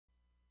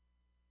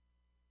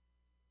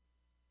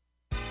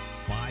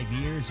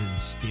years and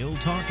still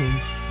talking.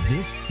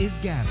 This is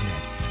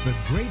GabNet, the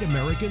Great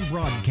American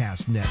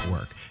Broadcast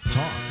Network.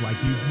 Talk like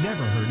you've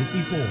never heard it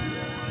before.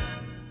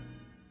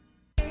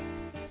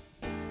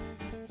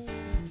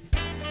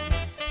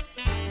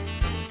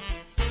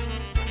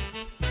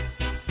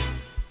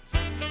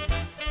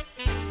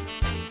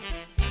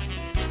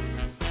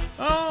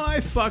 Oh, I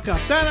fuck up.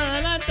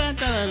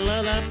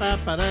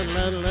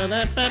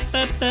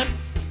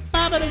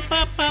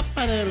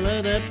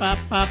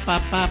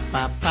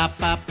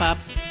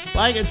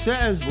 Like it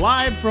says,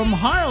 live from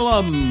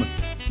Harlem.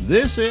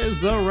 This is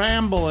the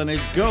Ramble, and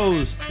it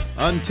goes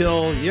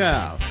until,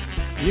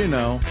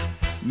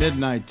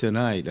 midnight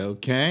tonight,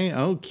 okay?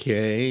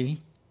 Okay.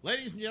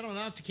 Ladies and gentlemen,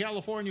 out to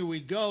California we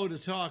go to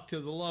talk to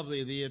the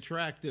lovely, the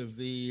attractive,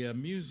 the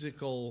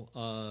musical,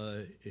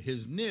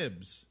 his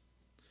nibs,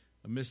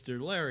 Mr.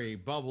 Larry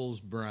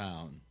Bubbles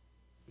Brown.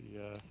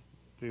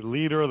 The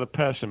leader of the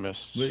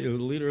pessimists. The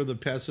leader of the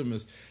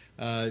pessimists.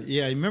 I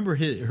remember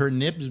her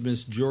nibs,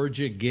 Miss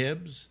Georgia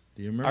Gibbs.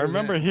 Do you remember I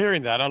remember that?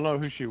 hearing that. I don't know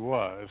who she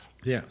was.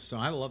 Yeah, so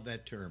I love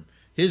that term.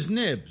 His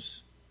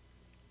nibs,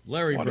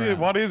 Larry Brown.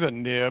 What is a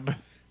nib?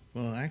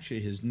 Well,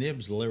 actually, his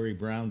nibs, Larry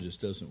Brown, just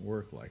doesn't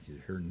work like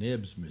it. Her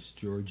nibs, Miss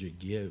Georgia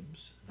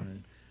Gibbs.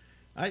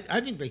 Right? I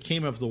think they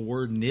came up with the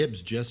word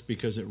nibs just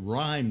because it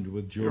rhymed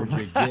with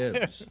Georgia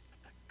Gibbs.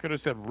 Could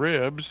have said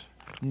ribs.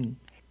 And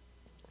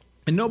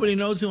nobody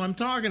knows who I'm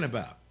talking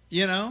about.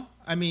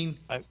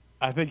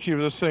 I think she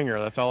was a singer.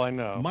 That's all I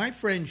know. My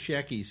friend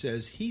Shecky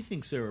says he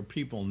thinks there are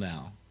people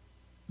now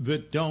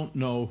that don't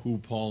know who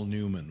Paul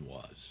Newman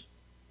was.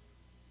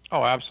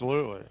 Oh,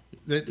 absolutely.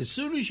 That as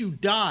soon as you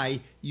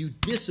die, you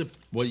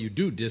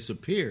do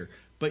disappear,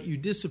 but you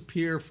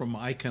disappear from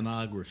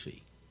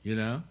iconography,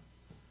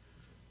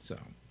 So.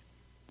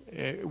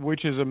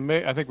 Which is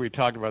amazing. I think we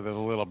talked about this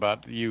a little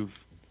about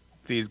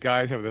these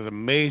guys have this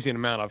amazing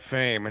amount of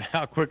fame and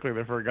how quickly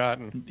they're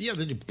forgotten. Yeah,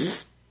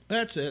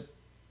 that's it.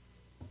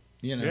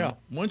 Yeah.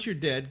 Once you're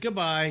dead,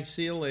 goodbye.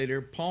 See you later.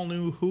 Paul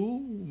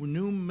Newman.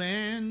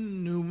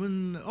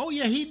 Oh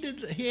yeah, he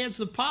did. He has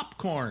the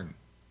popcorn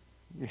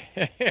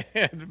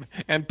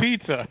and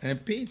pizza.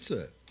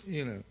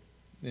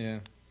 Yeah.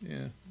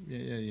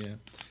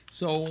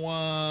 So,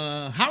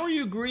 how are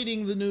you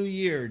greeting the new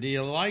year? Do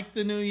you like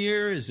the new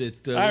year? Is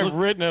it? I've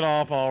written it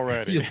off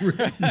already. You've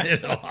written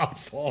it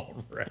off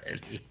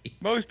already.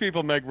 Most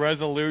people make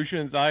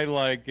resolutions.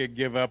 I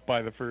give up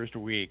by the first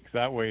week.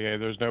 That way,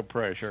 there's no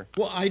pressure.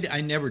 Well,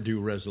 I never do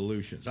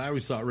resolutions. I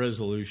always thought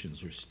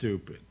resolutions were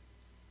stupid.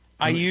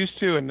 I used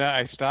to, and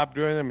I stopped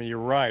doing them. And you're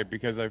right,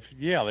 because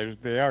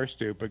they are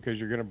stupid because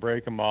you're going to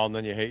break them all, and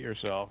then you hate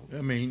yourself. I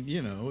mean,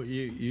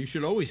 you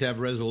should always have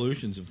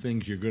resolutions of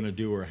things you're going to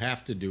do or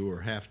have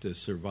to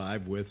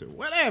survive with or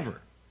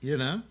whatever.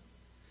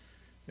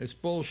 It's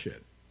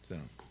bullshit. So,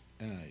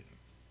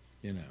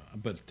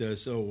 But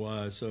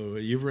so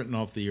you've written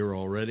off the year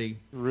already.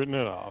 Written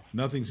it off.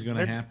 Nothing's going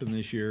to happen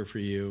this year for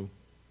you.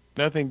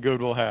 Nothing good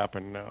will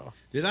happen. No.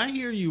 Did I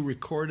hear you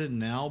recorded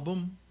an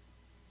album?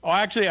 Oh,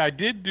 actually, I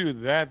did do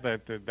that.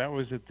 That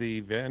was at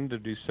the end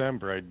of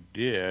December. I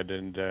did,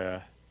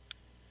 and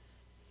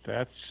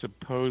that's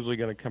supposedly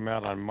going to come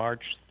out on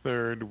March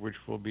 3rd, which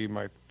will be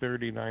my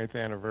 39th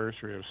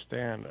anniversary of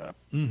stand-up.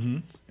 Mm-hmm.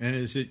 And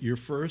is it your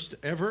first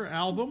ever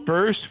album?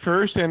 First,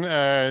 and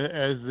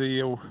as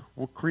the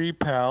Cree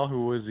pal,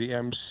 who was the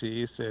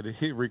MC, said,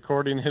 he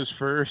recording his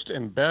first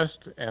and best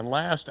and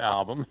last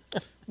album.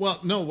 Well,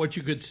 no, what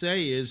you could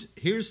say is,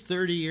 here's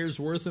 30 years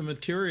worth of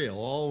material,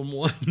 all in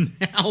one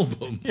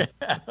album. Yeah,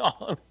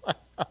 all in one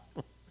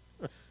album.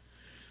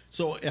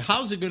 So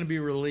how's it going to be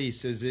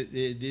released?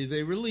 Do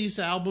they release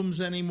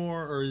albums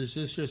anymore, or is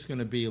this just going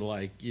to be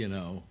like,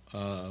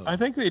 I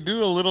think they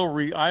do a little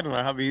I don't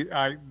know how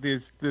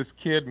this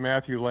kid,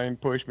 Matthew Lane,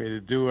 pushed me to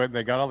do it. And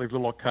they got all these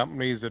little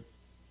companies that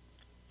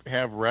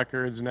have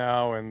records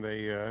now, and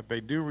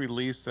they do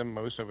release them.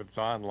 Most of it's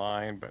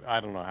online, but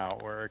I don't know how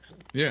it works.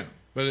 Yeah,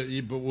 but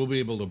we'll be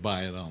able to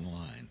buy it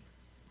online.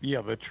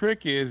 Yeah, the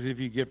trick is if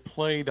you get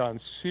played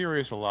on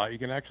Sirius a lot, you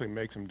can actually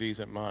make some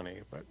decent money.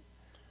 But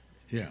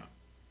yeah.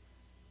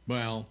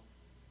 Well,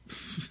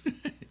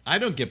 I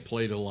don't get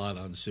played a lot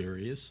on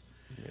Sirius,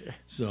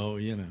 so,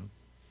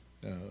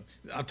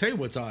 I'll tell you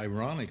what's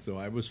ironic, though.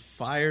 I was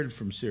fired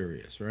from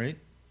Sirius, right?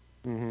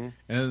 Mm-hmm.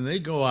 And they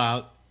go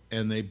out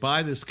and they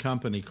buy this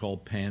company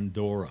called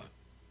Pandora,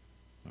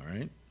 all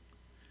right?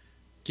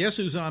 Guess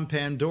who's on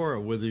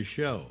Pandora with his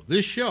show?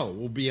 This show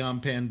will be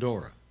on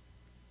Pandora.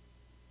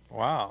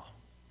 Wow.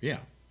 Yeah,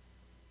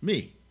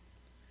 me.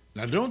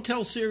 Now, don't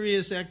tell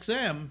Sirius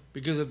XM,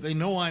 because if they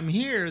know I'm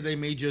here, they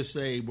may just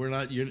say,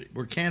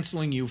 we're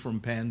canceling you from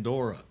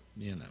Pandora,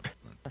 Do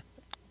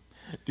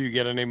you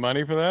get any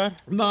money for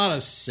that? Not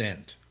a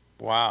cent.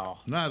 Wow.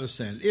 Not a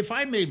cent. If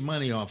I made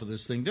money off of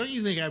this thing, don't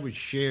you think I would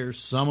share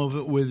some of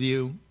it with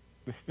you?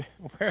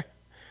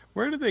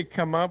 Where did they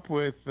come up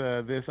with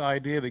this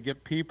idea to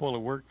get people to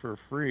work for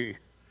free?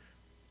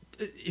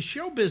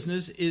 Show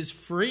business is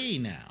free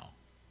now.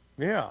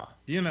 Yeah.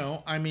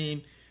 I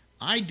mean,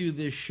 I do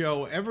this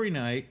show every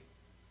night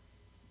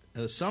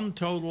a sum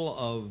total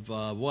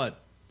of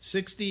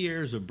 60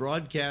 years of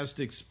broadcast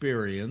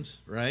experience,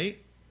 right?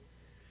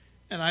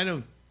 And I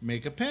don't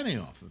make a penny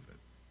off of it.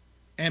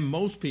 And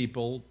most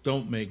people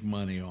don't make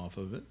money off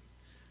of it.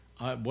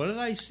 What did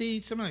I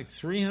see? Something like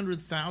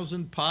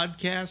 300,000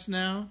 podcasts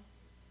now?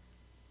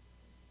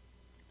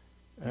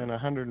 And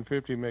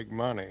 150 make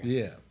money.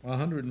 Yeah,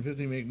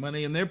 150 make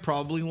money, and they're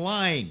probably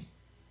lying.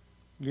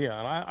 Yeah,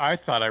 and I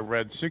thought I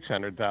read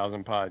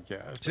 600,000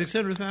 podcasts.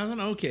 600,000?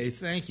 Okay,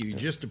 thank you. You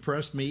just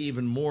depressed me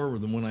even more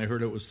than when I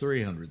heard it was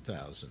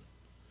 300,000.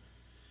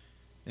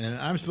 And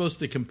I'm supposed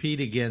to compete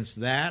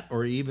against that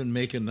or even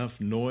make enough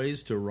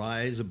noise to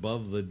rise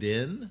above the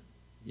din?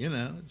 You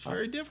know, it's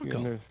very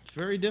difficult. It's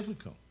very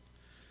difficult.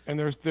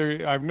 And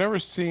I've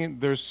never seen,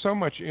 there's so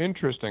much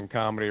interest in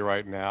comedy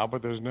right now,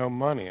 but there's no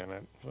money in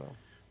it. So.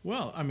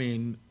 Well, I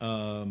mean,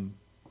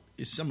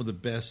 some of the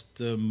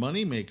best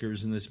money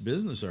makers in this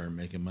business aren't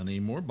making money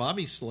anymore.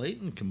 Bobby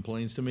Slayton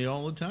complains to me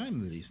all the time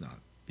that he's not,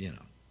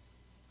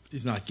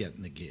 he's not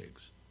getting the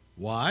gigs.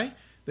 Why?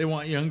 They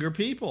want younger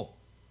people.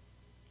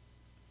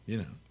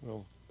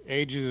 Well,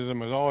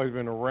 ageism has always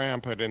been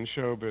rampant in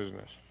show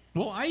business.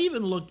 Well, I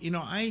even look, when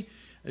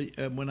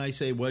I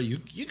say, well,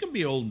 you can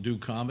be old and do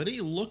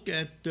comedy, look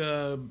at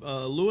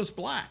Louis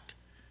Black.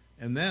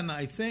 And then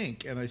I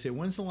think, and I say,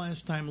 when's the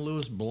last time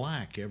Louis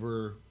Black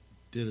ever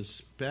did a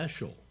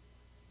special?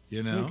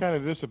 He kind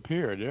of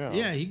disappeared, yeah.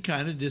 Yeah, he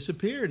kind of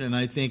disappeared, and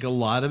I think a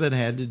lot of it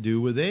had to do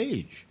with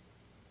age.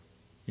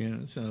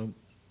 So...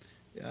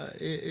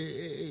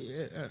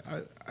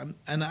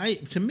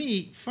 to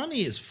me,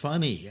 funny is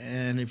funny,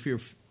 and if you're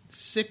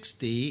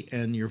 60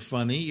 and you're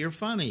funny, you're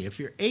funny. If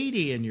you're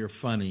 80 and you're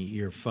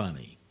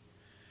funny.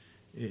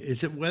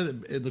 It's whether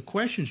the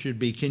question should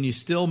be, can you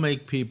still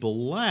make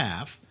people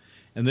laugh?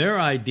 And their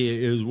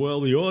idea is, well,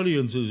 the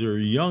audiences are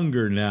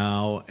younger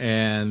now,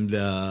 and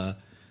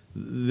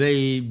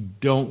they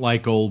don't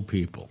like old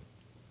people.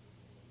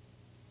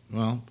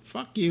 Well,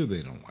 fuck you,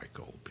 they don't like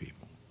old people.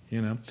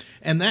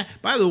 And that,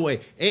 by the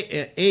way,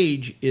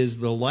 age is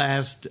the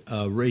last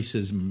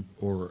racism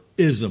or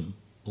ism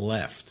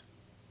left,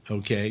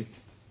 okay?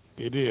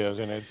 It is,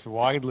 and it's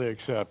widely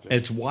accepted.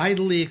 It's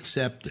widely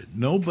accepted.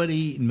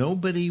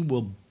 Nobody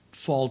will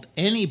fault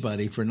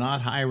anybody for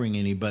not hiring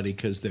anybody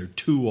because they're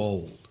too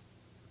old.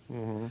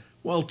 Mm-hmm.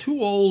 Well,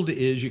 too old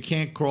is you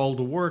can't crawl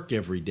to work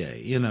every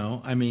day,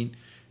 I mean...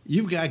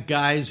 You've got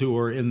guys who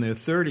are in their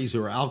 30s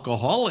who are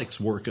alcoholics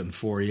working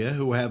for you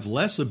who have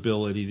less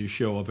ability to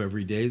show up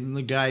every day than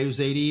the guy who's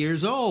 80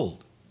 years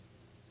old.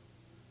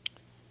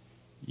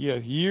 Yeah,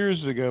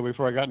 years ago,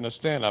 before I got into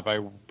stand-up, I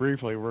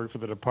briefly worked for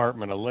the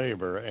Department of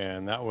Labor,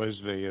 and that was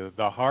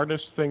the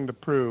hardest thing to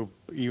prove,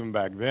 even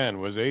back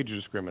then, was age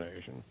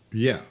discrimination.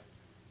 Yeah.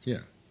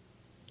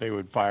 They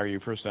would fire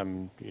you for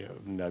some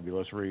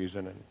nebulous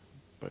reason,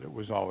 but it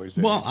was always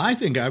age. Well, I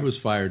think I was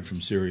fired from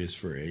Sirius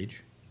for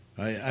age.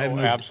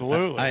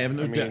 Absolutely. I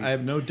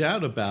have no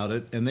doubt about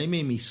it. And they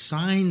made me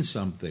sign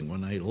something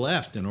when I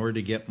left in order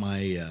to get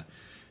my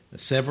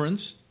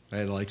severance. I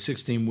had like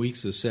 16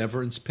 weeks of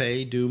severance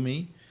pay due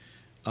me.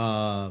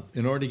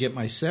 In order to get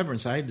my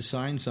severance, I had to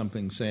sign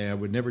something saying I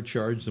would never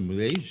charge them with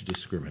age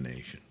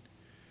discrimination.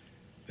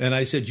 And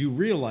I said, you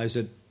realize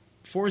that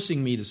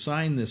forcing me to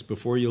sign this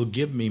before you'll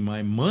give me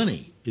my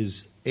money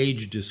is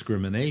age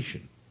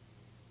discrimination.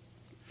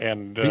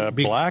 And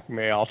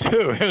blackmail,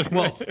 too.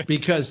 Well,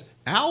 because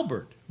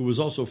Albert, who was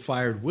also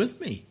fired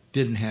with me,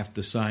 didn't have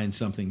to sign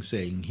something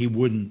saying he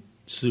wouldn't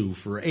sue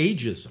for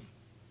ageism.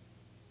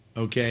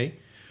 Okay?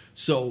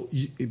 So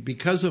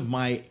because of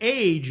my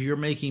age, you're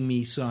making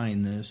me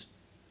sign this,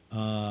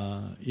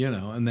 and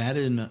that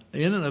in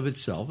and of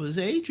itself is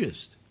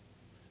ageist.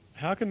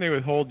 How can they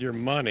withhold your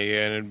money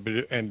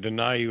and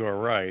deny you a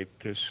right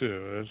to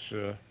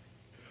sue?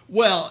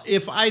 Well,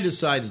 if I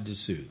decided to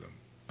sue them,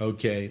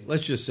 okay,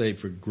 let's just say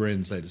for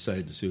grins I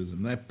decided to sue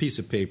them. That piece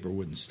of paper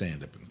wouldn't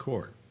stand up in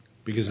court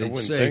because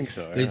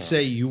they'd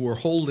say you were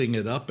holding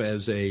it up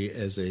as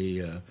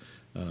a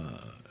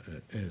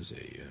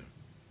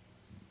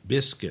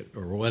biscuit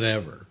or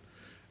whatever.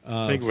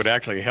 I think it would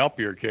actually help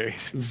your case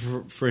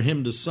for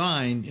him to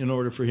sign in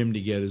order for him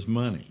to get his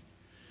money.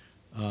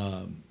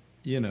 I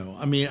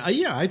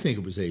think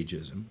it was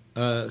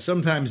ageism.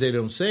 Sometimes they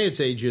don't say it's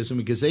ageism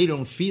because they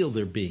don't feel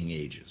they're being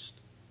ageist.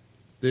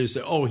 They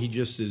say, he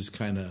just is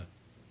kind of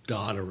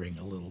doddering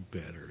a little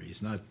bit, or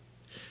he's not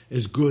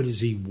as good as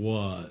he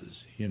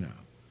was,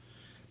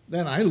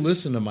 Then I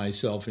listen to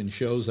myself in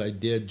shows I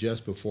did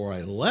just before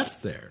I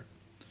left there,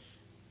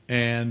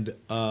 and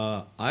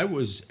I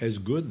was as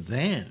good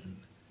then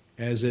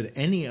as at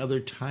any other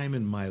time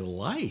in my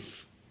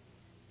life,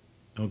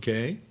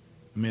 okay?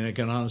 I mean, I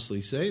can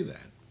honestly say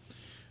that.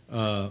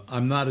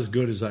 I'm not as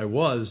good as I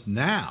was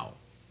now.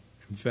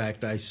 In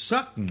fact, I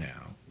suck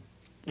now.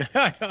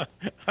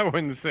 I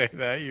wouldn't say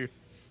that.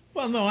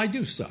 Well, no, I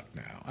do suck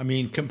now. I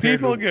mean,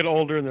 people get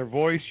older and their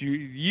voice.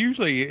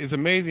 Usually, it's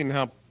amazing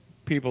how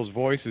people's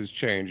voices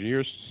change.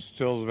 You're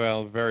still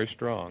very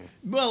strong.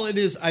 Well, it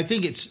is. I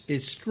think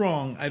it's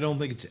strong. I don't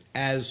think it's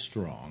as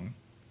strong.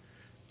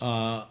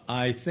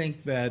 I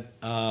think that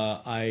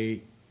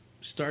I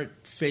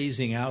start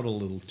phasing out a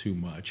little too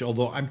much,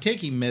 although I'm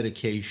taking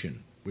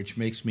medication, which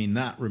makes me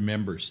not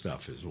remember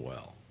stuff as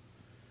well.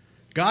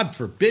 God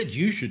forbid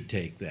you should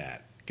take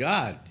that.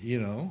 God,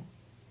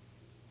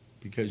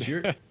 because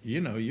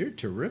you're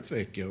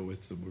terrific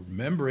with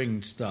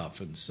remembering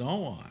stuff and so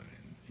on.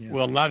 And,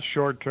 Well, not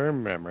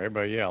short-term memory,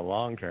 but yeah,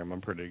 long-term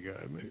I'm pretty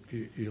good.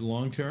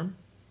 Long-term?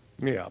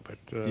 Yeah, but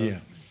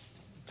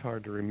it's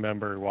hard to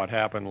remember what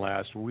happened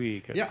last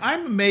week. Yeah,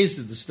 I'm amazed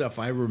at the stuff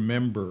I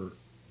remember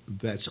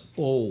that's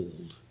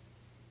old,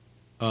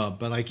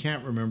 but I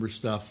can't remember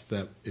stuff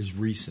that is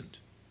recent.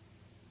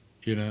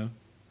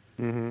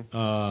 Mm-hmm.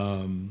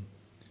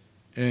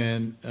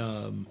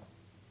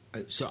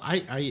 So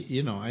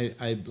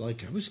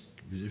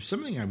there's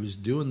something I was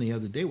doing the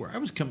other day where I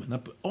was coming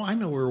up. Oh, I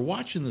know. We were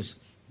watching this.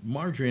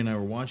 Marjorie and I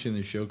were watching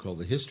this show called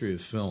The History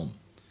of Film,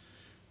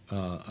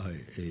 a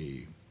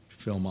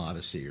film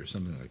odyssey or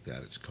something like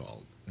that. It's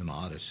called an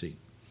odyssey,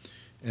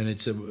 and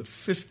it's a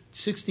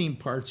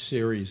 16-part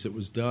series that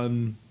was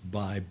done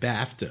by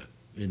BAFTA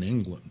in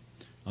England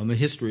on the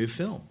history of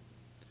film,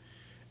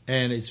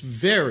 and it's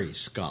very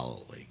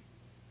scholarly,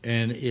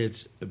 and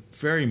it's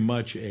very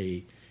much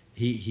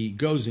he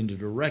goes into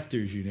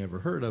directors you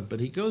never heard of,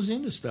 but he goes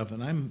into stuff,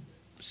 and I'm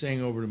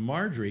saying over to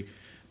Marjorie,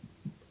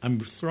 I'm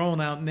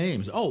throwing out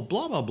names. Oh,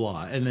 blah, blah,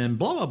 blah. And then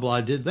blah, blah,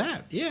 blah did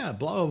that. Yeah,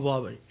 blah,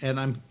 blah, blah. And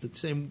I'm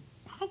saying,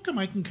 how come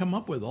I can come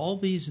up with all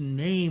these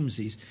names,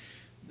 these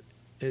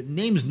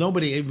names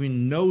nobody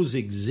even knows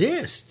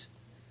exist,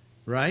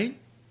 right?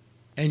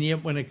 And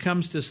yet when it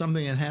comes to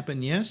something that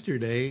happened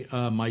yesterday,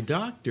 my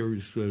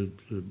doctor's,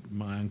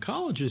 my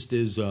oncologist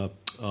is,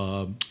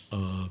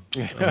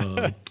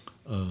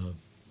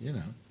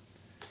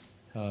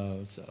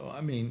 so, I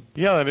mean...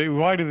 Yeah,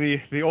 why do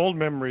the old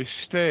memories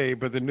stay,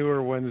 but the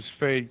newer ones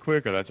fade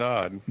quicker? That's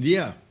odd.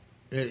 Yeah,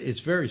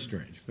 it's very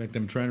strange. In fact,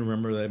 I'm trying to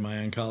remember my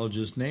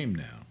oncologist's name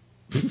now.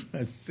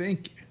 I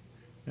think...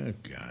 Oh,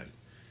 God.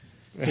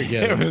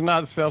 Forget it. It was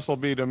not Cecil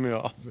B.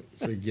 DeMille.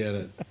 Forget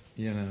it.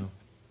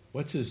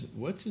 What's his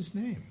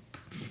name?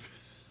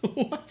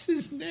 What's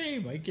his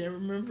name? I can't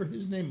remember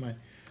his name.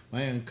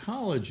 My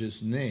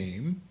oncologist's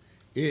name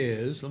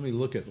is... Let me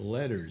look at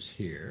letters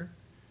here.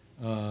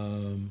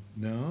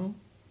 No?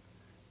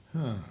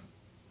 Huh.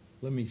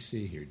 Let me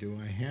see here. Do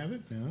I have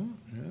it? No?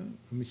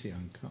 Let me see.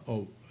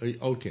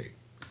 Okay.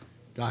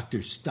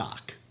 Dr.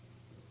 Stock.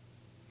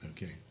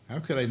 Okay. How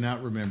could I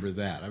not remember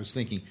that? I was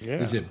thinking,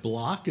 Is it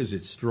Block? Is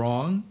it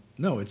Strong?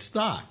 No, it's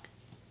Stock.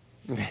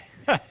 Yeah.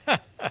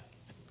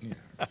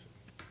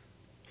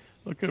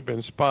 Well, it could have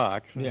been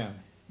Spock. Yeah.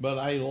 But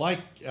I like,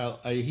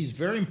 he's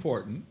very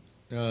important.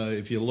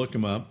 If you look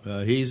him up,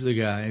 he's the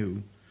guy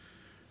who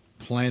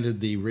planted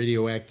the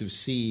radioactive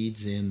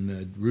seeds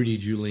in Rudy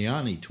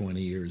Giuliani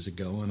 20 years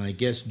ago, and I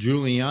guess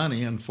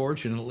Giuliani,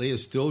 unfortunately,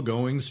 is still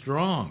going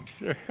strong.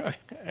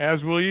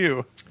 As will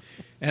you.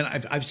 And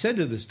I've said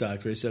to this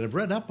doctor, I said, I've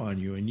read up on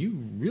you, and you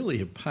really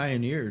have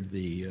pioneered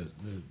the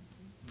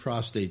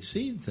prostate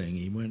seed thing.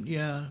 He went,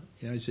 yeah.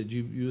 I said,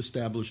 you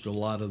established a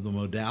lot of the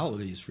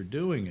modalities for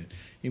doing it.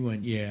 He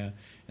went, yeah.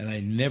 And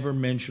I never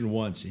mentioned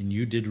once, and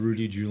you did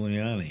Rudy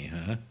Giuliani,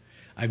 huh?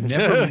 I've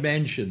never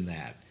mentioned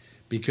that.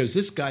 Because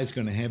this guy's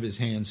going to have his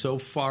hand so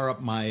far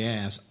up my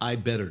ass, I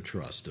better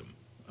trust him.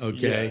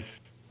 Okay?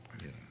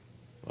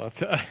 Yes.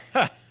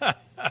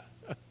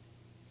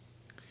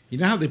 You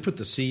know how they put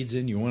the seeds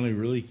in? You want to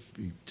really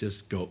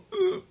just go,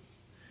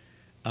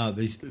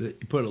 they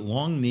put a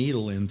long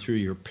needle in through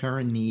your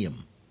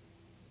perineum.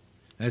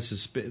 That's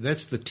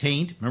the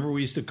taint. Remember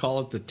we used to call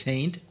it the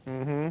taint?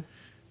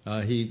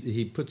 Mm-hmm.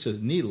 He puts a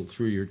needle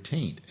through your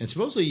taint. And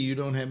supposedly you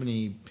don't have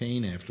any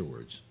pain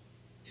afterwards,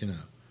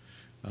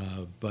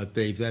 but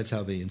that's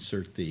how they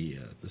insert the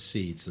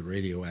seeds, the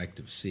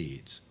radioactive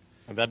seeds.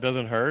 And that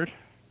doesn't hurt?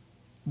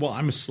 Well,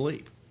 I'm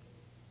asleep.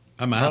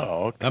 I'm out.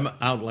 Oh, okay. I'm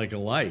out like a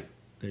light.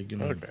 They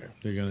did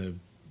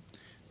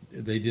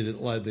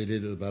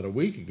it about a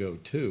week ago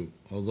too.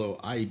 Although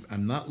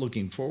I'm not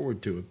looking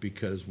forward to it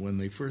because when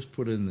they first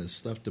put in this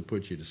stuff to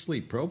put you to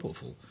sleep,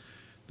 propofol,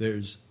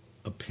 there's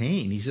a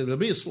pain. He said there'll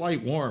be a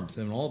slight warmth,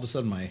 and all of a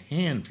sudden my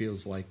hand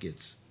feels like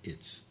it's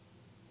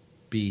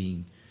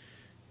being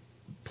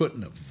put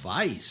in a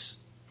vice.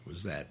 It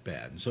was that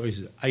bad. And so he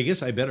said, I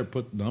guess I better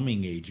put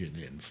numbing agent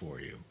in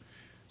for you.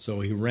 So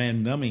he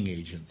ran numbing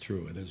agent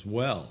through it as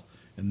well.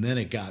 And then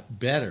it got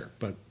better.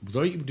 But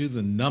don't you do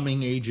the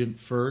numbing agent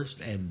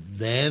first and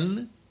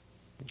then?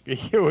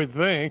 You would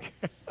think.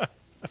 But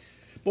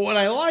what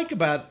I like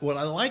about, and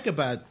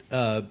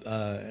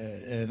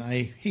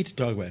I hate to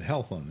talk about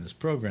health on this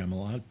program a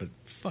lot, but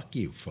fuck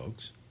you,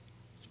 folks.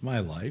 It's my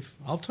life.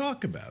 I'll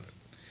talk about it.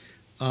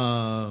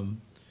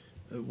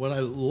 What I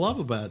love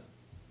about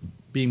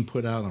being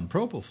put out on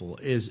propofol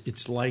is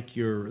it's like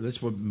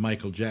that's what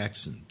Michael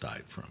Jackson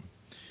died from.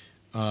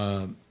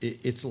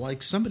 It's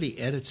like somebody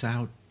edits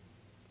out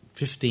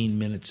 15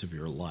 minutes of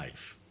your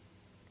life.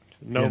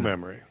 No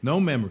memory. No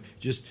memory.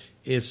 Just,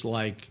 it's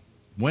like,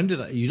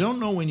 you don't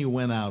know when you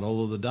went out,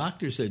 although the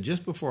doctor said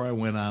just before I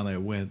went out, I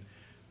went,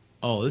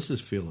 "Oh, this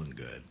is feeling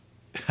good."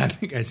 I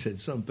think I said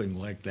something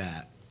like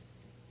that.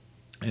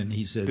 And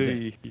he said,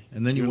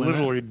 and then you went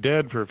literally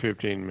dead for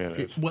 15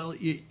 minutes. Well,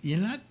 you're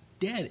not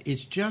dead.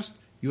 It's just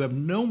you have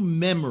no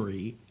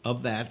memory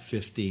of that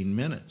 15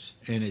 minutes.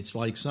 And it's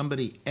like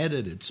somebody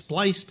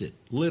spliced it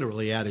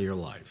literally out of your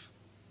life,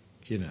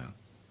 you know.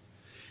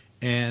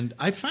 And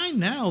I find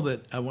now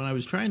that when I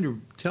was trying to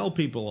tell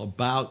people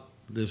about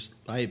this,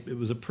 it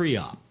was a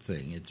pre-op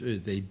thing.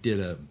 They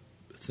did a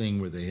thing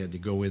where they had to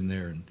go in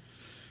there and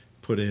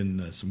put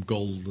in some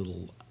gold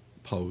little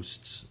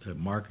posts,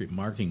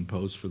 marking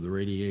posts for the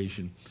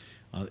radiation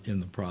in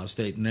the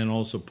prostate, and then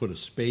also put a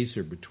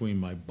spacer between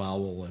my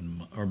bowel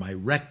or my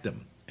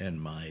rectum and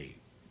my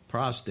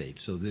prostate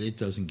so that it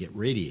doesn't get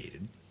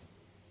radiated.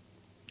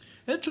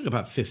 And it took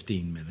about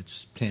 15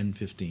 minutes, 10,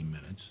 15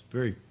 minutes.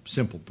 Very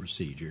simple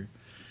procedure,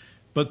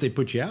 but they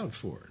put you out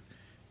for it.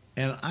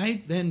 And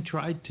I then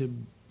tried to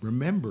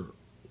remember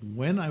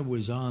when I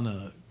was on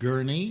a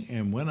gurney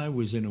and when I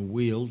was in a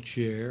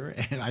wheelchair,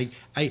 and I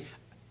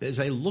as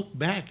I look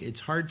back, it's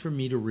hard for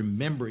me to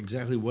remember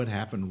exactly what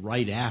happened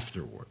right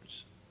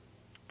afterwards.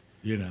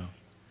 You know.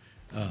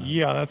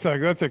 Yeah,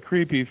 that's a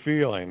creepy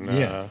feeling.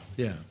 Yeah.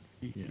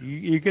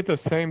 You get the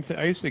same thing.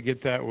 I used to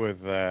get that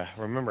with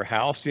remember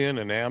Halcyon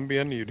and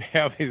Ambien. You'd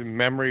have these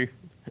memory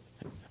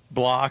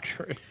blocks.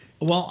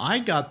 Well, I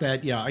got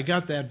that. Yeah, I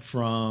got that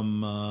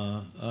from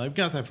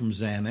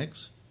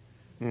Xanax.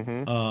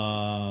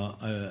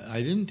 Mm-hmm.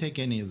 I didn't take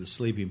any of the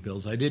sleeping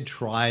pills. I did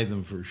try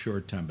them for a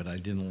short time, but I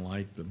didn't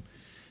like them.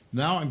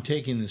 Now I'm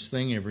taking this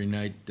thing every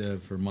night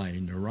for my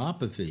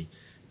neuropathy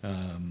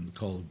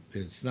called,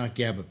 it's not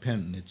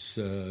gabapentin, it's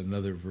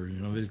another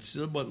version of it. It's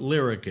what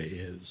Lyrica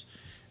is.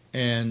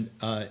 And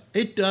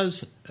it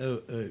does,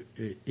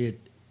 it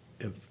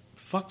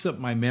fucks up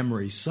my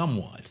memory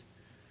somewhat.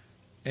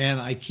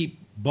 And I keep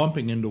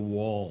bumping into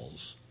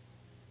walls.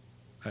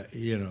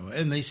 You know,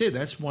 and they say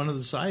that's one of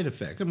the side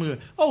effects. I'm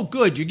going, oh,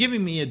 good, you're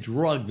giving me a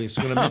drug that's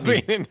going to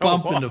make me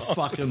bump into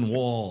fucking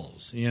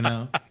walls, you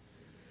know?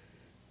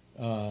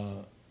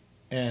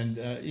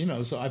 You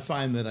know, so I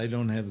find that I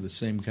don't have the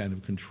same kind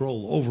of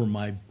control over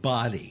my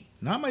body.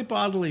 Not my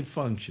bodily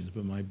functions,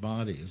 but my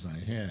body as I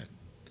had.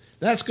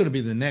 That's going to be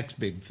the next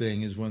big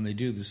thing is when they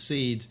do the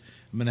seeds,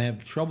 I'm going to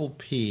have trouble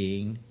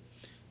peeing,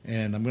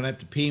 and I'm going to have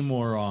to pee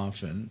more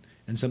often,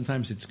 and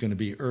sometimes it's going to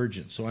be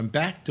urgent. So I'm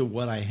back to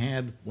what I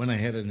had when I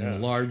had an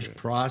enlarged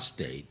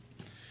prostate,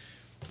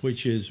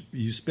 which is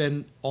you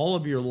spend all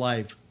of your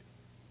life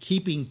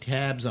keeping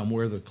tabs on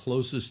where the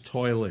closest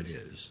toilet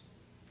is.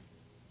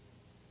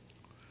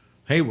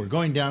 Hey, we're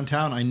going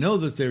downtown. I know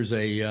that there's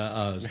a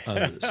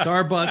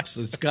Starbucks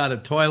that's got a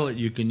toilet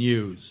you can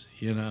use,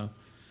 you know,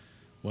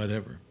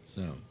 whatever.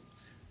 So,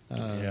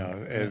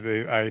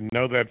 I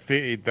know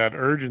that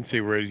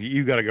urgency where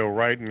you got to go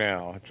right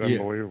now. It's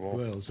unbelievable.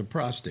 Well, it's a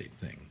prostate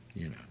thing,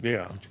 you know.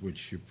 Yeah.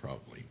 Which you're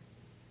probably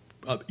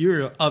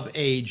you're of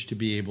age to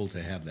be able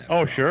to have that.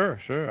 Oh, problem.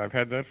 sure. I've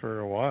had that for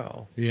a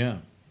while. Yeah.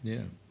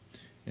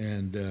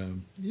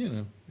 And you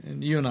know,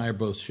 and you and I are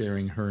both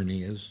sharing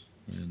hernias,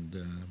 and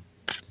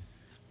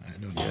I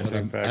don't know.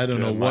 I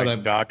don't know what my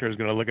doctor is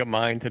going to look at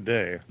mine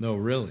today. No,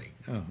 really.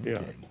 Oh,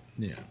 okay.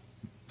 Yeah.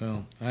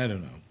 Well, I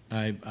don't know.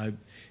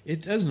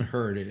 It doesn't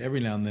hurt. Every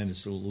now and then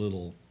it's a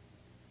little.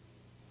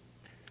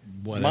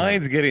 Whatever.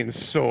 Mine's getting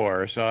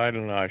sore, so I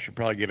don't know. I should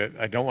probably get it.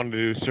 I don't want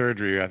to do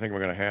surgery. I think we're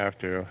going to have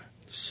to.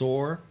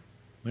 Sore?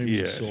 What do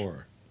you mean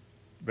sore?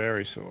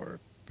 Very sore.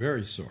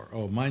 Very sore.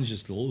 Oh, mine's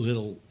just a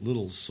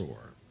little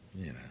sore.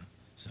 You know.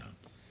 So.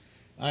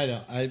 I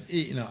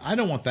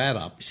don't want that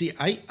up. See,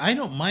 I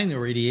don't mind the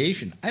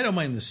radiation. I don't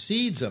mind the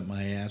seeds up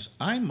my ass.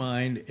 I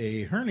mind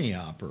a hernia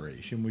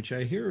operation, which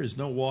I hear is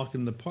no walk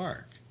in the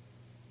park.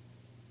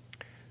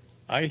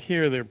 I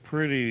hear they're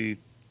pretty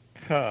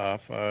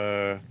tough.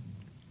 I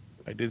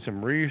did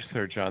some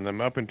research on them.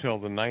 Up until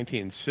the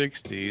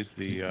 1960s,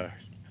 the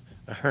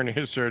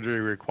hernia surgery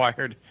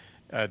required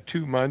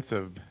 2 months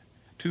of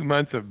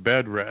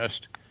bed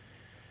rest.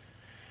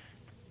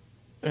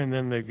 And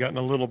then they've gotten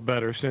a little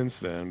better since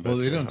then. But well,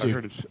 they don't.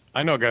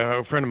 I know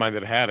a friend of mine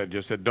that had it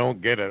just said,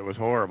 "Don't get it. It was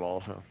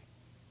horrible." So.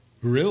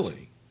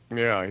 Really?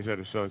 Yeah, he said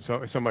it was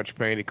so much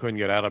pain he couldn't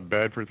get out of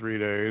bed for 3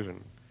 days.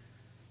 And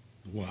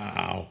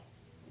wow.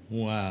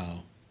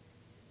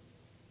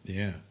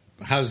 Yeah.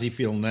 How does he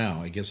feel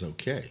now? I guess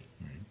okay.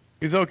 Right?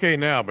 He's okay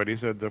now, but he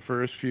said the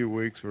first few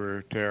weeks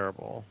were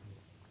terrible.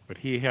 But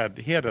he had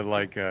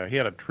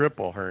a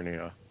triple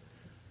hernia.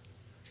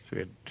 So he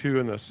had 2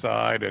 in the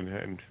side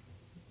and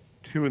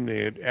 2 in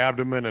the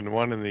abdomen and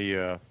 1 in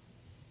the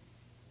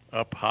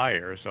up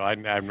higher. So I've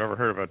never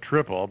heard of a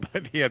triple,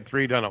 but he had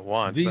 3 done at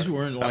once. These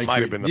weren't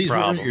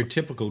weren't your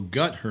typical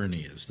gut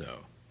hernias, though,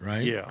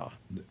 right? Yeah.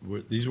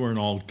 These weren't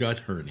all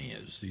gut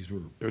hernias. There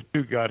were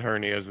 2 gut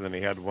hernias, and then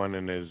he had 1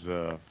 in his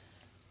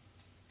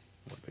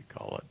what they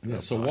call it. Yeah.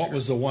 So what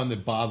was the one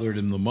that bothered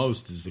him the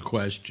most? Is the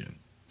question.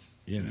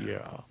 You know.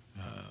 Yeah.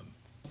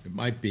 It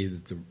might be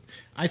that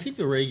I think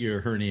the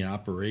regular hernia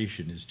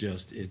operation is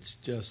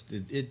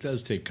it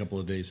does take a couple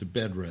of days of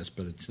bed rest,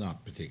 but it's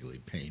not particularly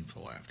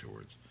painful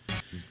afterwards.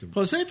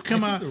 Plus, they've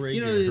come out.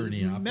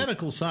 The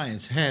medical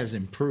science has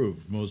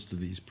improved most of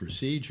these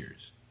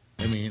procedures.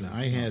 I mean,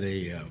 I had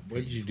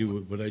what did you do?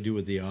 What I do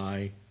with the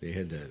eye? They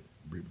had to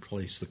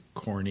replace the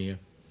cornea.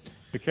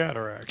 The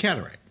cataract.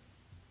 Cataract.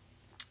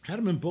 Had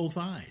them in both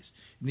eyes.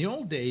 In the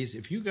old days,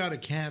 if you got a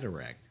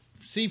cataract,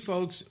 see,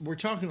 folks, we're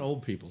talking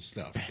old people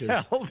stuff.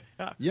 Because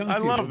young I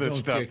people love this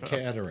don't stuff. get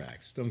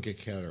cataracts. Don't get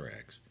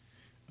cataracts.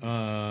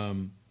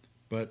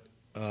 But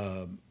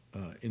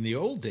in the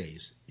old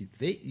days,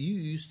 you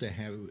used to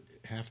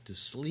have to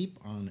sleep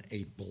on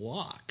a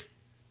block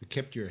that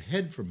kept your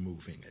head from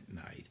moving at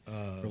night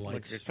for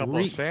like a couple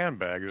of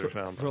sandbags or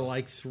something. For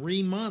like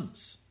 3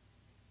 months.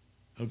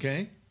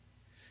 Okay?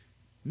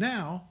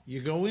 Now,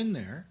 you go in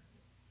there,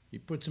 you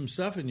put some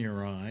stuff in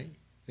your eye,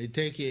 they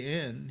take you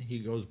in, he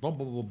goes boom,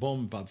 boom, boom,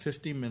 boom. About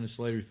 15 minutes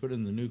later, he put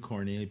in the new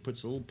cornea, he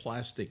puts a little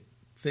plastic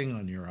thing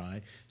on your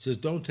eye, says,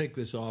 don't take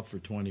this off for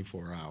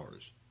 24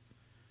 hours.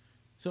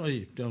 So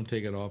you don't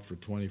take it off for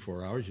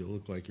 24 hours, you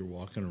look like you're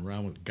walking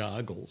around with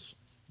goggles,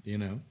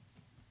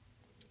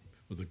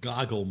 with a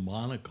goggle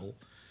monocle.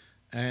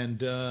 And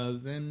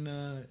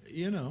then,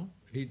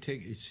 he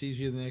sees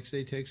you the next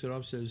day, takes it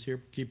off, says,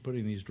 here, keep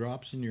putting these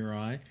drops in your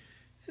eye.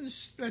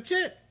 That's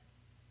it.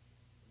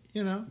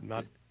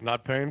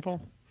 Not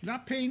painful?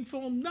 Not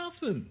painful,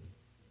 nothing.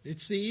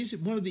 It's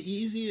one of the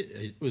easiest.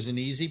 It was an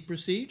easy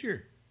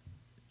procedure.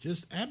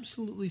 Just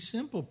absolutely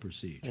simple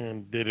procedure.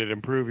 And did it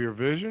improve your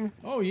vision?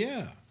 Oh,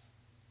 yeah.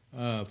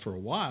 For a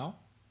while.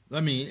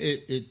 I mean,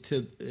 it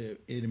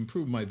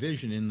improved my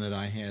vision in that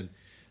I had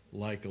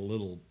like a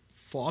little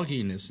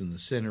fogginess in the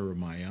center of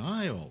my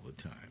eye all the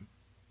time.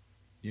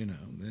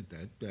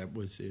 That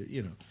was,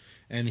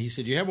 And he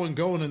said, you have one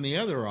going in the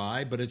other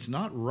eye, but it's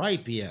not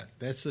ripe yet.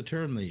 That's the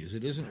term they use.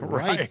 It isn't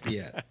ripe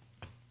yet.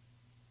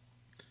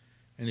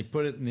 And he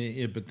put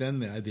it but then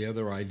the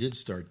other eye did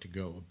start to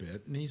go a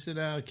bit. And he said,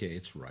 okay,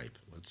 it's ripe.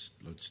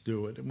 Let's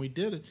do it. And we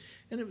did it.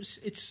 And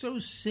it's so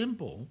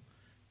simple,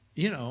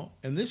 and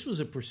this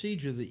was a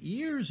procedure that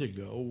years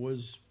ago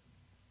was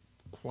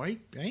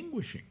quite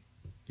anguishing,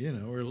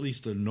 or at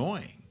least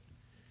annoying.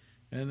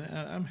 And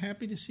I'm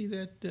happy to see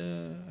that.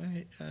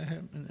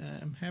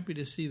 I'm happy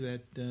to see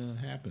that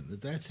happen.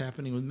 That's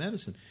happening with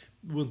medicine,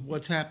 with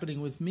what's happening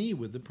with me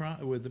with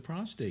the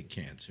prostate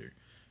cancer.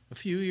 A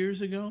few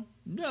years ago,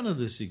 none of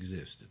this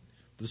existed.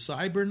 The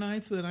cyber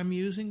knife that I'm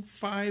using,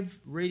 5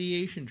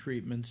 radiation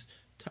treatments.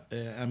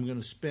 I'm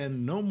going to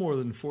spend no more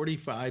than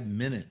 45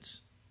 minutes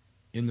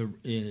in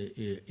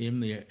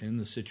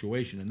the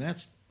situation, and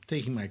that's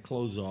taking my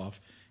clothes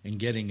off and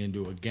getting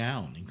into a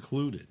gown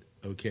included.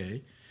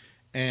 Okay.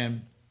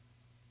 And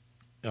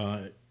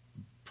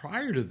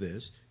prior to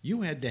this,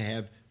 you had to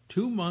have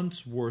 2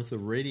 months' worth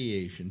of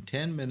radiation,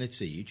 10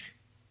 minutes each,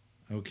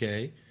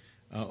 okay,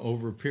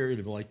 over a period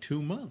of like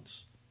 2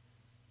 months.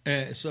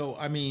 So,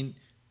 I mean,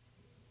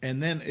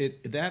 and then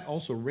that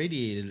also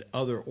radiated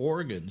other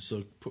organs,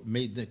 so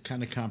made that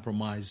kind of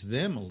compromise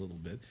them a little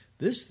bit.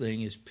 This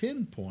thing is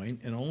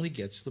pinpoint and only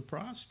gets the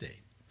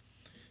prostate.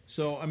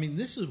 So, I mean,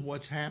 this is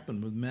what's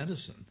happened with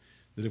medicine.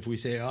 That if we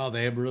say, oh,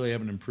 they really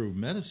haven't improved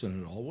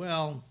medicine at all,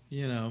 well,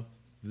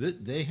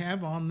 they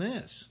have on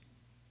this.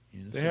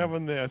 They have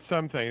on this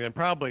something, and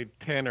probably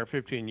 10 or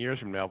 15 years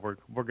from now,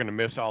 we're going to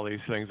miss all these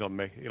things.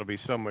 It'll be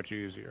so much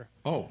easier.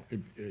 Oh,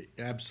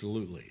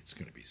 absolutely, it's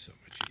going to be so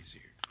much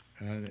easier.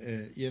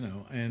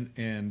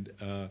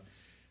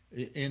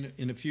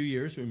 In a few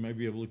years, we might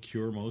be able to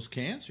cure most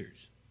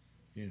cancers.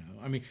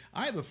 I mean,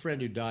 I have a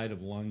friend who died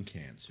of lung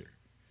cancer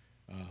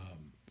a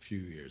few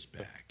years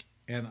back.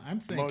 And I'm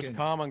thinking, most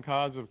common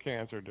cause of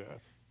cancer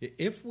death.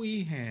 If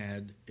we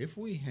had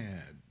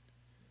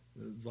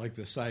like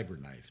the cyber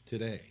knife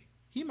today,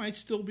 he might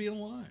still be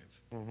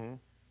alive.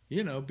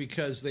 Mm-hmm.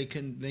 Because they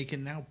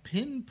can now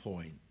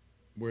pinpoint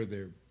where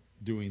they're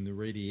doing the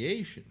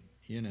radiation.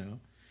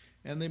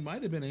 And they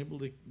might have been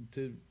able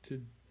to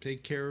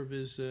take care of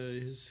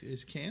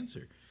his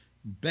cancer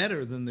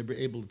better than they're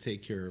able to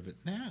take care of it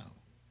now.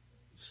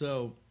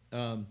 So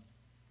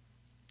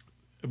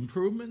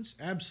improvements,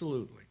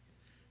 absolutely.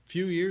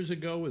 Few years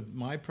ago with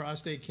my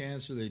prostate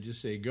cancer, they just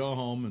say, go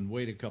home and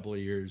wait a couple of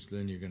years,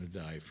 then you're going to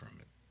die from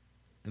it.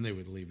 And they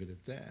would leave it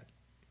at that.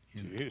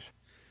 Jeez.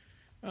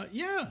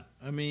 Yeah,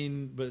 I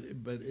mean, but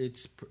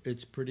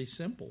it's pretty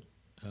simple.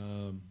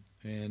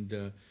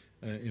 In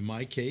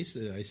my case,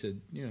 I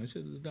said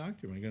to the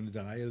doctor, am I going to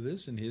die of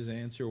this? And his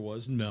answer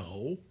was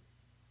no.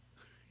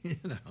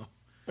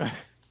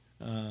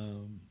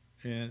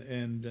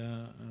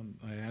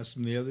 I asked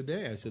him the other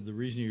day, I said, the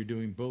reason you're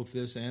doing both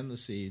this and the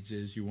seeds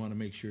is you want to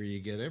make sure you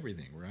get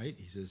everything, right?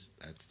 He says,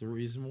 that's the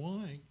reason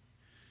why.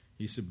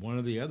 He said, one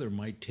or the other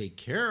might take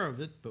care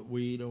of it, but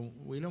we don't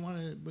want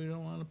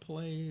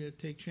to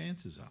take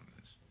chances on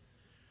this.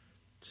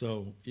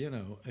 So,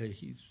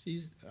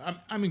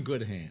 I'm in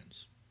good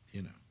hands,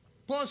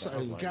 Plus,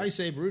 a guy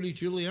saved Rudy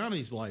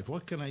Giuliani's life.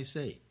 What can I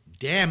say?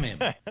 Damn him.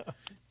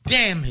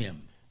 Damn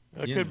him.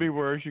 It could be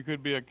worse. You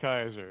could be a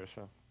Kaiser,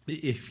 so.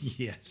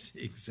 Yes,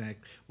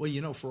 exactly.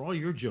 Well, for all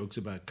your jokes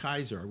about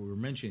Kaiser, we were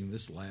mentioning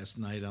this last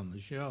night on the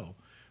show.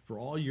 for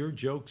all your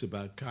jokes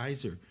about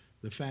Kaiser,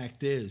 the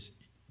fact is,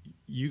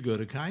 you go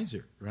to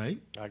Kaiser, right?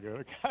 I go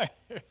to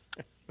Kaiser.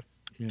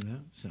 You know,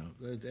 so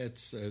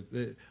that's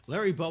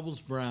Larry Bubbles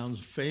Brown's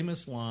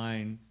famous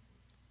line,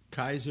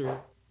 Kaiser,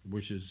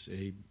 which is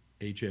a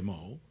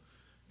HMO,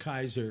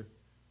 Kaiser,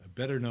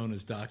 better known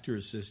as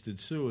doctor-assisted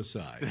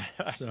suicide.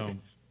 So,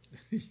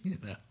 you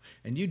know,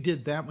 and you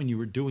did that when you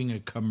were doing a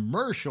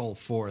commercial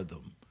for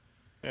them.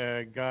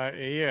 Yes,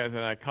 and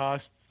I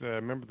cost.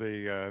 Remember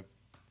the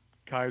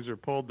Kaiser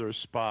pulled their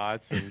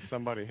spots, and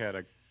somebody in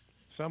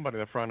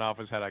the front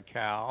office had a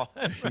cow.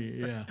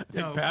 Yeah,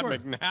 of Pat course.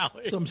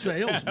 McNally. Some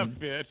salesman.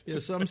 Yeah,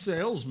 some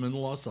salesman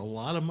lost a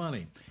lot of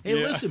money. Hey,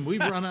 listen, we've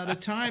run out of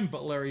time,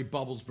 but Larry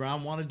Bubbles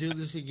Brown, want to do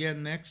this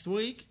again next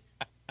week?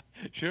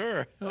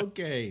 Sure.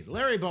 Okay,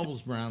 Larry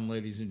Bubbles Brown,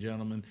 ladies and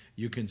gentlemen.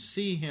 You can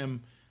see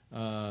him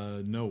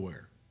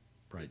nowhere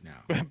right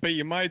now. But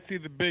you might see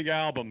the big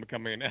album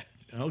coming in.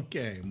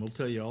 Okay, and we'll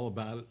tell you all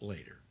about it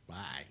later.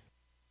 Bye.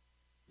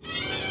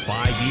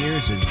 5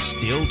 years and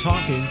still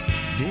talking.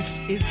 This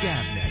is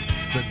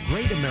GABNet, the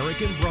Great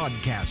American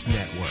Broadcast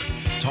Network.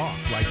 Talk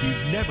like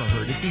you've never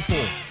heard it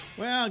before.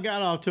 Well,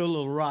 got off to a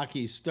little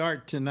rocky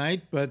start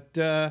tonight, but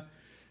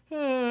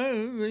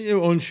it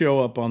won't show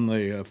up on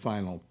the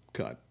final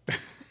cut.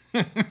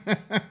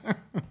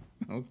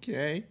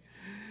 Okay.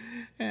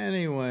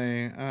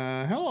 Anyway,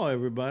 hello,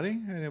 everybody.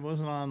 And it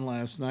wasn't on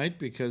last night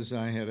because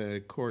I had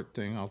a court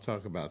thing. I'll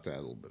talk about that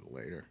a little bit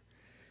later.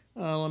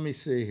 Let me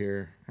see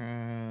here.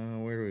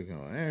 Where do we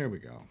go? There we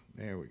go.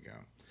 There we go.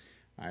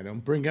 I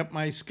don't bring up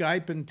my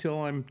Skype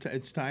until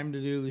it's time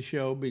to do the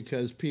show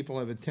because people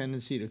have a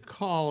tendency to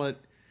call it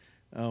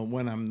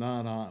when I'm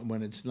not on,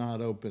 when it's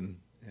not open.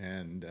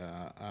 And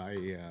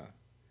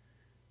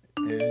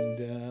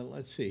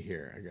let's see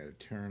here. I got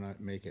to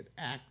make it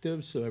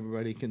active so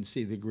everybody can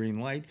see the green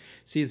light.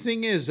 See, the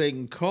thing is, they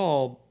can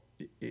call.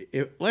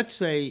 Let's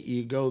say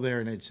you go there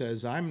and it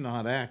says, I'm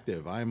not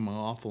active, I'm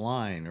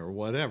offline or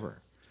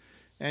whatever.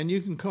 And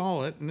you can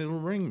call it and it'll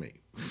ring me.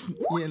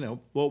 You know,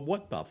 well,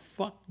 what the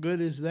fuck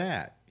good is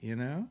that? You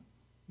know?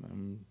 I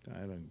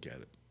don't get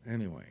it.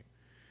 Anyway,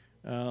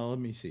 let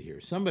me see here.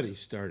 Somebody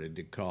started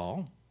to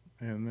call,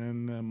 and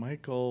then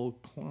Michael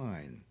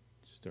Klein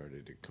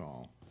started to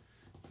call.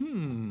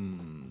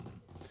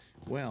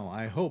 Well,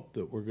 I hope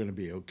that we're going to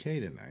be okay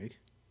tonight,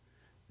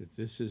 that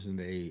this isn't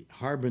a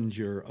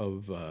harbinger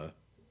of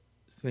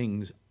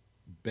things,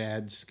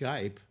 bad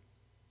Skype,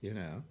 you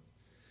know.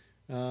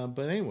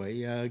 But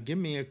anyway, give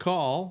me a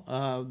call.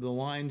 The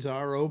lines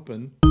are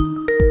open.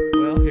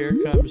 Well, here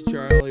comes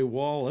Charlie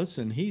Wallace,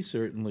 and he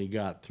certainly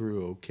got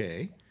through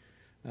okay.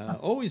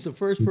 Always the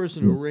first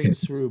person who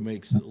rings through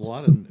makes a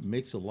lot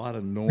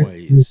of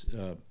noise.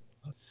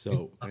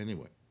 So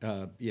anyway,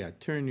 yeah,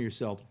 turn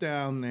yourself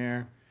down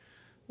there.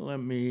 Let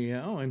me.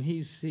 And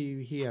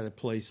he had a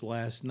place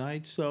last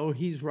night, so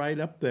he's right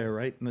up there,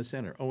 right in the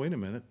center. Oh, wait a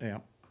minute.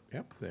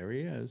 Yep, there he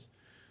is.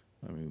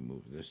 Let me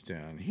move this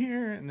down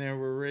here, and there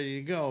we're ready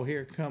to go.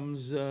 Here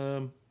comes,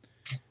 it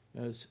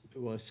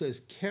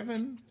says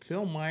Kevin,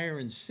 Phil Meyer,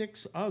 and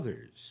 6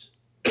 others.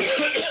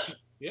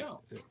 Yeah.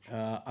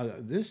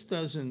 This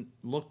doesn't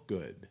look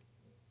good.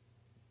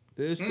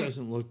 This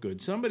doesn't look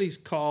good. Somebody's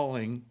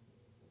calling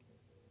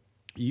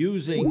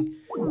using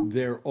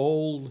their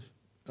old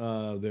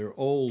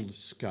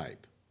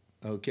Skype.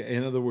 Okay,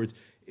 in other words,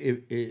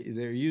 if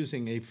they're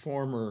using a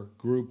former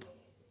group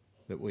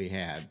that we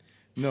had.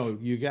 No,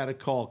 you got to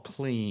call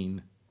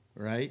clean,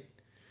 right?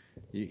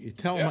 You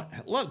tell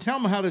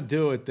them how to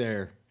do it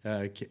there,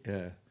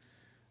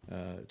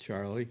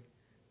 Charlie.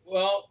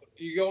 Well,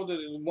 you go to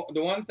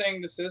the one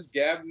thing that says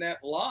GABNet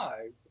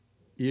Live.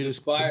 You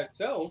just by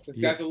itself. It's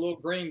got the little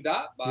green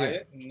dot by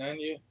it, and then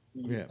you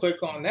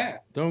click on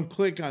that. Don't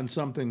click on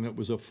something that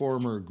was a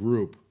former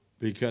group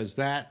because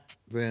that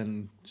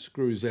then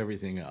screws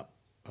everything up.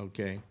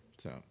 Okay,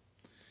 so.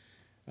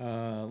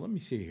 Let me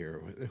see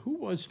here. Who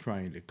was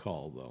trying to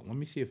call, though? Let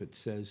me see if it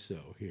says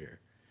so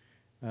here.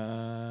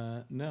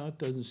 No, it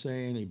doesn't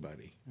say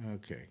anybody.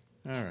 Okay.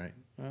 All right.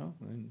 Well,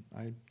 then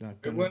I'm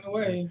not going to... It went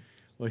away.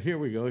 Well, here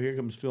we go. Here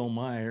comes Phil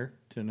Meyer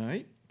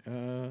tonight.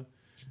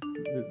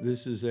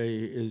 This is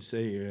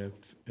a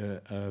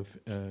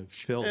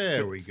Phil...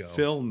 There we go.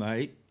 Phil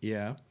night.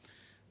 Yeah.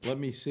 Let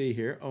me see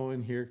here. Oh,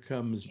 and here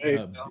comes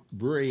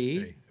Bree.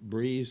 Hey.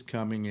 Bree's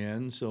coming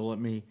in. So let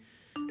me...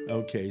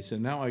 Okay, so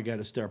now I got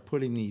to start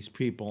putting these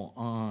people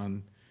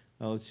on.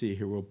 Let's see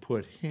here. We'll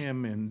put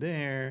him in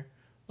there.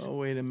 Oh,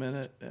 wait a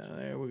minute.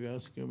 There we go.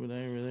 Scuba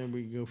diver. There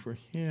we go for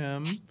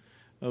him.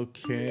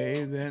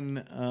 Okay,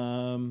 then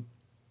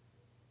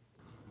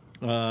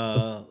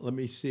let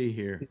me see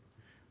here.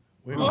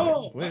 Wait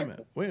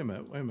a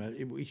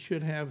minute. We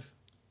should have...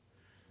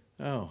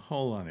 Oh,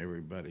 hold on,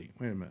 everybody.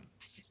 Wait a minute.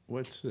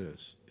 What's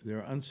this? There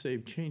are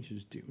unsaved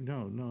changes.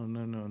 No.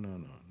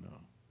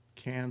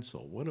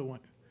 Cancel. What do I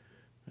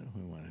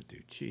want to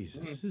do?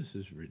 Jesus, this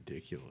is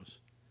ridiculous.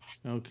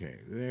 Okay,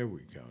 there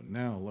we go.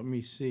 Now, let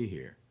me see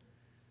here.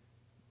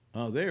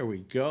 Oh, there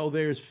we go.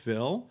 There's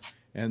Phil.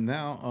 And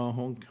now,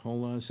 hold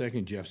on a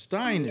second. Jeff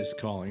Stein is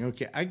calling.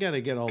 Okay, I got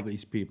to get all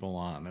these people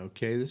on.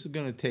 Okay, this is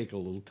going to take a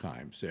little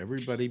time. So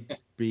everybody,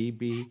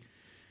 be.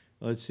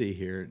 Let's see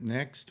here.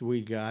 Next, we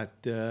got.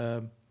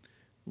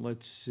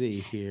 Let's see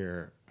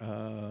here.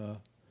 I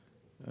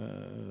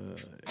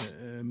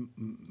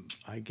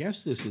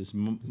guess this is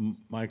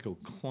Michael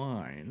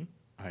Klein.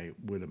 I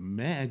would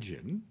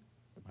imagine.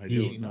 I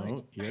don't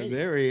know. Yeah,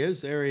 there he is.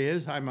 There he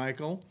is. Hi,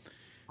 Michael.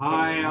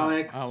 Hi,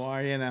 Alex. How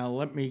are you? Now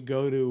let me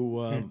go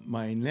to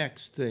my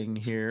next thing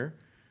here,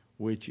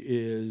 which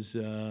is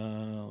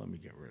let me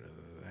get rid of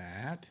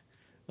that.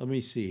 Let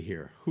me see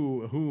here.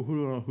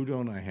 Who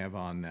don't I have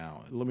on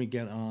now? Let me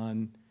get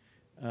on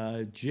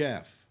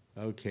Jeff.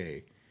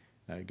 Okay,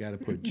 I got to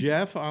put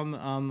Jeff on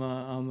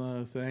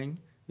the thing.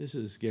 This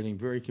is getting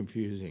very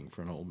confusing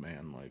for an old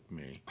man like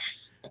me.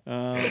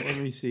 Let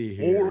me see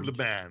here. Or the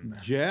band.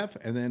 Jeff,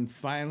 and then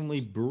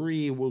finally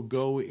Bree will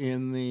go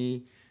in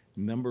the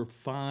number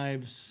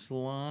 5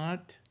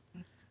 slot.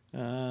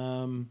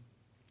 Okay,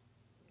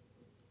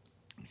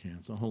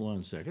 so hold on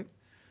a second.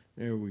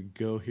 There we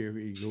go. Here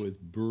we go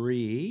with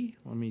Bree.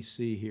 Let me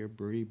see here.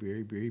 Bree.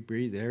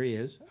 There he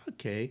is.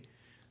 Okay.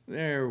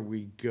 There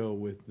we go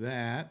with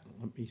that.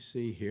 Let me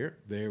see here.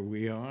 There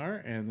we are.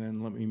 And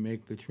then let me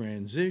make the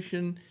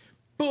transition.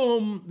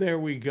 Boom. There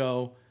we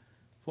go.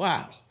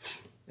 Wow.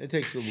 It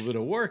takes a little bit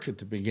of work at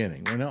the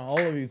beginning. When all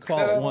of you call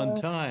at one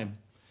time,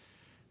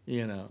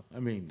 you know, I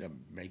mean, it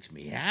makes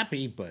me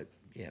happy, but,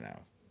 you know,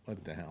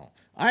 what the hell.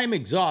 I'm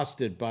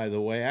exhausted, by the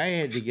way. I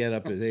had to get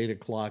up at 8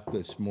 o'clock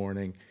this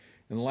morning.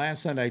 And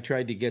last night I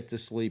tried to get to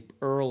sleep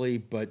early,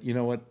 but you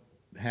know what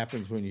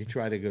happens when you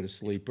try to go to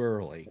sleep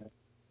early?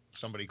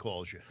 Somebody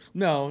calls you.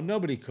 No,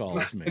 nobody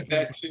calls me.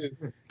 That too.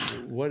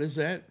 What is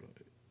that?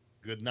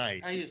 Good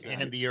night. I use that.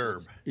 Andy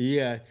Herb.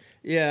 Yeah.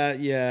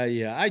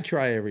 I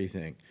try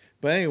everything.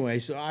 But anyway,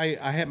 so I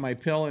had my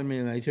pill in me,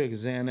 and I took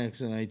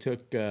Xanax, and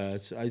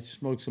I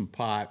smoked some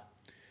pot,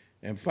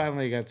 and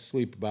finally I got to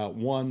sleep about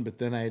 1, but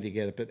then I had to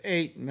get up at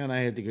 8, and then I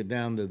had to go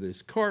down to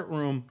this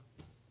courtroom.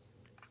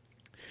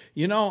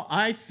 You know,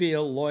 I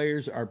feel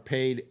lawyers are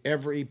paid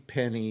every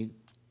penny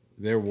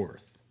they're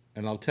worth,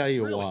 and I'll tell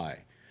you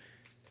why.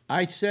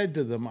 I said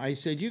to them, I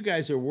said, you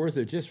guys are worth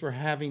it just for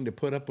having to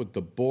put up with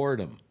the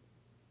boredom.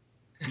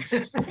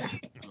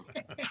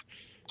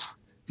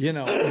 You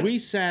know, we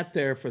sat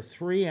there for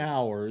 3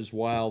 hours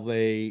while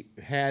they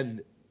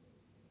had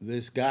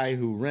this guy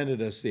who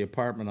rented us the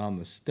apartment on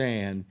the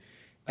stand.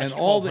 That's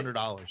and all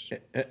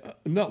 $1,200.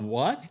 No,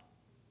 what?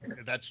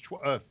 That's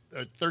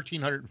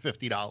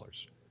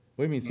 $1,350. What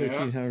do you mean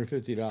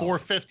 $1,350?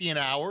 $450 an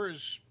hour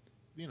is,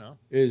 you know,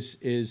 is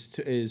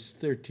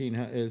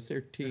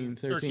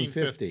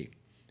 $1,350.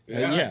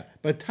 Yeah,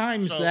 but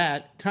times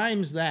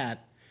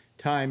that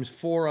times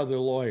 4 other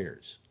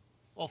lawyers.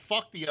 Well,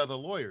 fuck the other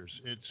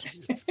lalayers. It's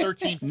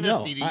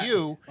 $1,350 to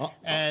you,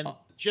 and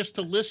just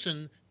to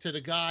listen to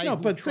the guy. No,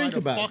 who but tried think to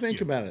about fuck it. Think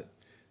you. about it.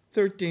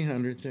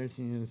 1,300, what is it,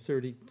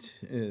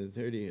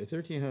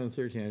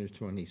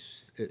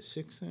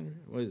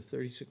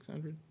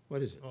 3,600?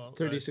 What is it? Well,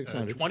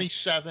 3,600.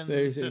 27,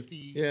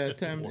 50, yeah,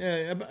 54.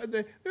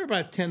 there are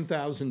about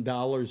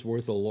 $10,000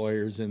 worth of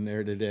lawyers in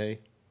there today.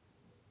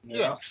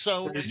 Yeah,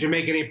 so Did you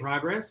make any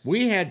progress?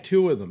 We had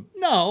 2 of them.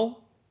 No.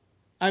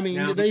 I mean,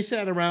 No. they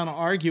sat around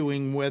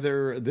arguing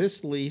whether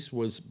this lease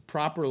was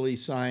properly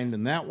signed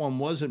and that one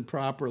wasn't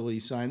properly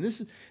signed.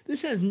 This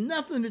has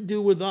nothing to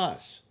do with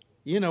us.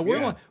 You know,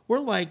 we're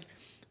like,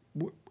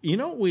 you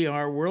know what we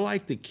are? We're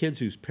like the kids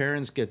whose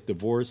parents get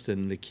divorced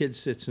and the kid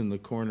sits in the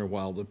corner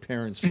while the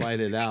parents fight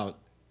it out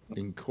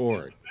in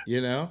court, you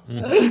know?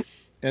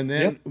 And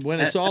then when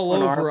it's all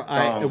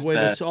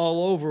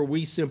over,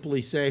 we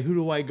simply say, who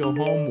do I go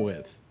home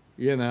with?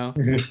 You know?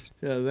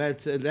 So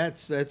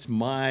that's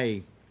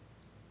my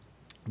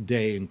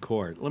day in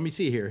court. Let me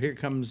see here. Here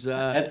comes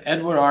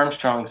Edward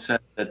Armstrong said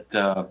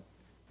that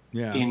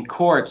in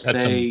courts That's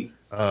they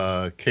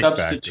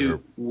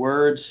substitute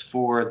words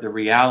for the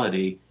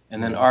reality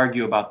and then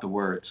argue about the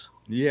words.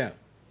 Yeah.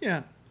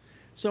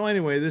 So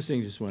anyway, this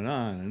thing just went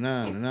on and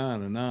on and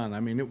on and on. I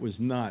mean, it was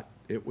not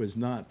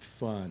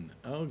fun.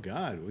 Oh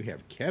God, we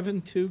have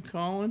Kevin too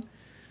calling.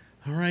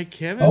 All right,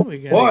 Kevin, we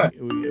got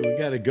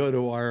to go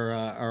to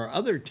our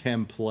other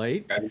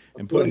template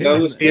and put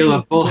him in feel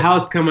a full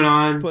house coming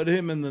on. Put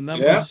him in the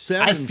number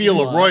 7. I feel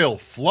slot. a royal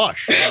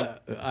flush.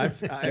 I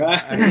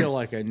feel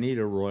like I need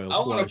a royal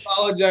flush. I want to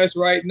apologize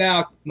right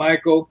now,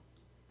 Michael,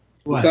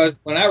 because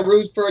when I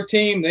root for a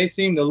team, they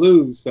seem to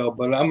lose. So,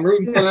 but I'm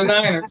rooting for the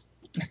Niners.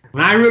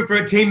 When I root for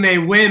a team, they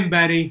win,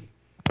 buddy.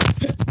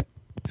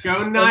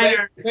 Go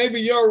Niners.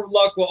 Maybe your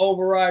luck will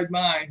override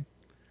mine.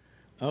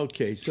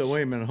 Okay, so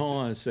wait a minute. Hold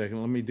on a second.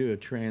 Let me do a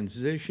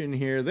transition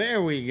here.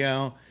 There we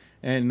go.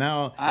 And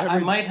now I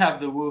might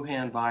have the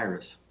Wuhan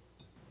virus.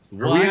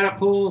 Are we at a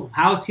full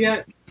house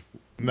yet?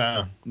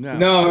 No.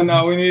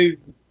 No. We need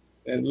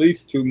at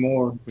least 2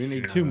 more. We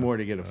need 2 more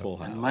to get a full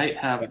house. I might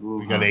have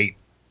Wuhan. We got 8.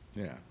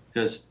 Yeah.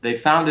 Because they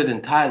found it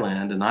in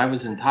Thailand, and I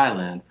was in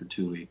Thailand for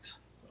 2 weeks.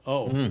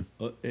 Oh,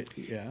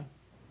 yeah.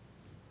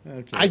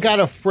 Okay. I got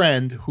a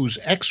friend whose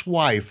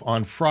ex-wife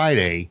on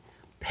Friday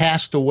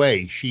passed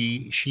away.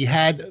 She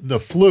had the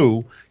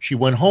flu. She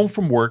went home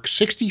from work,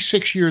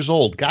 66 years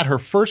old, got her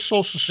first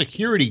Social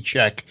Security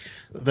check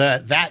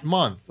last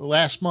month.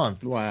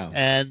 Wow.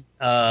 And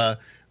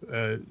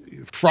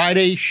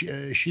Friday,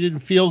 she didn't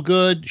feel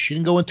good. She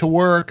didn't go into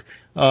work.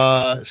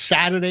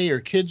 Saturday, her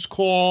kids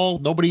call.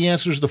 Nobody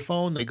answers the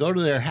phone. They go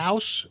to their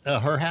house,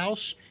 her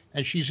house,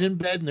 and she's in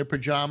bed in their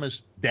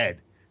pajamas, dead.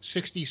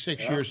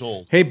 66 years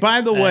old. Hey, by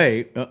the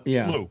way,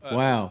 flu.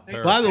 Wow.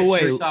 By the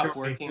way, stopped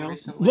working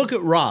recently. look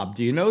at Rob.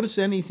 Do you notice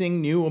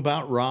anything new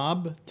about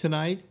Rob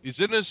tonight? He's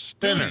in his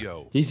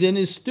studio. He's in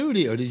his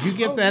studio. Did you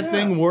get that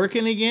thing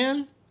working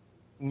again?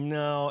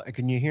 No.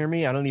 Can you hear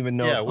me? I don't even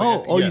know.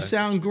 Yeah, you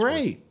sound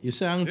great. You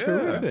sound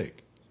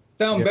terrific.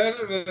 Sound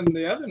better than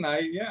the other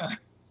night, yeah.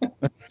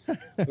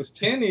 It was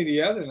tinny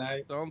the other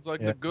night. Sounds like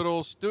the good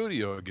old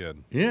studio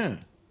again. Yeah.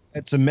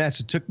 It's a mess.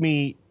 It took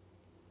me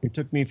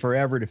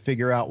forever to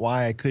figure out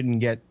why I couldn't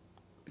get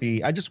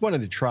I just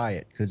wanted to try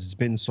it because it's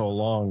been so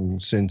long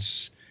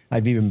since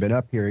I've even been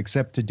up here,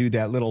 except to do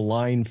that little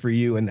line for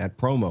you and that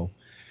promo.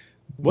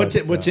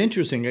 What's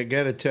interesting, I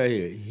got to tell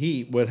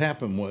you, what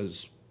happened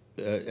was,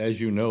 as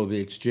you know, the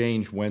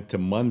exchange went to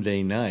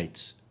Monday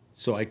nights.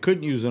 So I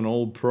couldn't use an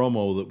old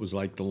promo that was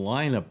like the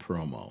lineup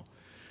promo,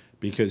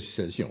 because he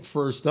says,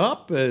 first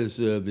up is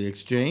the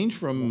exchange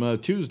from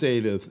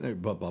Tuesday to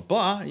blah, blah,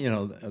 blah,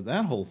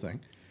 that whole thing.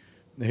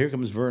 Here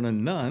comes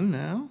Vernon Nunn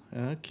now.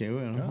 Okay,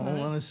 well, hold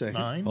on a second.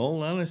 9.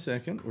 Hold on a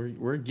second.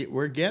 We're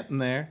getting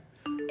there.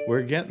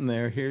 We're getting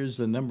there. Here's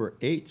the number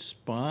 8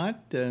 spot,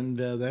 and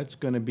that's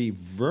going to be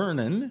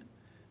Vernon.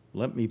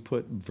 Let me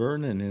put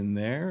Vernon in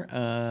there.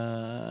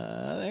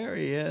 There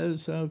he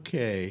is.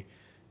 Okay.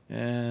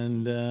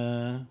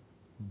 And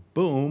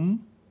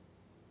boom.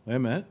 Wait a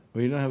minute.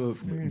 We don't have a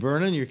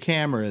Vernon. Your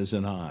camera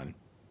isn't on.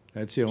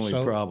 That's the only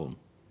problem.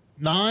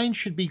 9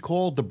 should be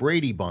called the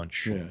Brady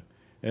Bunch. Yeah.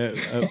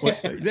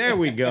 There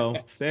we go.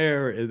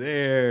 There he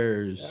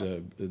is.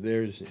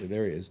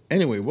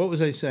 Anyway, what was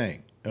I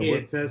saying?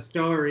 It's a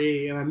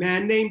story of a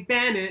man named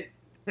Bennett.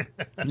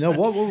 No,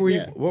 what were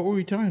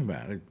we talking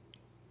about?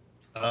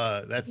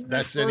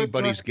 That's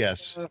anybody's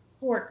guess.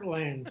 Fork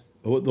land.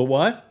 The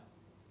what?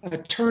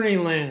 Attorney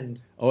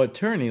land. Oh,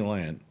 attorney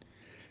land.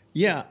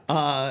 Yeah.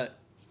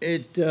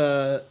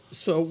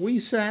 So we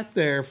sat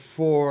there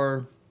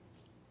for.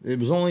 It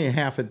was only a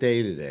half a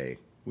day today.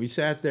 We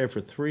sat there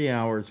for 3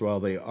 hours while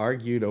they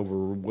argued over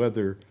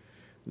whether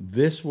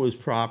this was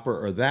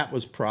proper or that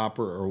was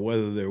proper, or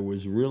whether there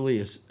was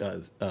really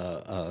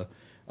whether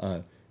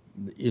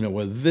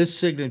this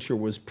signature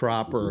was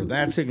proper or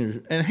that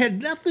signature, and it had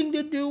nothing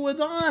to do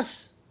with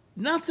us.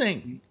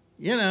 Nothing,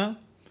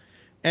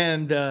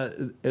 And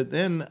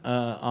then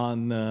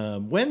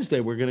on Wednesday,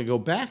 we're going to go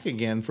back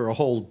again for a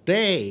whole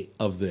day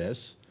of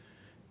this.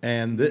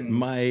 And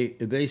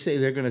they say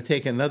they're going to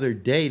take another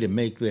day to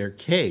make their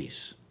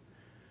case.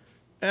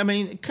 I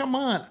mean, come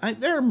on.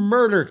 There are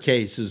murder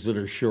cases that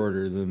are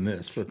shorter than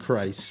this, for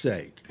Christ's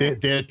sake.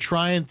 They're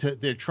trying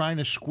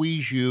to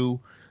squeeze you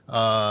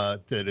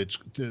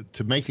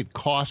to make it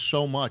cost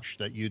so much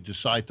that you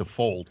decide to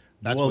fold.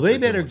 They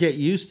better get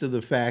used to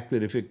the fact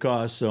that if it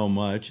costs so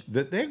much,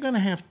 that they're going to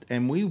have,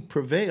 and we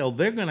prevail,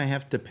 they're going to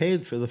have to pay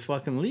for the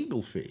fucking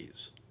legal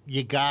fees.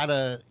 You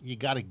gotta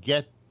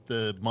get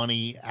the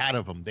money out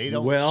of them. They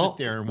don't sit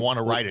there and want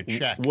to write a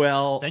check.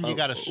 Then you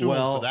got to sue them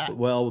for that.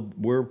 Well,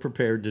 we're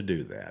prepared to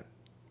do that.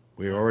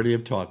 We already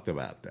have talked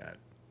about that.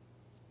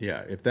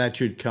 Yeah, if that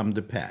should come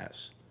to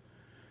pass.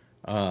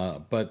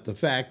 But the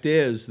fact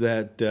is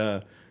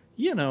that,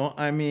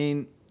 I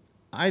mean,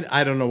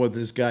 I don't know what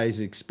this guy's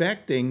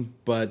expecting,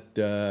 but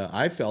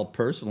I felt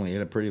personally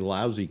in a pretty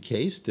lousy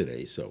case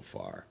today so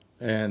far.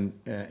 And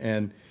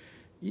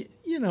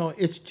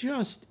it's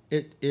just,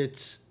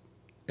 it's,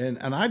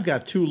 and I've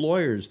got 2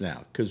 lawyers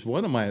now, because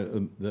one of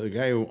the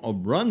guy who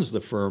runs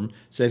the firm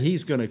said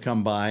he's going to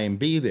come by and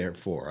be there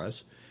for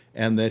us,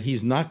 and that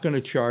he's not going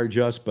to charge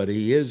us, but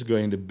he is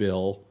going to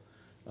bill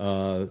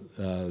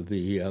the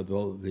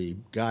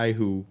guy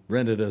who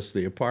rented us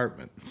the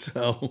apartment.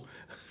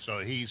 So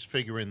he's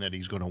figuring that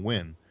he's going to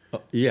win.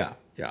 Yeah.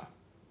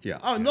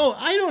 Oh, no,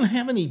 I don't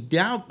have any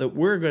doubt that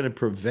we're going to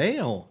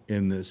prevail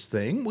in this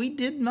thing. We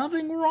did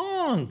nothing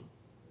wrong.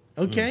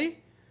 Okay?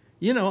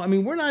 I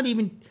mean, we're not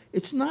even,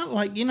 it's not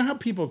like, how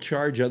people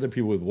charge other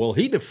people with, well,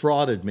 he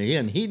defrauded me,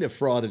 and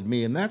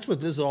that's what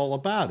this is all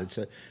about. It's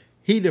a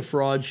he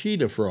defraud, she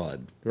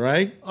defraud,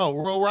 right? Oh,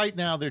 well, right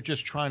now they're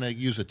just trying to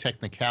use a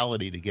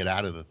technicality to get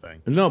out of the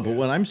thing. No, but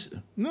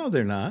no,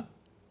 they're not.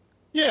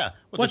 Yeah,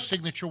 well, the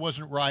signature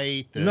wasn't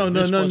right. No.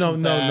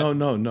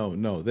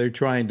 They're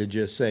trying to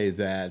just say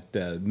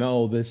that,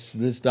 no,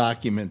 this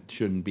document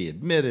shouldn't be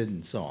admitted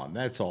and so on.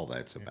 That's all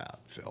that's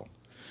about, Phil.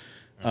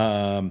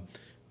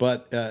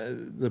 But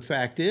the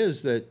fact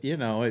is that,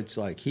 it's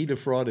like he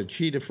defrauded,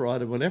 she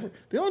defrauded, whatever.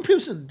 The only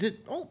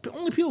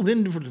people who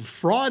didn't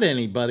defraud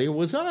anybody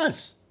was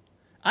us.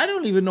 I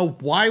don't even know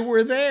why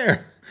we're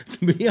there,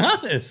 to be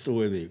honest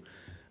with you.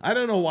 I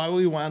don't know why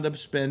we wound up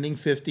spending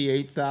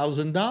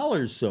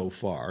 $58,000 so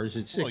far. Is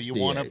it 68? Well, you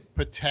want to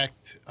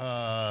protect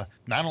not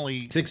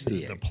only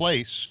the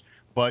place,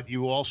 but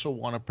you also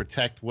want to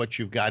protect what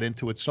you've got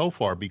into it so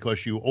far,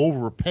 because you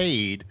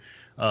overpaid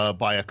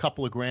by a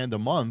couple of grand a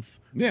month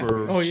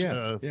for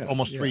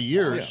almost 3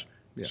 years.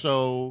 Yeah.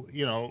 So,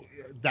 you know,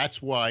 that's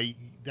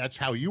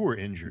how you were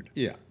injured.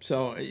 Yeah.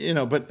 So, you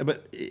know,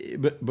 but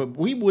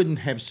we wouldn't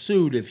have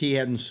sued if he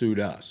hadn't sued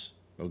us.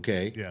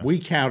 Okay. Yeah. We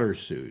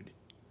countersued.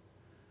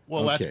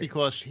 Well, that's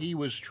because he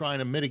was trying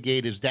to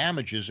mitigate his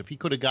damages. If he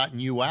could have gotten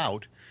you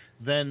out,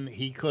 then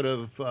he could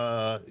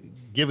have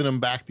given him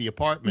back the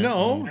apartment.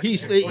 No,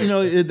 you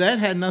know, that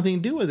had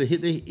nothing to do with it.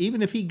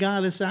 Even if he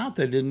got us out,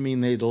 that didn't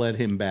mean they'd let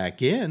him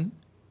back in.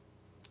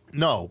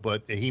 No,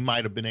 but he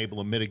might have been able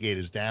to mitigate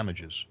his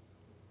damages.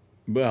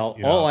 Well,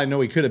 all I know,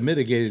 he could have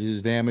mitigated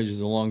his damages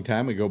a long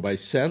time ago by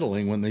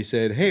settling when they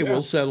said, hey,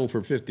 we'll settle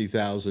for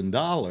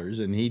 $50,000.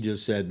 And he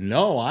just said,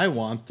 no, I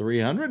want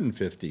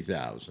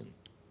 $350,000.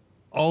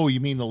 Oh, you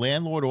mean the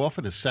landlord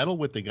offered to settle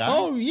with the guy?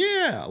 Oh,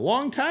 yeah, a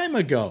long time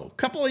ago, a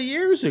couple of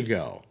years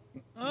ago.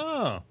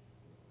 Oh.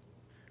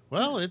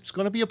 Well, it's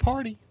going to be a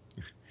party.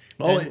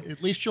 Oh,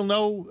 at least you'll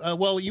know.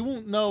 Well, you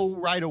won't know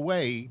right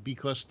away,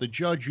 because the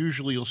judge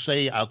usually will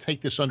say, I'll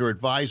take this under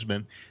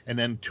advisement. And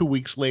then 2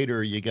 weeks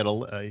later, you get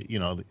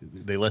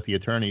they let the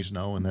attorneys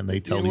know, and then they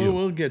tell you.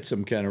 We'll get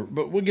some kind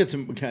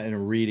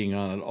of reading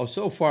on it. Oh,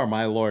 so far,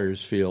 my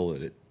lawyers feel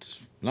that it's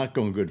not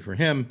going good for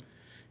him.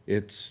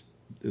 It's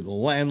the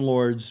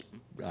landlords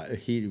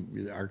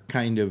are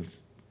kind of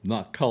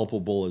not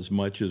culpable as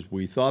much as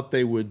we thought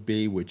they would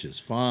be, which is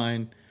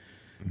fine.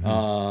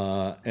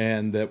 Mm-hmm.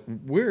 And that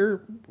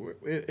we're,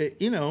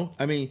 you know,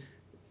 I mean,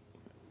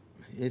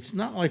 it's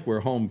not like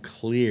we're home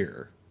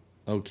clear,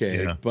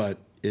 okay, but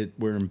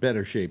we're in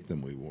better shape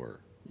than we were,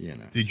 you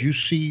know. Did you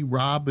see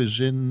Rob is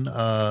in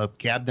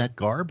Gabnet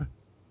garb?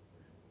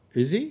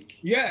 Is he?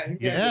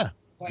 Yeah.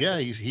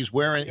 He's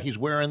wearing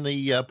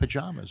the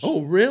pajamas.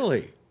 Oh,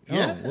 really?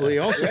 Yeah. Oh, well, he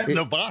also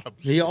the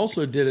bottoms. He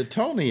also did a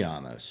Tony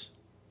on us.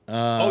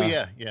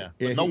 But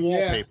no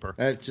wallpaper.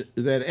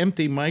 That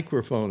empty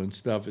microphone and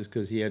stuff is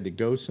because he had to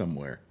go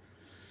somewhere,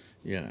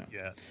 you know.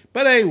 Yeah.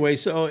 But anyway,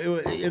 so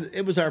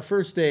it was our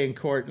first day in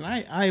court, and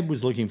I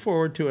was looking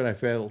forward to it. I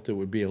felt it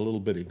would be a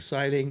little bit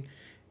exciting,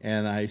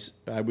 and I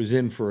was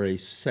in for a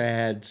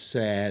sad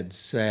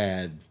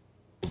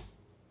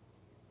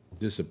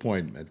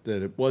disappointment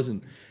that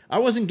I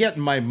wasn't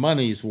getting my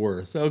money's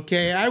worth.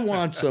 Okay, I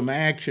want some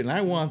action.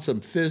 I want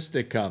some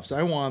fisticuffs.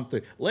 I want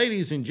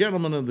ladies and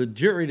gentlemen of the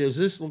jury. Does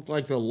this look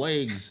like the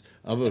legs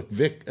of a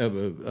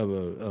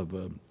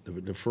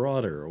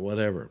defrauder or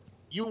whatever?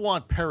 You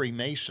want Perry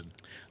Mason.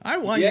 I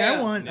want.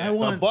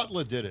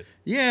 Butler did it.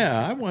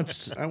 Yeah, I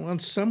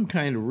want some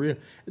kind of real.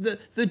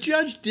 The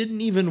judge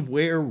didn't even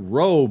wear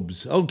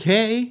robes.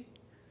 Okay.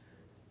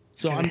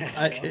 So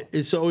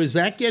so is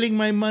that getting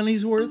my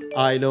money's worth?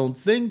 I don't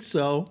think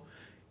so.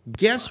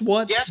 Guess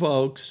what,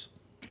 folks?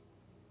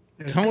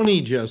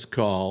 Tony just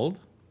called.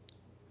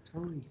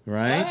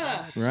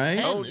 Right?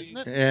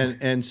 Right?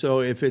 And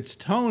so if it's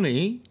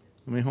Tony,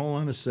 let me hold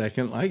on a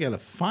second. I got to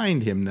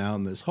find him now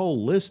in this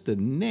whole list of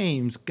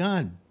names.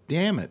 God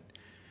damn it.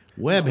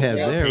 Webhead,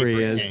 there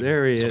he is.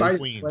 There he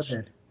is.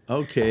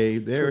 Okay,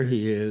 there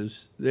he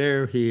is.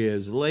 There he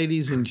is.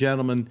 Ladies and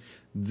gentlemen,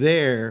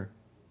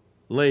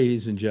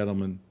 ladies and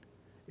gentlemen,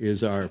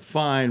 is our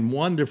fine,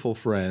 wonderful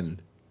friend,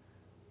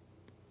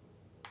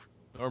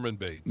 Norman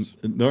Bates.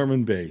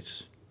 Norman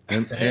Bates.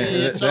 And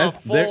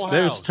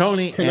there's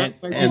Tony,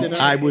 and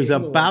I was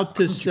about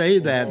to say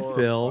that,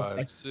 Phil.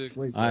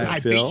 I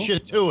beat you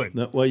to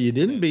it. Well, you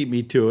didn't beat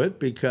me to it,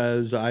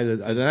 because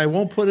I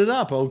won't put it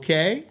up,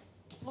 okay?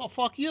 Well,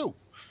 fuck you.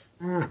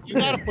 You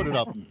got to put it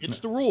up. It's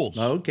the rules.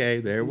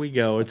 Okay, there we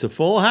go. It's a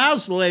full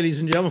house,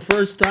 ladies and gentlemen.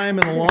 First time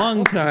in a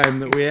long time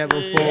that we have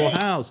a full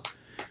house.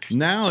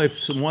 Now,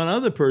 if one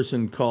other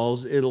person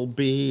calls, it'll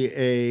be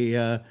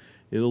a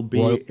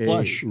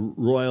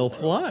royal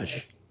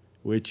flush,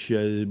 which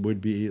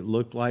would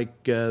look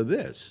like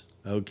this.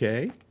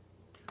 Okay,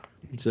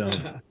 so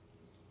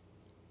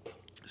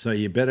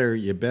you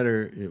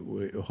better.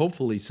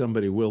 Hopefully,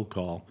 somebody will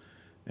call,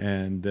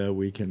 and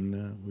we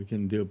can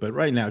do it. But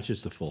right now, it's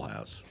just a full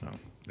house. Oh,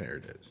 there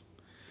it is.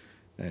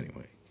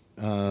 Anyway,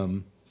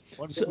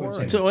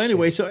 so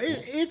anyway, so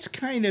it's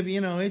kind of,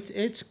 you know,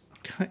 it's.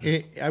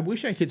 I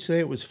wish I could say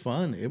it was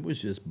fun. It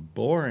was just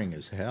boring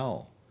as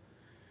hell,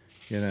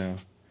 you know.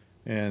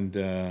 And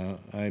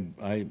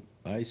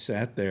I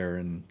sat there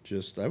and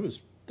just I was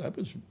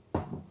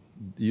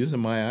using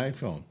my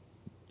iPhone,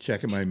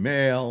 checking my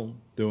mail,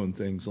 doing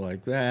things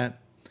like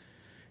that.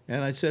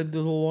 And I said to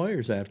the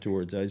lawyers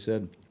afterwards, I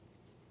said,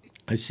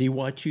 I see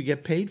what you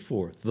get paid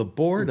for, the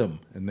boredom.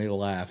 And they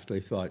laughed.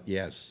 They thought,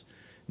 yes,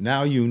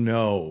 now you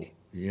know.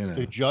 You know.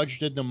 The judge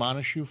didn't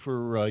admonish you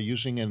for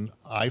using an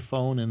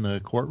iPhone in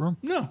the courtroom?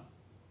 No.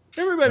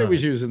 Everybody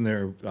was using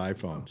their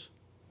iPhones.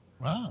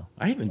 Wow.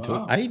 I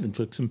even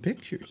took some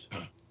pictures.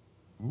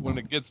 When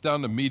it gets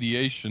down to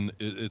mediation,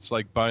 it's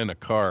like buying a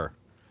car.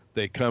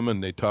 they come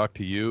and they talk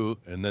to you,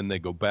 and then they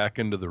go back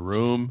into the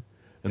room,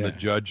 and the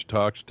judge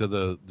talks to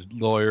the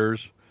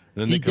lawyers,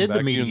 and then He they come did the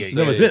back to you and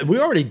mediation. say, we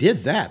already did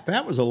that.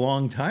 That was a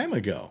long time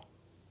ago.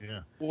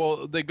 Yeah.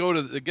 well, they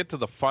get to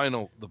the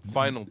final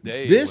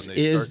day This when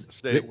they is start to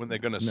say when they're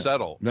going to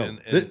settle, No,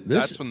 and this,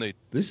 that's when they.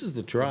 This is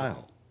the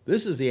trial.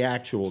 This is the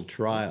actual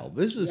trial.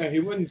 This is. Yeah, he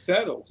wouldn't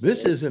settle.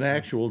 This is an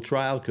actual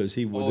trial because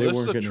they this weren't is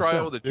going a to trial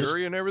settle. with a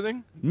jury and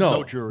everything.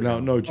 No jury.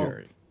 No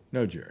jury.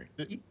 No jury.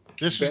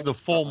 This is the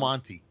full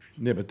Monty.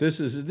 Yeah, but this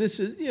is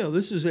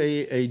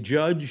a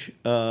judge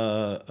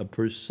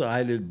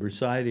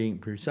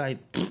presiding.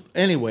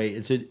 Anyway,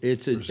 it's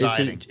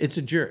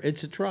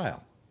a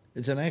trial.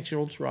 It's an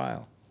actual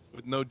trial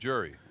With no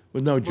jury.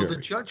 with no Well, jury.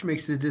 the judge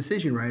makes the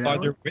decision, right? Are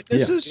Alan? there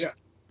witnesses?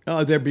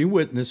 Yeah. There'd be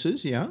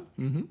witnesses. Yeah.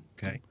 Mm-hmm.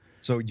 Okay.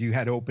 So you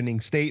had opening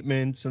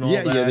statements and all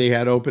that? Yeah. They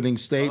had opening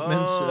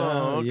statements.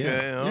 Oh, okay,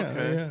 Yeah.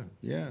 okay.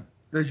 Yeah.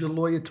 Does your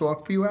lawyer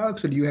talk for you,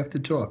 Alex, or do you have to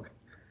talk?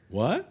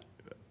 What?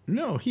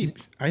 No,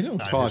 I don't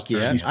Not talk his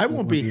yet. turn. I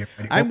won't be. Hold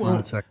I on a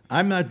won't. second.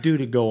 I'm not due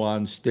to go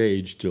on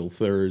stage till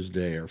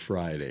Thursday or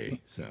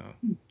Friday. So.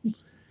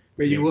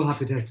 But you will have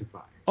to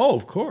testify. Oh,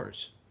 of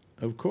course.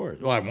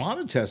 Well, I want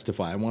to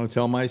testify. I want to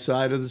tell my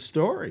side of the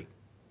story.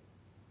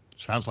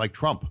 Sounds like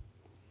Trump.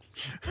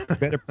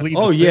 Better believe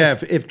Oh it. yeah,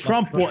 if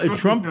Trump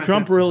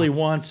Trump really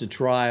wants a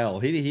trial,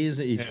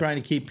 he's trying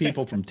to keep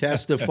people from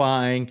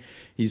testifying.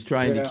 He's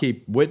trying to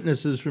keep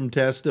witnesses from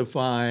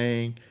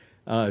testifying.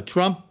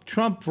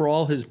 Trump, for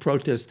all his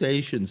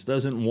protestations,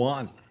 doesn't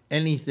want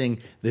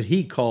anything that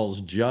he calls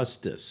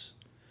justice.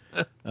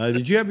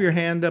 Did you have your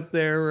hand up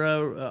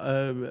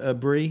there,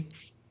 Bree?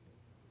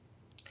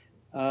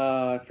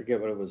 I forget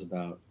what it was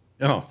about.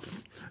 Oh,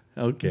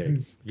 okay.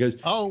 Because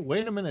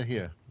Wait a minute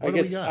here. What I do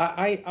we guess got?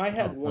 I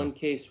had one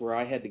case where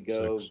I had to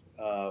go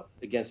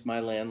against my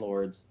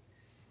landlords,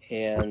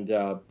 and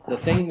the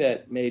thing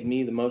that made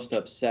me the most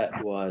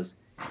upset was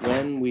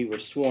when we were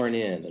sworn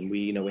in, and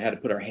we had to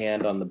put our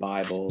hand on the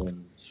Bible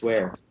and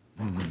swear.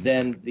 Mhm.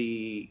 Then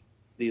the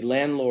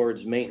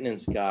landlord's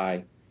maintenance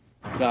guy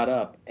got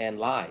up and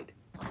lied.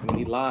 I mean,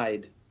 he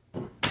lied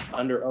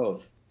under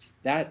oath.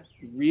 That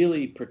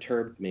really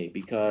perturbed me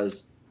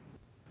because,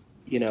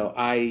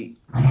 I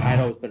had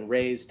always been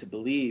raised to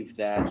believe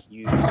that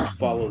you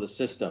follow the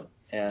system.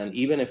 And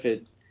even if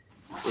it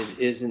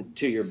isn't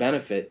to your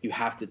benefit, you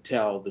have to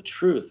tell the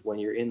truth when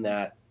you're in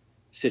that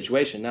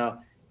situation.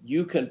 Now,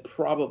 you could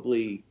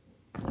probably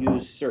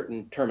use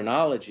certain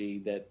terminology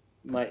that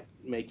might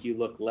make you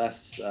look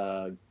less,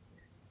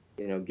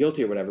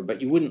 guilty or whatever,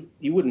 but you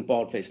wouldn't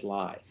bald-faced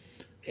lie.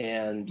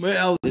 And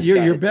well, this you're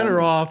guy had better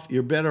done- off.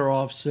 You're better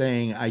off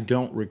saying I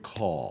don't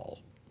recall.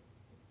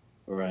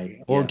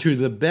 right? Or yeah. to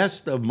the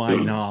best of my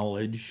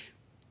knowledge,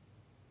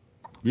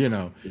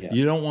 Yeah.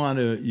 you don't want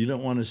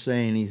to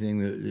say anything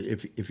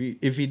that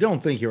if you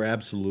don't think you're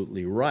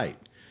absolutely right,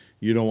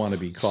 you don't want to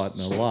be caught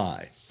in a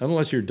lie.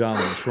 Unless you're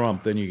Donald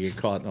Trump, then you get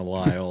caught in a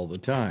lie all the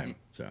time.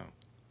 So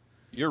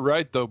You're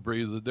right, though,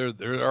 Bree.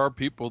 There are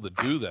people that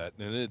do that,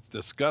 and it's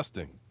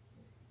disgusting.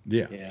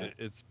 yeah.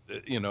 It's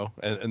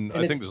and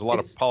I think there's a lot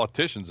of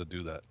politicians that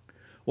do that.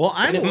 Well,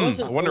 And it I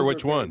wasn't I wonder over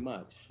which very one.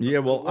 much. Yeah,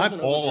 well, It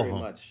wasn't all over of very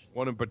them. much.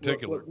 One in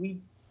particular.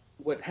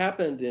 What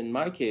happened in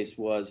my case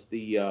was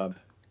the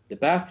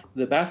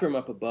bathroom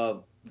up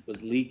above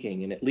was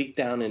leaking, and it leaked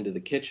down into the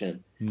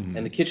kitchen,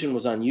 and the kitchen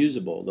was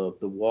unusable.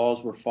 The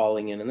walls were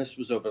falling in, and this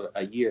was over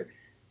a year.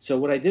 So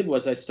what I did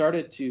was I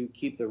started to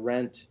keep the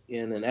rent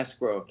in an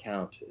escrow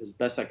account as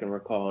best I can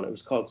recall, and it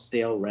was called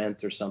stale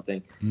rent or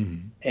something.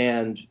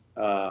 And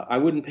I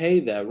wouldn't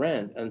pay the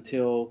rent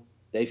until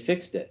they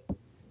fixed it,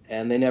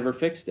 and they never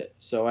fixed it.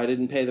 So I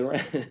didn't pay the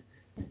rent,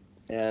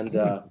 and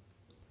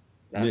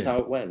that's how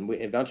it went.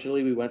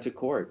 Eventually we went to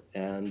court,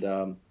 and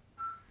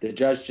the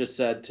judge just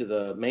said to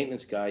the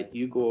maintenance guy,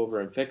 "You go over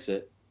and fix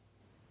it,"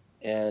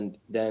 and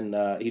then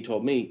he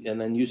told me, "And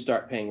then you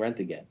start paying rent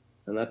again,"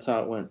 and that's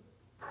how it went.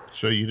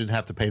 So you didn't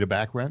have to pay the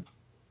back rent,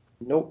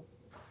 Nope.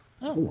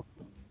 Oh.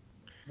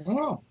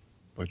 Oh,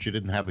 but you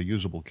didn't have a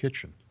usable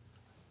kitchen.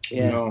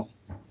 Yeah. no.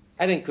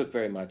 I didn't cook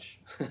very much.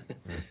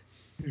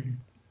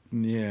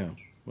 yeah.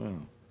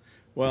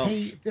 Well,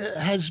 Hey,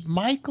 has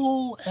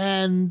Michael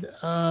and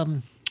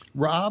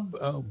Rob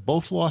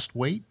both lost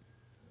weight?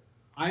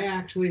 I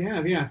actually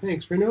have. Yeah,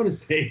 thanks for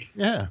noticing.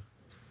 Yeah.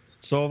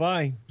 So have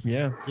I.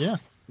 Yeah. Yeah.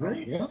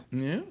 Right? Yeah.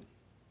 yeah.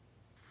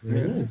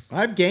 There it is.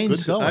 I've gained.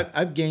 Good going.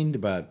 I've gained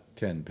about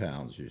 10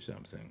 pounds or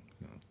something,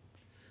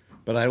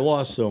 but I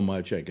lost so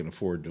much I can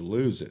afford to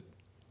lose it.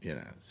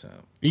 So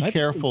Be I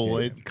careful.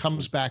 think- It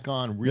comes back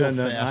on real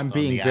fast. I'm on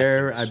being the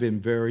very. Atkins. I've been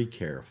very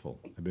careful.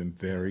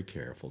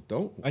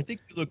 Don't I think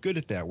you look good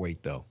at that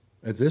weight, though.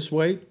 at this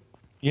weight.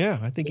 Yeah,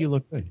 I think you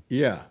look good.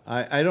 Yeah,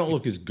 I don't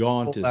look as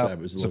gaunt as I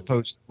was looking.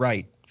 Supposed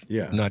right.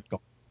 Yeah, Not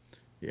gaunt.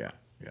 yeah.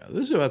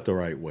 This is about the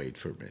right weight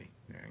for me,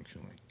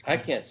 actually. I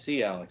can't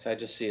see Alex. I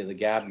just see the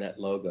Gabnet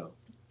logo,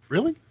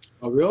 Really?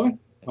 Oh, really?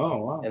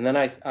 Oh, wow. and then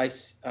I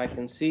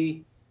can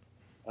see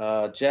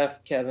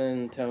Jeff,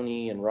 Kevin,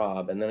 Tony, and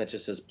Rob, and then it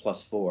just says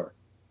 +4.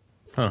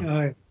 All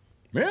right.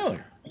 Really?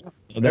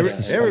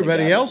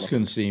 Everybody else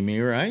can see me,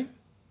 right?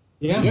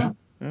 Yeah.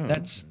 Oh.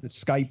 That's the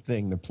Skype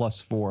thing, the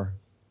 +4.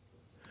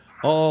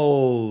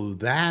 Oh,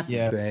 that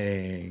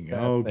thing.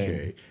 That okay.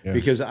 thing. Yeah.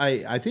 Because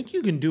I think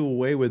you can do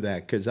away with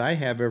that because I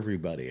have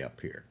everybody up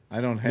here.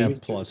 I don't have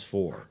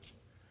 +4.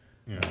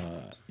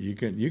 You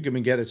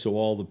can get it so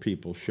all the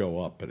people show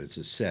up, but it's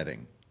a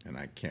setting, and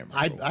I can't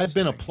remember. I've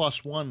been a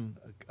 +1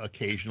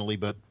 occasionally,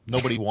 but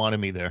nobody wanted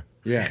me there.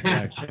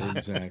 Yeah,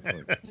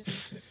 exactly.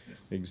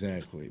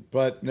 Exactly.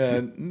 But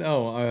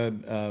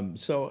no,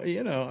 so,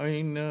 I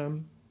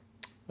mean,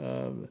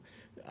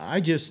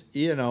 I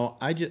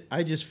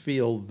just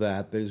feel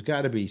that there's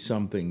got to be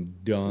something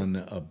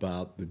done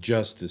about the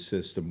justice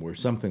system where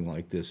something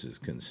like this is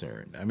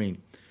concerned. I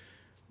mean,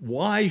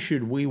 why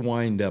should we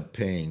wind up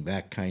paying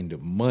that kind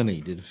of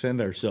money to defend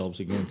ourselves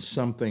against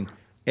something,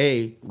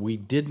 A, we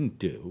didn't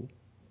do,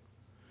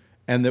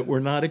 and that we're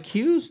not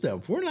accused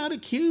of? We're not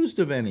accused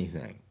of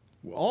anything.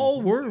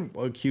 All we're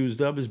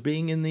accused of is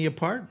being in the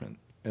apartment.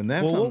 And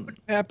that's what would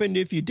happen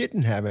if you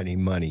didn't have any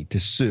money to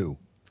sue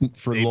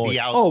for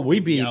lawyers?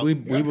 We'd be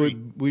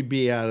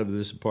out of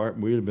this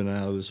apartment. We'd have been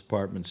out of this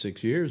apartment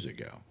 6 years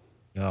ago.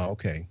 Oh,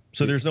 okay.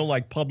 So there's no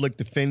like public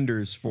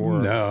defenders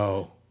for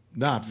No,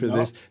 not for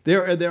this.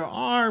 There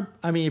are,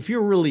 I mean, if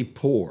you're really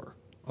poor,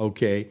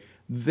 okay,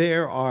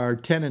 there are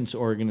tenants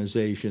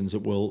organizations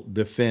that will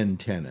defend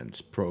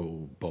tenants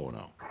pro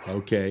bono,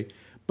 okay?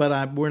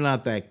 But we're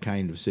not that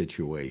kind of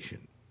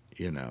situation,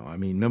 I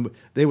mean,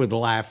 they would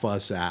laugh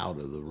us out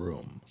of the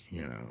room,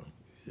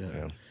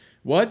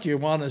 What, you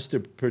want us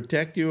to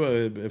protect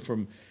you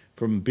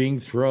from being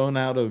thrown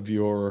out of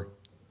your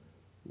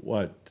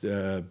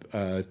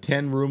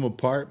 10-room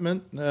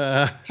apartment?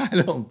 I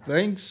don't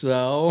think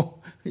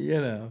so.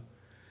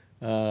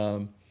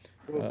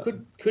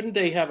 Couldn't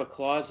they have a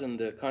clause in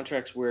the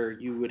contracts where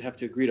you would have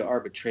to agree to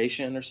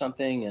arbitration or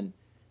something, and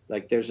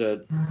like there's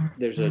a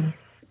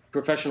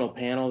professional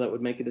panel that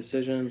would make a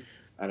decision?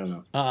 I don't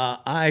know.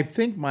 I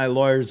think my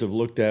lawyers have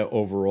looked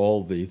over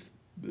all the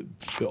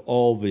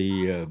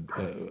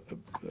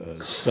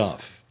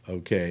stuff,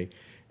 okay,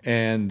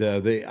 and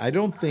I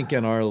don't think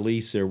in our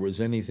lease there was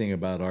anything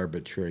about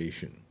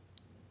arbitration,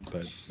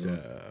 but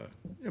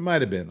it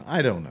might have been.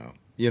 I don't know.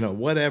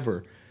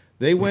 Whatever.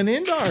 They went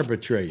into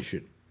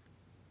arbitration.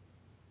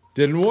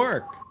 Didn't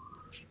work.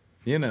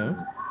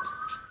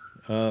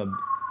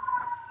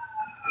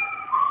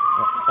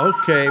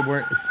 Okay,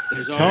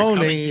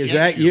 Tony, is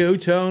that you,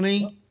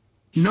 Tony?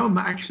 No,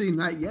 actually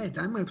not yet.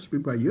 I might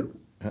speak by you.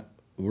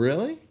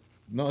 Really?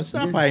 No, it's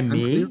not by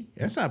me.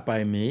 It's not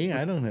by me.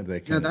 I don't have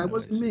that kind of that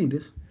noise. wasn't me.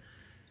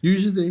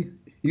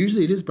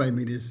 Usually it is by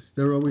me.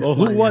 They're always. Well,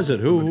 who was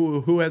it?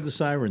 Who had the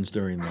sirens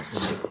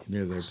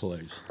near their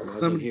place? I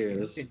wasn't here.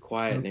 This is a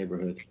quiet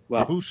neighborhood.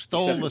 Well, who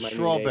stole the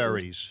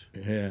strawberries?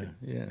 Yeah.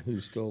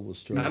 Who stole the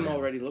strawberries? I'm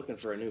already looking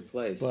for a new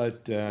place.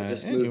 But I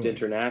just moved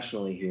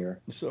internationally here.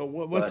 So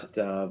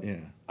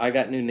I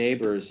got new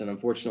neighbors, and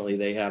unfortunately,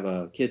 they have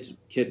a kid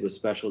with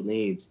special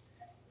needs,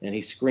 and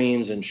he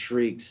screams and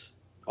shrieks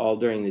all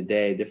during the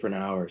day, different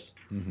hours.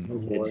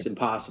 Mm-hmm. It's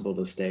impossible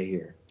to stay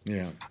here.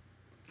 Yeah.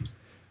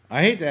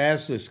 I hate to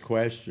ask this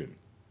question,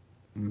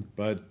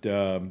 but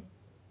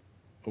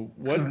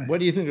what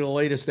do you think of the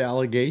latest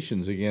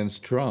allegations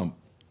against Trump?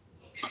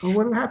 Well,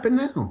 what happened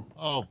now?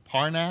 Oh,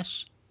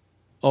 Parnas?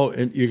 Oh,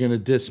 and you're going to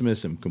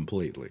dismiss him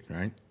completely,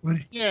 right? What?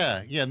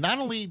 Yeah. Not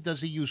only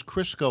does he use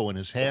Crisco in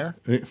his hair.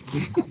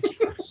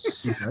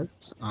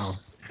 Oh.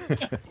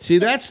 See,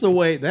 that's the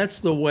way.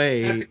 That's a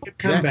good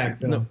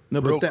comeback, though.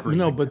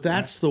 But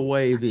that's the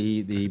way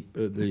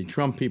the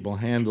Trump people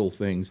handle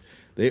things.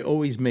 They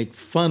always make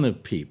fun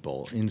of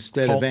people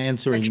instead of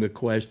answering the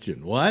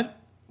question. What?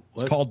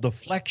 It's called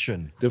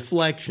deflection.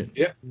 Deflection.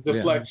 Yep,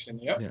 deflection.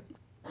 Yep.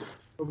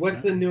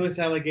 What's the newest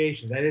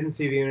allegations? I didn't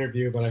see the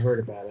interview, but I heard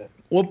about it.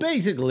 Well,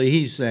 basically,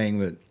 he's saying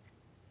that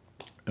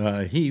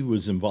he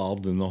was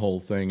involved in the whole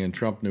thing, and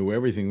Trump knew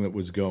everything that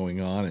was going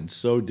on, and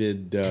so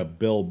did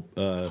Bill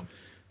Barr.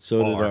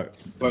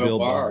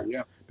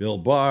 Yeah. Bill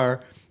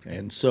Barr,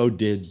 and so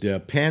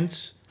did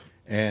Pence.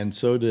 And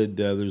so did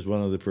there's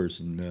one other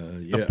person,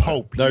 the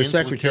Pope. Our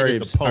Secretary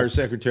of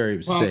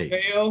State,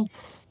 Pompeo.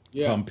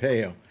 Yeah.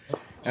 Pompeo,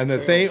 and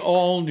that they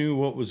all knew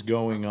what was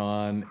going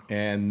on.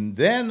 And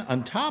then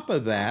on top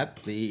of that,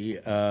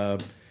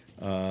 what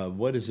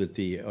is it?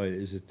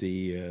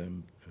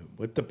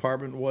 What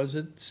department was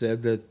it?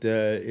 Said that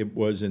it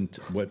wasn't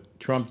what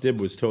Trump did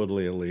was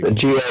totally illegal.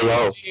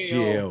 The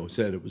GAO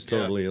said it was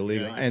totally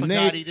illegal, and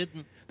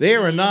they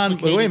are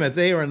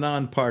a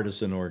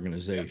nonpartisan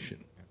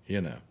organization,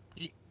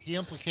 He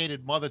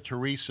implicated Mother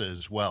Teresa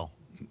as well.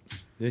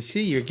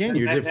 See, again,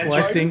 you're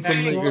deflecting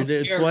from the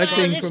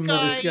discussion.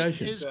 This guy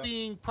is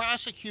being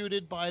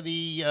prosecuted by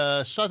the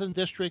Southern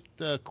District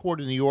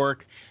Court of New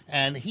York,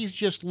 and he's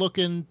just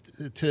looking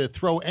to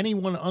throw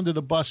anyone under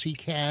the bus he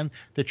can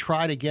to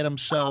try to get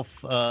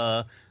himself,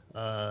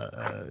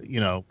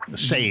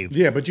 saved.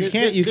 Yeah, but you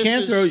can't.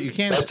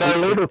 That's our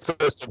legal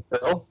system,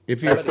 Phil.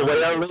 That's the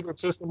way our legal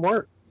system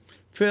works.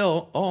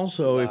 Phil,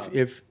 also, Wow.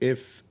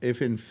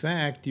 if in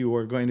fact you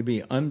are going to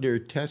be under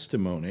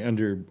testimony,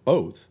 under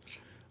oath,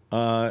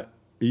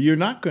 you're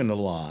not going to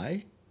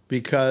lie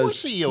because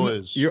course he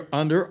is. you're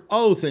under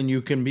oath and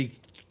you can be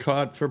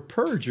caught for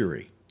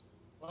perjury.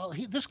 Well,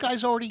 this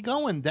guy's already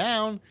going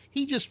down.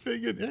 He just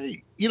figured,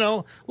 hey,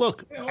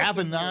 look,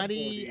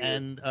 Avenatti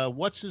and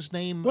what's his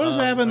name? What does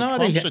Avenatti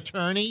Trump's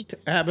attorney?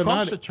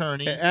 Trump's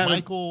attorney,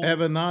 Michael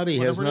Avenatti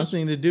has whatever it is.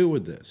 nothing to do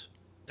with this.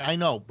 I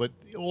know, but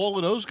all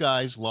of those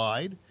guys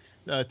lied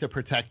to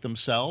protect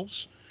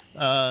themselves.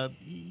 They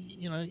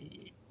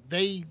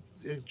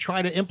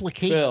try to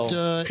implicate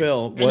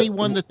Phil,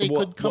 anyone that they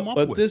could come up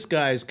with. What this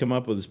guy's come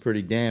up with is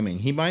pretty damning.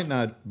 He might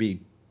not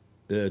be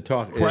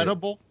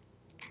credible.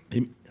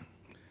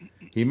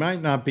 He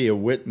might not be a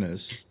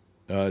witness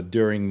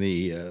during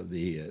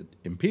the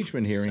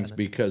impeachment hearings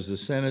because the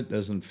Senate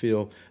doesn't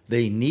feel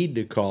they need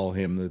to call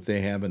him, that they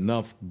have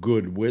enough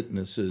good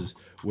witnesses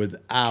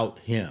without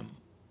him.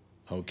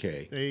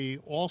 Okay. They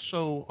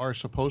also are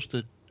supposed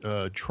to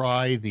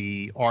try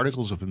the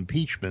articles of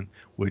impeachment,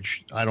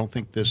 which I don't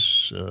think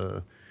this.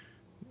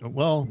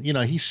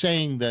 He's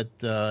saying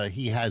that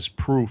he has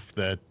proof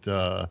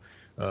that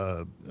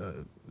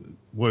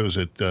what was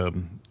it?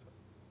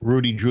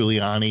 Rudy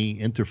Giuliani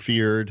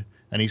interfered,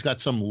 and he's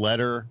got some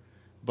letter.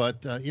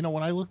 But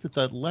when I looked at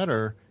that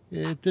letter,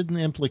 it didn't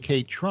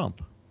implicate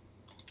Trump.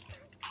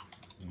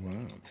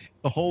 Wow.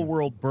 The whole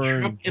world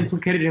burned. Trump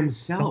implicated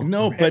himself.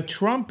 No, but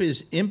Trump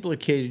is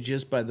implicated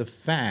just by the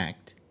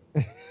fact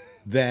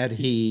that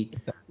he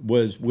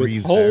was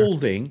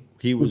withholding.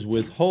 He was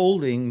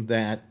withholding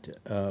that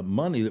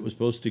money that was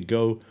supposed to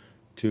go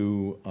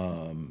to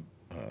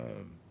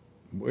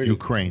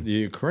Ukraine. The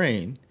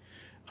Ukraine.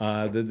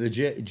 The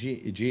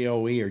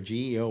GOE or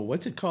GEO.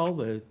 What's it called?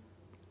 The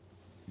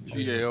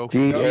GAO.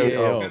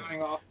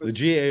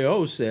 The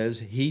GAO says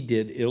he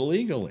did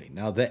illegally.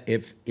 Now, that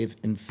if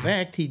in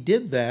fact he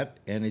did that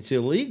and it's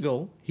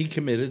illegal, he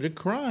committed a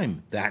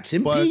crime. That's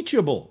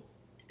impeachable.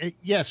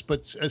 Yes,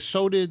 but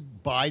so did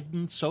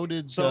Biden. So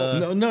did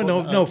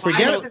no.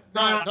 Forget it.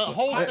 The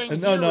whole thing.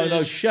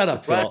 No. Shut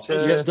up, Phil.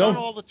 It's done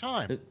all the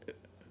time.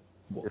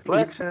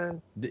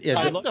 Deflection.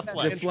 Yeah,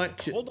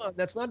 deflection. Hold on,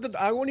 that's not.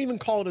 I won't even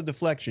call it a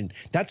deflection.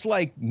 That's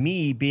like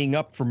me being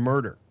up for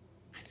murder,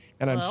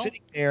 and I'm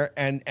sitting there,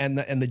 and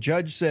the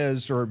judge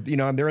says, or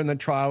they're in the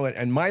trial,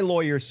 and my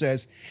lawyer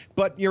says,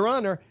 "But Your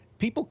Honor,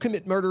 people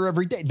commit murder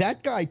every day.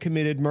 That guy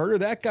committed murder.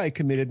 That guy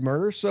committed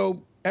murder.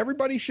 So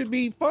everybody should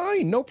be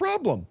fine. No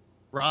problem."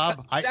 Rob,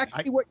 that's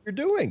exactly what you're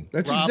doing.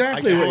 That's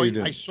exactly what you're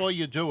doing. I saw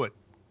you do it.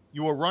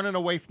 You were running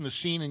away from the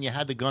scene, and you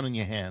had the gun in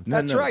your hand.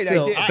 That's right.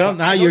 Phil, I did. Phil,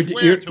 now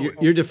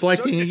you're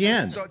deflecting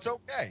again. So it's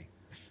okay.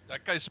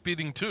 That guy's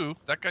speeding too.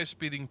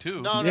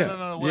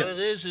 No. What it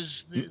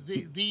is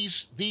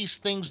these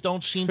things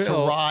don't seem to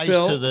Phil, rise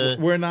to the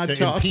we're not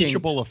talking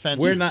impeachable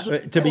offenses. We're not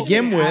to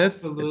begin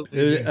with. To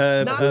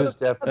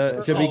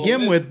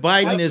begin with,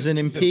 Biden isn't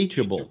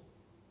impeachable.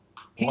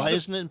 Why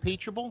isn't it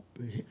impeachable?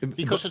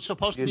 Because it's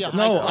supposed to be a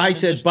No, I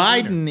said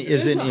Biden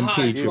isn't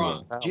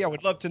impeachable. Gee, I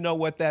would love to know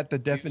what the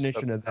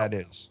definition of that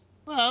is.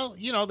 Well,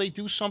 they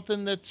do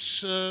something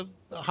that's a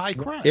high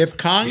crime. If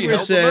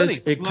Congress says,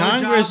 if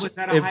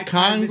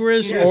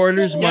Congress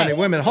orders money,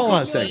 wait a minute, hold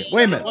on a second.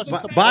 Wait a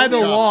minute. By the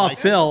law,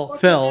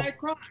 Phil.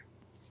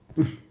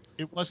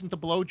 It wasn't the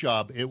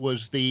blowjob. It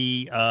was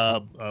the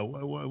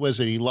what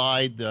was it? He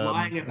lied.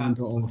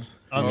 Under oath.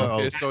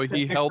 Okay, so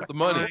he held the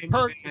money.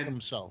 Perjured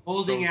himself.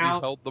 Holding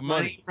out held the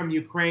money from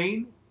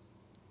Ukraine.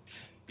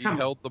 He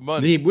held the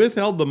money. He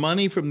withheld the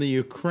money from the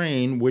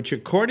Ukraine, which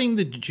according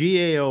to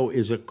the GAO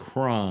is a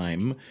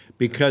crime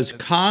because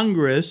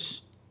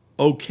Congress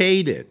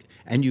okayed it.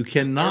 And you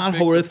cannot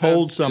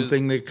withhold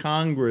something that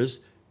Congress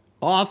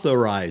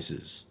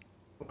authorizes.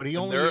 But he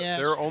only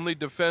their only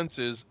defense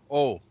is,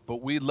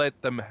 but we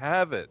let them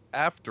have it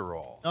after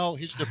all. No,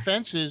 his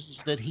defense is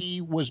that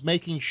he was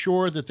making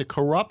sure that the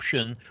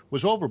corruption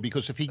was over,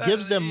 because if he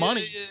gives them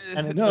money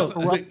and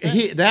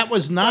that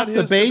was not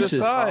the basis.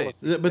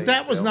 But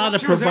that was not a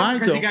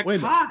proviso. Wait a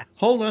minute.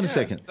 Hold on a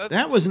second.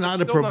 That was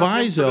not a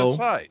proviso.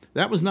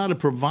 That was not a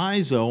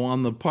proviso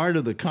on the part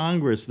of the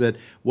Congress that,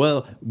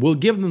 well, we'll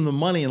give them the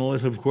money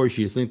unless, of course,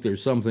 you think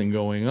there's something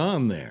going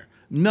on there.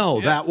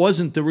 No, that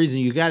wasn't the reason.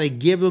 You got to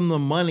give them the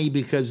money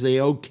because they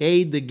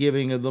okayed the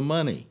giving of the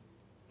money.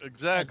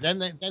 Exactly.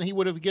 Then he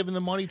would have given the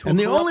money to. And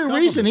the only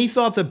reason he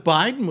thought that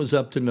Biden was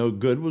up to no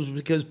good was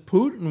because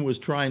Putin was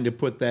trying to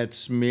put that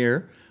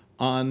smear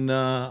on.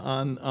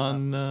 I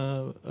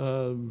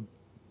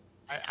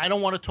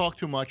don't want to talk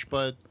too much,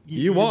 but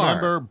you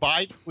remember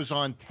Biden was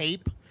on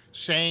tape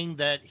saying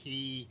that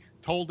he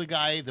told the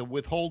guy to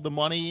withhold the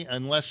money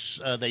unless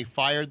they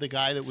fired the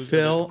guy that was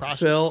Phil. I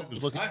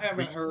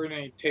haven't heard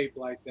any tape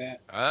like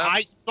that.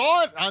 I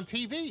saw it on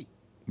TV.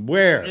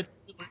 Where? It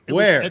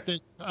was at the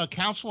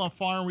Council on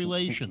Foreign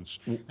Relations,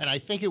 and I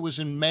think it was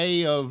in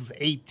May of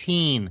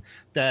 18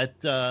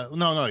 that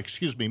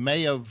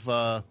May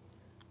of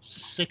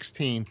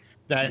 16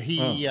 that he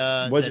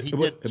was that he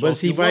was, did. was So he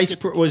if you look vice at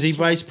pre- was he vice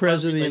Clinton's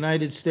president of the birthday-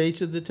 United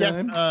States at the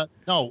time?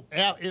 No,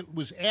 it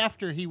was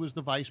after he was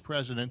the vice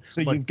president.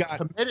 So but you've got-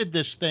 committed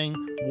this thing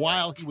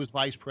while he was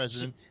vice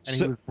president, and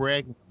he was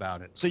bragging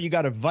about it. So you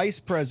got a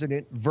vice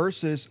president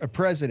versus a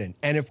president.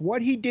 And if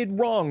what he did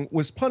wrong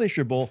was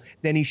punishable,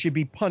 then he should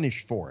be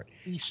punished for it.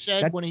 He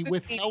said when he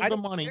withheld the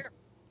money.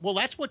 Well,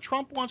 that's what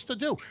Trump wants to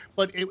do.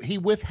 But he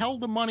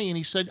withheld the money, and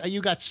he said, you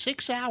got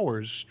 6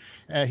 hours,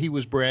 he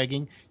was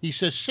bragging. He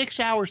says 6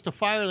 hours to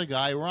fire the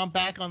guy, or I'm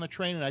back on the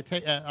train and I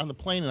take on the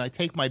plane and I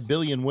take my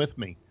billion with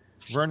me.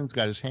 Vernon's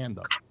got his hand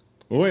up.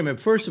 Well, wait a minute.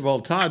 First of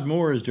all, Todd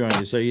Moore has joined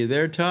us. Are you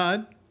there,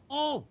 Todd?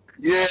 Oh.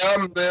 Yeah,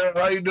 I'm there.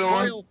 How you doing?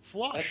 Royal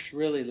flush. That's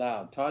really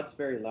loud. Todd's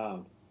very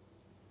loud.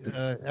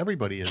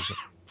 Everybody is.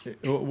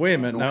 Wait a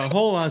minute. Now,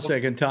 hold on a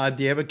second, Todd.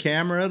 Do you have a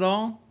camera at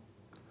all?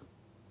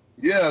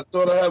 Yeah, I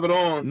thought I have it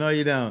on. No,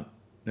 you don't.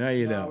 No,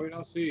 you No, don't. we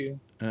don't see you.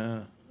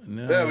 No.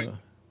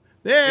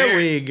 There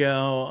we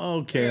go.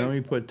 Okay, let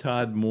me put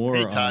Todd Moore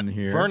Hey, Todd, on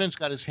here. Vernon's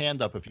got his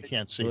hand up if you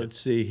can't see Let's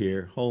see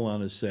here. Hold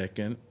on a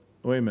second.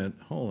 Wait a minute.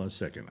 Hold on a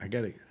second. I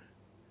got to.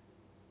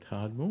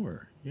 Todd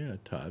Moore. Yeah,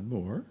 Todd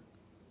Moore.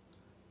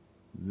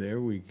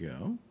 There we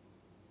go.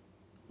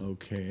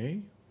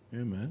 Okay.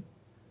 Wait a minute.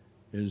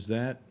 Is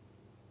that.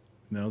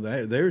 No,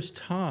 there's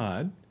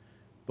Todd.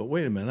 But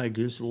wait a minute. I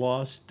just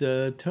lost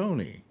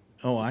Tony.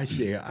 Oh, I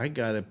see. I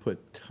got to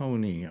put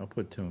Tony. I'll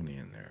put Tony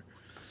in there.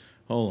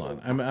 Hold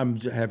on. I'm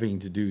having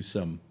to do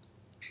some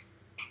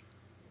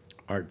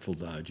artful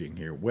dodging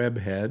here.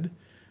 Webhead.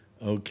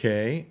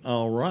 Okay.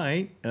 All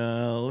right.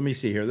 Let me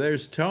see here.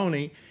 There's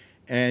Tony.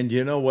 And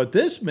you know what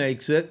this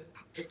makes it?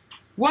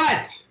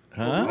 What?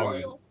 Huh?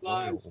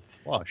 Royal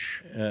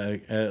flush.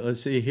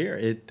 Let's see here.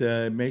 It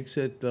makes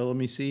it, let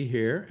me see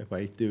here. If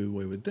I do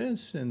away with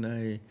this and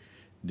I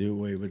do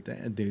away with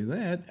that, do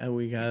that,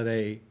 we got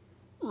a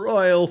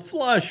royal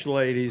flush,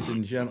 ladies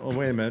and gentlemen. Oh,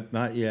 wait a minute.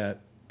 Not yet.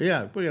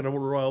 Yeah, we got a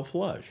royal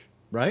flush,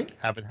 right?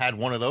 Haven't had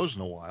one of those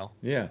in a while.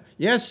 Yeah.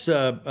 Yes,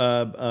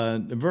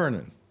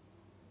 Vernon.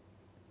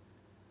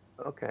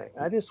 Okay,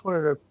 I just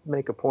wanted to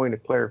make a point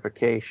of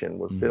clarification.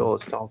 What Bill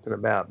is talking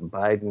about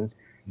Biden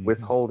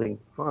withholding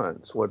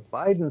funds. What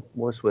Biden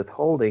was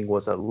withholding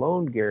was a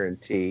loan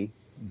guarantee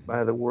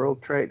by the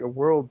World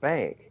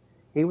Bank.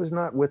 He was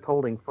not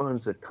withholding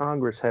funds that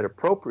Congress had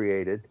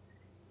appropriated,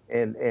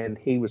 and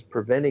he was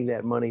preventing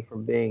that money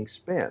from being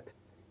spent.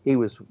 He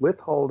was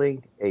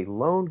withholding a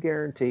loan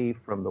guarantee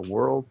from the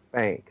World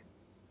Bank,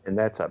 and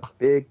that's a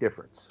big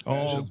difference.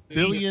 Oh, $1.25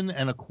 billion.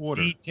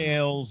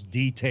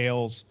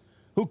 Details.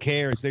 Who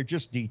cares? They're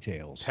just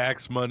details.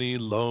 Tax money,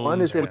 loans. One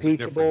is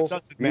impeachable.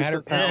 Doesn't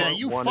matter. Yeah,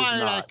 you fire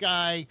that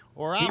guy,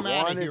 or I'm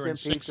out of here in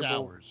 6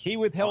 hours. He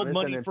withheld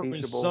money from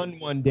his son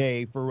one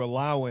day for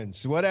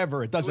allowance.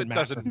 Whatever. It doesn't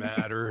matter. It doesn't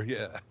matter.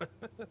 Yeah.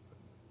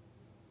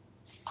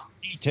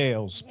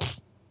 Details.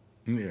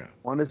 Yeah.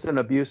 One is an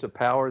abuse of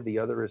power. The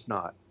other is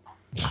not.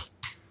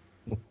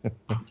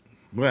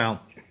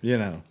 Well, you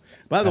know.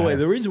 By the way,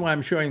 the reason why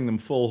I'm showing them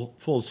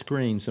full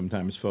screen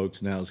sometimes,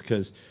 folks, now is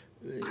because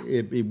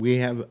we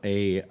have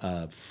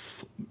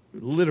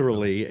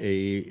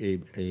literally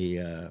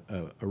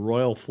a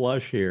royal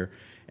flush here,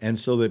 and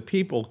so that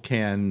people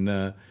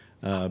can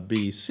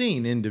be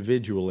seen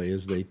individually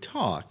as they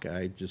talk,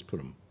 I just put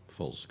them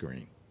full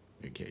screen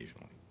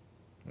occasionally.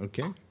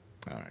 Okay?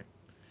 All right.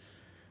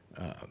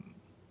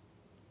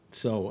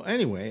 So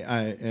anyway,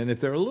 and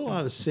if they're a little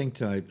out of sync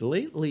tonight,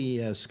 lately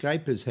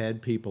Skype has had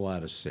people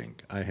out of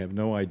sync. I have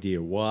no idea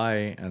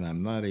why, and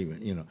I'm not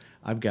even, you know,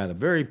 I've got a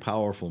very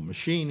powerful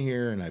machine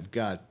here, and I've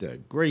got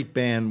great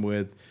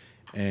bandwidth,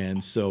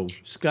 and so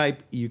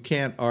Skype, you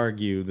can't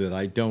argue that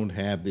I don't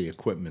have the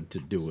equipment to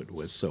do it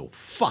with, so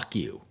fuck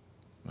you.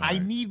 I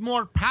need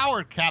more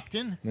power,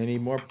 Captain. I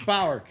need more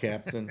power,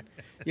 Captain.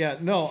 Yeah,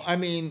 no, I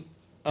mean...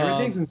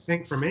 Everything's in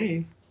sync for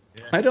me.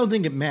 I don't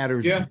think it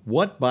matters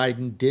what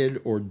Biden did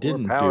or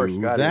didn't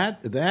do.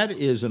 That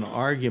is an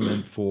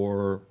argument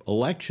for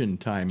election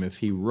time. If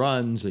he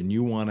runs and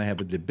you want to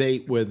have a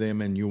debate with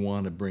him and you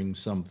want to bring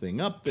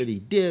something up that he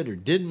did or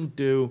didn't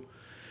do.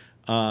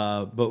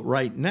 But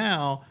right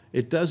now,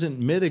 it doesn't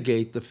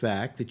mitigate the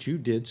fact that you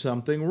did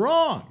something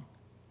wrong.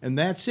 And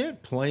that's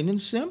it, plain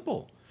and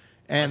simple.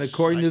 And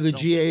according to the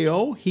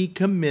GAO, he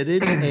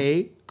committed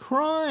a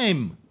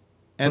crime.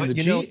 And but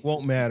it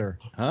won't matter.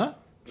 Huh?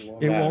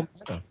 It won't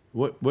matter.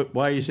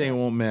 Why are you saying it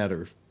won't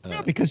matter?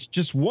 No, because it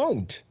just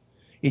won't.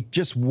 It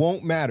just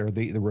won't matter.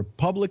 The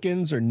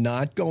Republicans are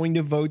not going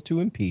to vote to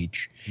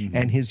impeach,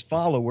 and his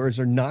followers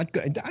are not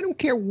going. I don't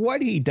care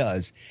what he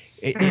does.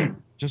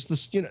 Just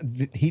this,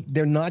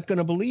 they're not going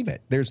to believe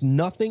it. There's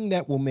nothing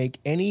that will make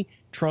any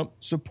Trump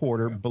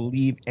supporter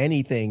believe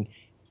anything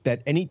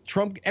that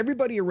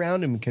everybody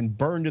around him can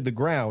burn to the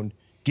ground,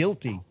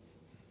 guilty,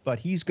 but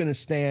he's going to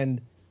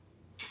stand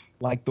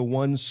like the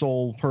one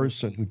sole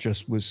person who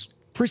just was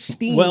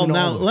pristine. Well,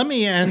 now let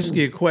me ask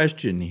you a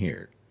question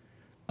here.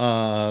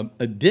 Wasn't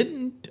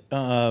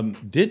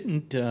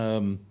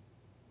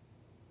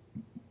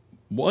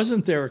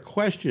there a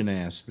question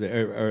asked,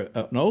 or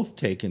an oath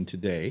taken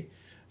today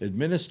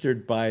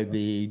administered by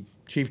the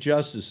Chief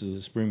Justice of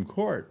the Supreme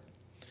Court,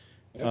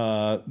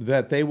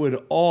 that they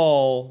would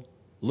all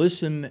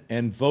listen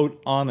and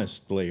vote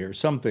honestly or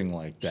something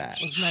like that.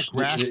 Wasn't that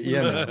Grassley?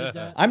 You know. that did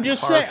that? I'm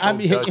just saying, I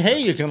mean, hey,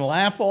 you can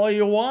laugh all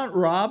you want,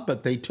 Rob,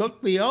 but they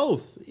took the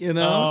oath, you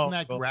know.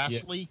 Wasn't that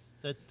Grassley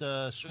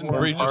that swore?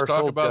 Did we just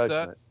talk about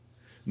that?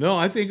 No,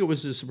 I think it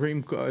was the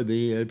Supreme Court,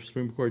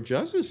 Supreme Court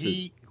justice.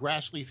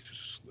 Grassley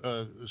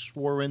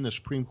swore in the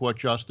Supreme Court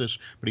justice,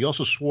 but he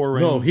also swore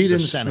in. No, he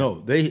didn't. The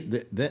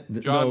Senate.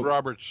 No, John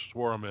Roberts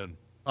swore him in.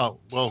 Oh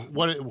well,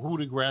 who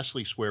did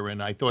Grassley swear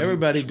in? I thought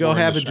everybody go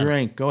have a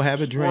drink. Go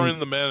have a drink. Swore in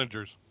the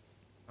managers.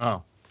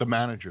 Oh, the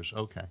managers.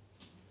 Okay.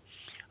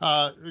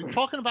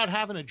 Talking about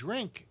having a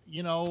drink,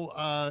 you know,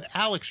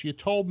 Alex, you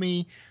told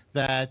me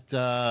that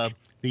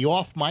the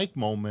off mic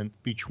moment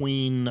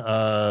between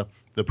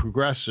the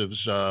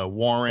progressives,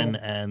 Warren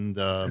and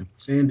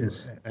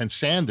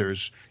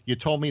Sanders, you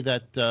told me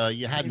that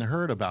you hadn't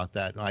heard about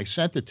that, and I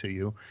sent it to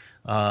you.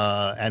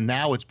 And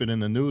now it's been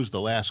in the news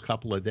the last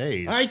couple of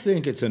days. I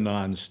think it's a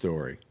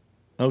non-story.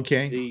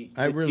 Okay,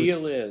 the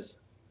deal is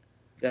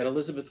that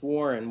Elizabeth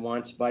Warren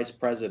wants vice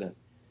president.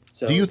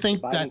 So do you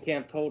think Biden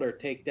camp told her,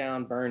 take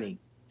down Bernie.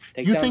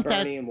 Take down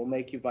Bernie and we'll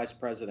make you vice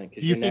president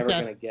because you're never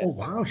going to get. Oh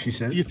wow, she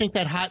said. Do you think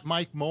that hot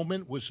mic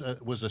moment was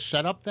a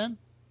setup then?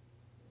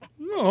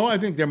 No, I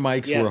think their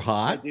mics were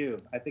hot. I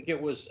do. I think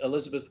it was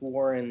Elizabeth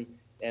Warren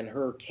and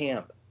her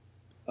camp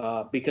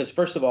because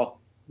first of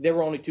all, there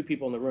were only two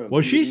people in the room.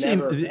 Well, she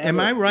seemed. Am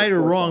I right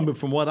or wrong? But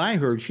from what I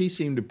heard, she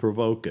seemed to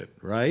provoke it.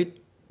 Right?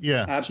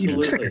 Yeah,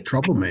 absolutely. She looks like a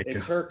troublemaker.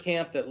 It's her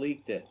camp that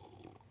leaked it.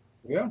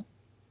 Yeah.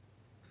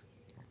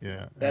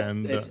 Yeah,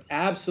 it's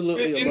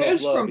absolutely a low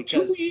blow. From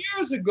 2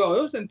 years ago.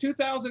 It was in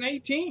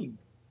 2018.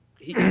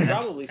 He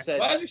probably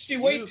said, "Why did she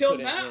wait till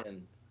now?"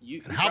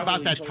 How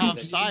about that Tom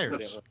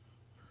Stiers?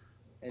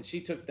 And she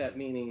took that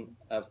meaning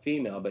of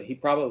female, but he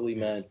probably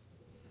meant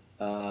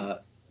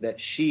that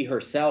she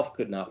herself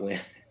could not win.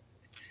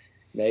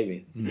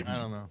 Maybe. I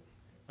don't know.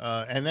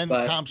 And then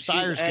Tom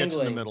Stiers gets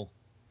in the middle.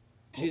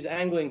 She's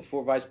angling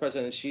for vice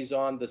president. She's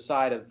on the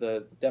side of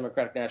the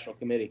Democratic National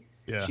Committee.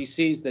 Yeah, she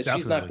sees that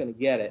she's not going to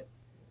get it.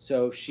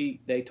 So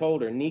they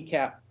told her,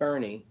 kneecap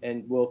Bernie,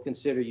 and we'll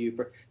consider you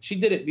for. She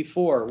did it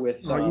before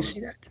with. You see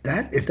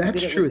that? If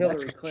that's true,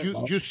 that's.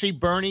 Did you see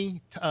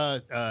Bernie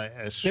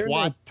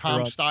swat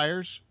Tom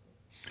Stiers?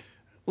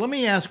 Let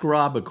me ask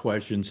Rob a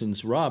question,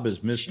 since Rob is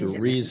Mr.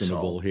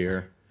 Reasonable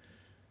here.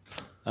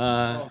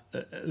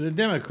 The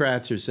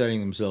Democrats are setting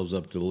themselves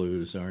up to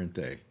lose, aren't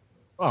they?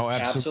 Oh,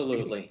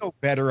 absolutely. No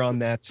better on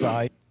that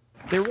side.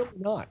 They're really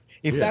not.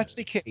 If that's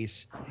the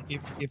case,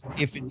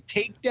 if it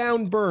take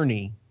down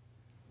Bernie,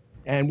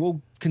 and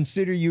we'll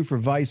consider you for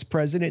vice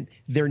president,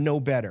 they're no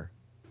better.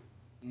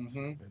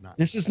 Mm-hmm.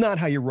 This is not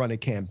how you run a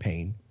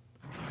campaign.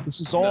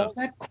 This is all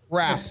that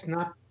crap.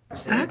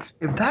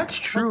 If that's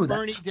true,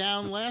 Bernie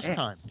down last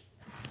time.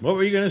 What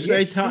were you going to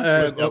say, Tom?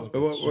 What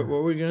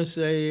were we going to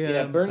say?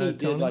 Yeah, Bernie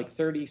did like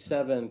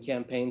 37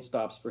 campaign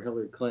stops for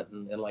Hillary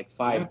Clinton in like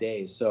 5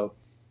 days. So,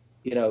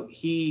 you know,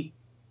 he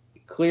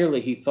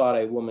thought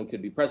a woman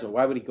could be president.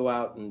 Why would he go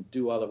out and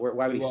do all the work?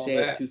 Why would he say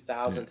it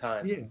 2,000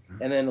 times? Yeah.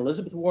 And then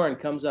Elizabeth Warren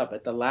comes up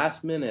at the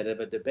last minute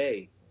of a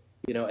debate,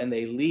 you know, and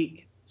they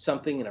leak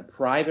something in a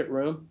private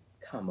room.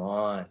 Come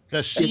on. The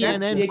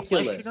CNN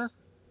questioner?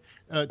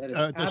 That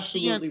is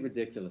absolutely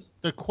ridiculous.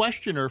 The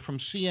questioner from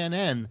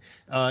CNN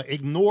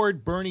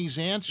ignored Bernie's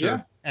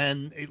answer,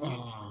 and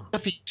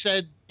if he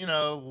said, you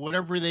know,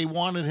 whatever they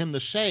wanted him to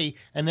say,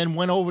 and then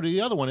went over to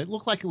the other one. It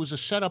looked like it was a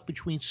setup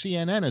between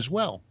CNN as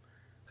well.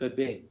 Could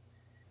be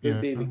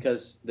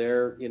because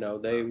they're, you know,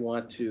 they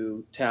want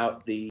to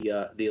tout the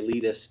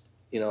elitist,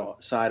 you know,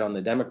 side on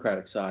the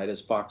Democratic side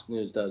as Fox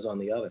News does on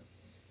the other.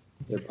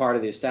 They're part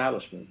of the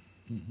establishment.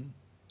 Mm-hmm.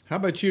 How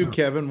about you,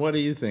 Kevin? What do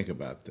you think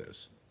about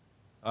this?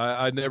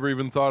 I never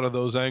even thought of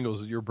those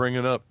angles that you're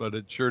bringing up, but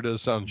it sure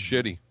does sound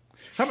shitty.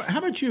 How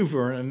about you,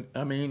 Vernon?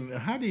 I mean,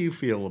 how do you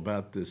feel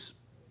about this?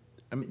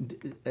 I mean,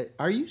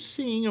 are you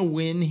seeing a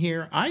win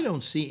here? I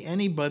don't see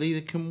anybody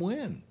that can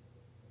win.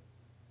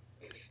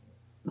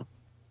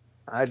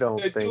 I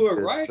don't think do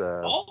it right.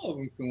 All of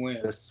them can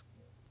win.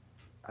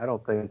 I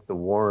don't think the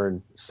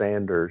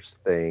Warren-Sanders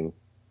thing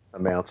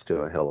amounts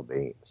to a hill of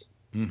beans.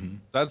 Mm-hmm.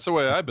 That's the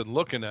way I've been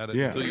looking at it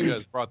until you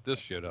guys brought this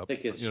shit up. I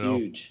think it's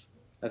huge.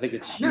 I think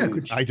it's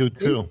huge. I do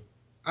too.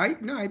 I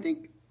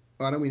think.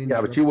 Well, I don't mean.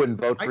 Yeah, but you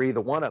wouldn't vote for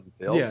either one of them,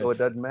 Phil. So it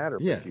doesn't matter.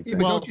 Yeah, but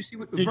don't you see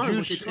what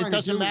it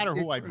doesn't matter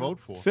who I vote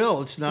for.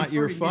 Phil, it's not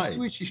your fight. See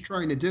what she's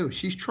trying to do.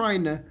 She's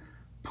trying to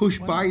push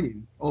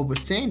Biden over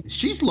Sanders.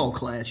 She's low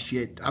class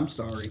shit. I'm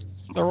sorry.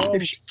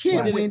 If she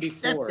can't win,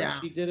 step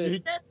down. She did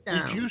it. Step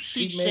down. Did you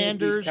see she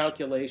Sanders? Made these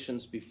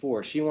calculations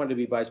before. She wanted to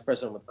be vice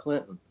president with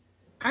Clinton.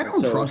 I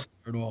don't trust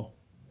her at all.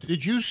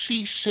 Did you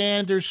see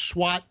Sanders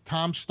swat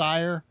Tom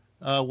Steyer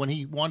when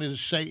he wanted to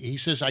say, he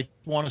says, I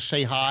want to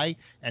say hi.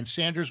 And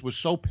Sanders was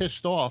so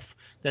pissed off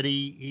that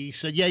he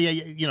said, yeah,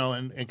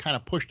 and kind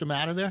of pushed him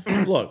out of there.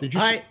 Look, did you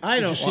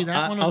don't see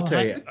that one? I'll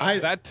tell you.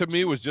 That to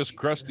me was just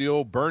crusty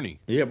old Bernie.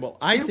 Yeah, well,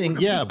 I think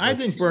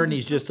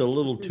Bernie's just a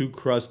little too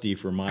crusty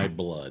for my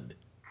blood.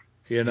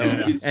 You know,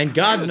 Yeah. and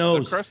God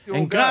knows,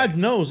 God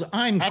knows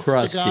I'm That's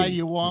crusty. the guy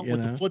you want with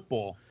know? the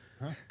football.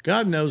 Huh?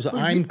 God knows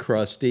I'm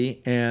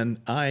crusty, and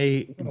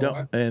I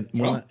don't.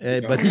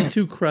 But he's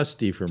too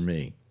crusty for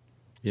me.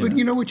 But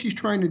you know what she's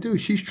trying to do?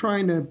 She's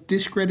trying to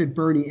discredit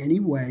Bernie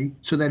anyway,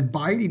 so that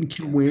Biden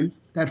can win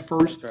that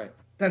first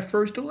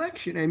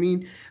election. I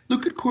mean,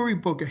 look at Cory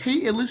Booker.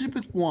 Hey,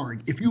 Elizabeth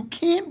Warren, if you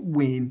can't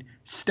win,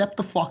 step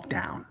the fuck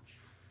down.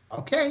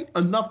 Okay,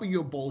 enough of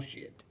your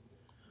bullshit.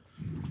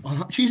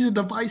 She's a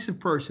divisive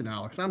person,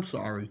 Alex. I'm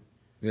sorry.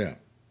 Yeah.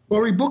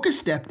 Cory Booker,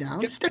 step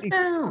down. Step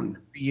down.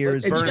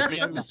 Years. If you got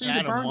something to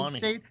say to Bernie,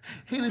 say it.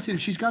 Hey, listen,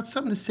 if she's got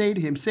something to say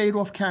to him, say it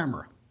off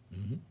camera.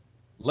 Mm-hmm.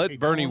 Let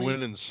Bernie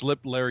win and slip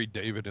Larry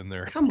David in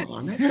there. Come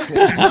on. That's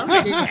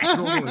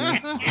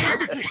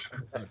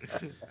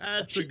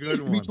a good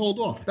one. Be told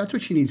off. That's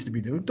what she needs to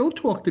be doing. Don't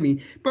talk to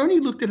me.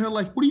 Bernie looked at her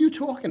like, what are you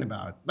talking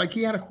about? Like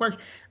he had a question.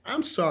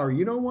 I'm sorry.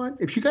 You know what?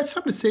 If you got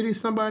something to say to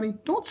somebody,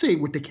 don't say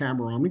it with the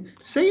camera on me.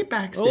 Say it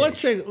backstage. Well,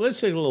 let's take a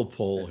little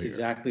poll That's here.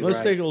 exactly let's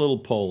right. take a little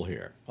poll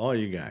here, all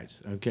you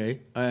guys. Okay,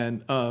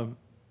 and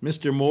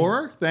Mr.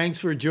 Moore, thanks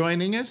for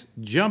joining us.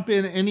 Jump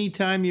in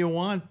anytime you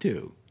want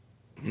to.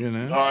 You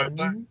know. All right,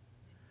 thank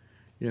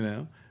you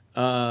know.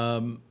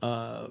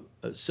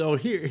 So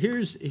here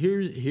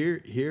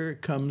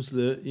comes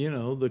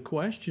the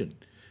question.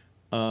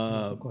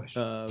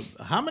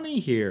 How many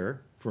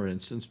here, for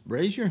instance,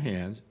 raise your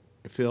hands.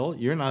 Phil,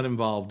 you're not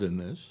involved in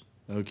this,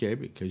 okay?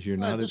 Because you're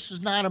not. This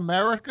is not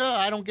America.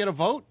 I don't get a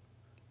vote.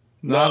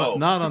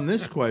 Not on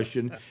this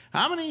question.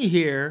 How many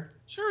here?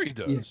 Sure, he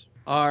does.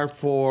 Are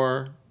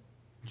for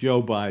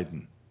Joe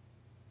Biden?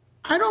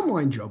 I don't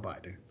mind Joe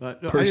Biden. I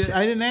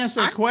didn't ask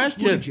that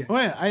question.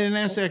 Wait, I didn't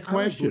ask that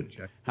question.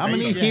 How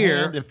many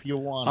here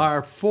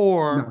are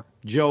for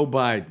Joe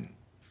Biden?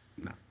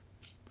 No.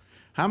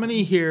 How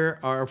many here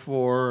are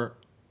for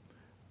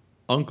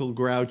Uncle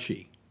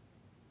Grouchy?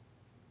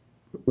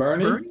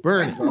 Bernie?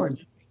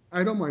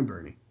 I don't mind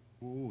Bernie.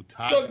 Ooh,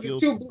 Look, the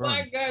two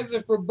black guys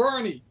are for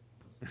Bernie.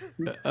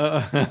 He's got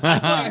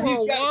problems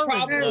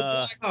with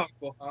black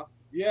people, huh?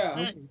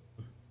 Yeah.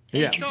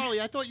 Hey,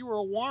 Charlie, I thought you were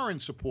a Warren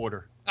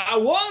supporter. I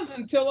was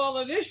until all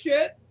of this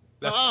shit.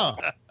 Oh,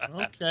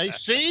 okay.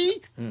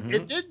 See,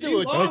 it did do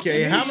it.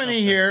 Okay, how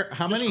many here?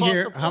 How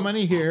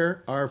many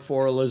here are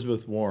for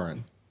Elizabeth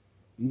Warren?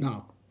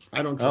 No,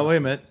 I don't. Oh, wait a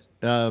minute.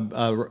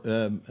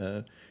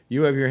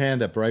 You have your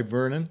hand up, right,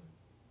 Vernon?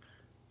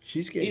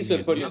 He's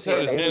been putting his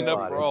hand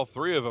up for all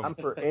three of them. I'm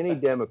for any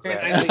Democrat.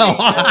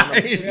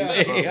 I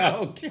see.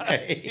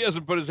 Okay. He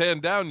hasn't put his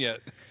hand down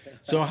yet.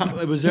 So,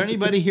 was there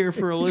anybody here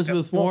for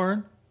Elizabeth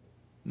Warren?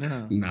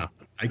 No,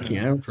 I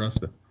can't. I don't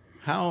trust him.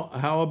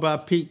 How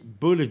about Pete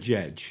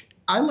Buttigieg?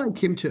 I like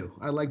him too.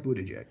 I like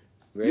Buttigieg.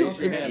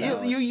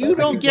 You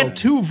don't get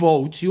 2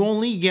 votes. You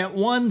only get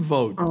 1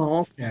 vote.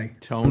 Oh, okay.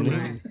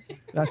 Tony.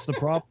 That's the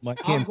problem.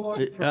 I can't.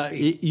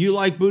 You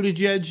like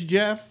Buttigieg,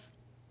 Jeff?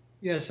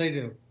 Yes, I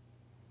do.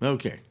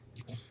 Okay.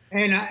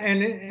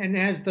 And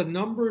as the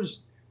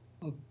numbers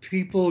of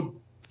people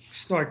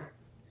start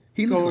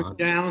going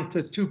down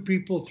to 2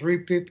 people, 3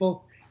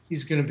 people,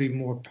 he's going to be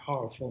more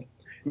powerful.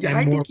 Yeah,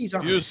 I think he's.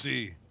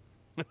 UC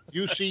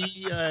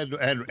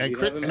and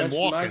Chris and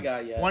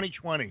Walken.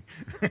 2020.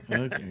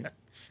 Okay.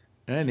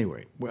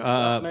 Anyway,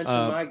 not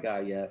mentioned my guy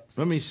yet.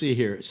 Let me see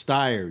here.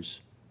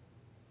 Stiers.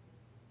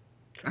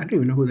 I don't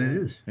even know who that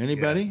is.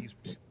 Anybody?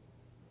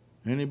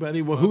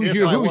 Anybody? Well, who's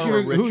your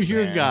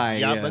guy?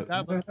 Yeah.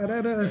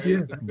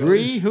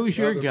 Bree, who's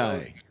your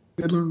guy?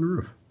 Fiddler on the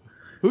Roof.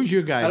 Who's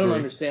your guy? I don't Bree?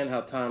 understand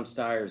how Tom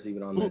Steyer's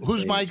even on that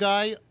Who's stage. my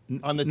guy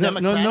on the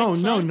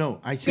Democratic side? No.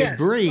 I said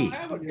Bree.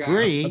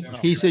 Bree.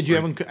 He said you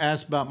haven't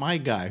asked about my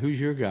guy. Who's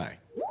your guy?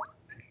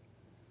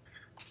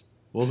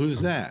 Well,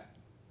 who's that?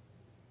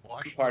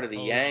 Part of the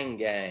Yang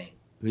Gang.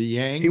 The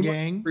Yang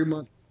Gang? 3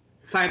 months.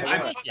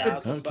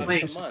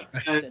 $1,000 a month.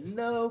 It's a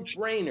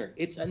no-brainer.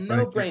 It's a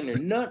no-brainer.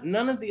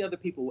 None of the other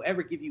people will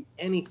ever give you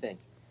anything.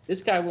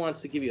 This guy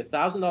wants to give you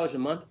 $1,000 a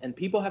month, and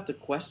people have to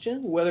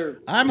question whether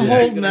I'm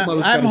holding out for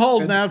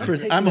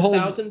 $1,000.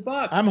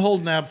 I'm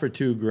holding out for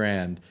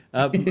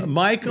 $2,000.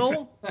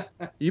 Michael,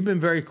 you've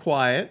been very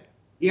quiet.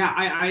 Yeah,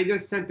 I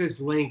just sent this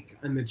link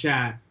in the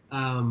chat.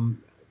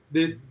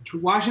 The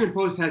Washington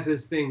Post has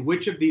this thing: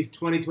 which of these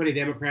 2020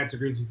 Democrats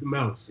agrees with the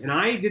most? And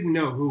I didn't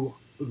know who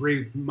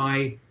agreed with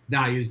my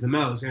values the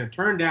most. And it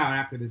turned out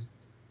after this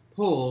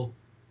poll,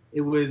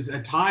 it was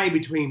a tie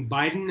between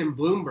Biden and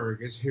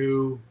Bloomberg is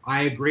who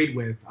I agreed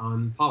with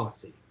on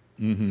policy.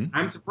 Mm-hmm.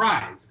 I'm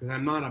surprised because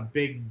I'm not a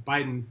big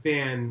Biden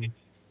fan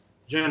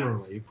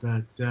generally,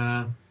 but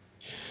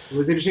it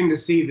was interesting to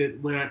see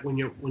that when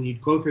you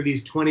go through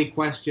these 20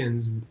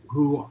 questions,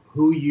 who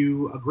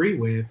you agree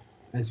with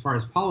as far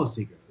as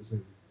policy goes.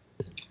 And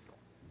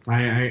So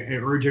I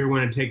urge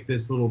everyone to take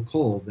this little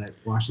poll that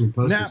Washington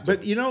Post Now, is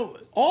but you know,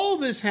 all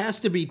of this has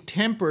to be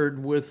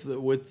tempered with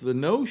the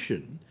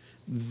notion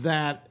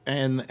that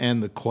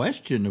and the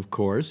question, of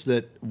course,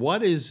 that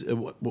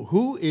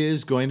who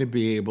is going to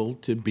be able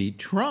to beat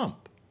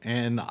Trump?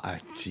 And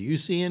do you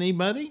see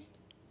anybody,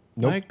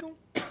 Nope. Michael?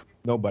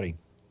 Nobody.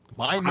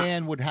 My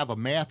man would have a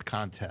math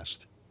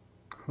contest.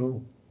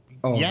 Who?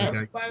 Oh, Yeah.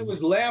 Everybody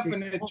was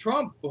laughing at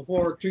Trump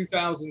before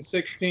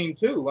 2016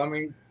 too. I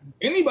mean,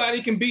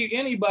 anybody can beat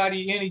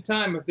anybody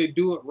anytime if they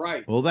do it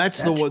right. Well,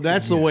 that's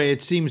the way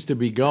it seems to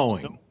be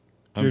going.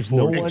 There's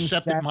no one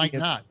Except it might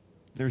not.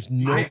 There's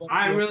no.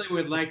 I really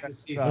would like to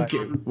see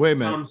wait a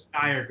minute. Tom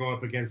Steyer go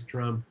up against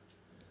Trump.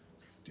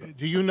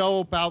 Do you know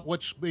about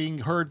what's being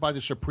heard by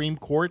the Supreme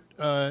Court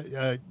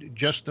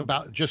just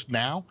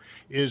now?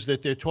 Is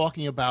that they're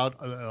talking about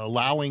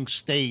allowing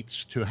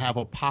states to have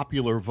a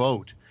popular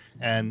vote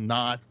and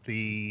not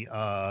the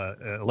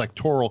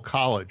electoral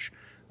college.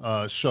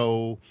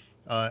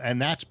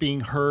 And that's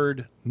being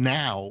heard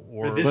now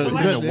or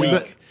within a week.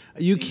 But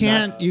you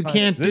can't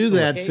do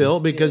that, Phil,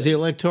 because the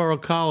electoral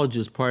college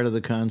is part of the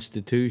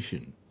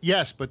Constitution.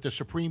 Yes, but the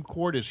Supreme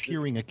Court is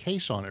hearing a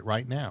case on it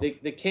right now.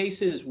 The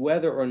case is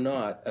whether or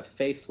not a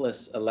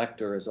faithless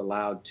elector is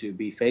allowed to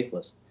be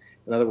faithless.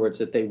 In other words,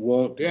 that they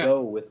won't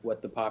go with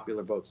what the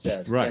popular vote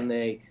says. Right. Can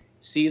they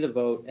see the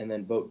vote and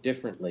then vote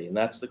differently? And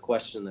that's the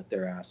question that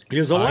they're asking.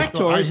 Because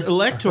electors,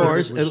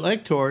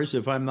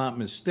 if I'm not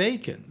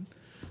mistaken,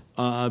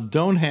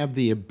 don't have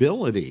the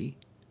ability.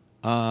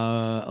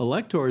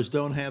 Electors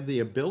don't have the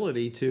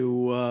ability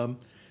to.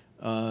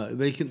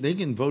 They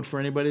can vote for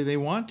anybody they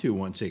want to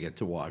once they get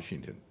to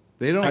Washington.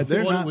 They don't. I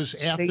thought it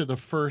was after the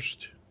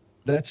first.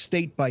 That's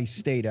state by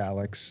state,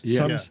 Alex. Yeah.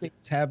 Some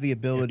states have the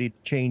ability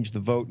to change the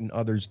vote, and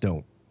others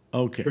don't.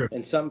 Okay.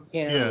 And some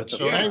can. Yeah.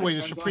 So anyway,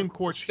 the Supreme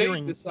Court's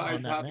hearing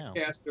decides on how that now. to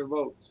cast their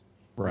votes.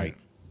 Right.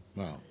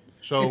 Wow.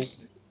 So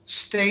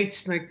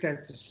States make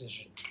that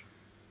decision.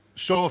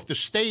 So if the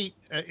state,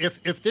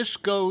 if this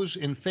goes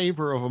in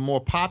favor of a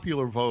more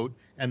popular vote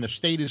and the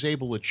state is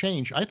able to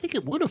change, I think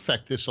it would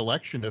affect this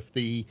election if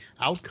the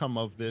outcome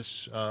of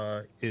this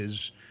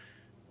is,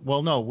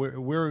 well, no,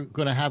 we're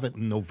going to have it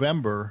in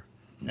November,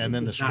 and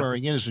then the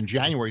swearing in is in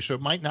January, so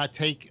it might not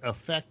take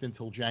effect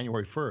until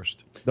January 1st.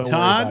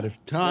 Todd,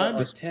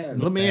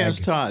 let me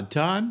ask Todd.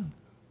 Todd,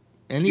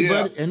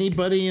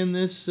 anybody in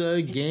this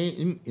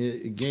game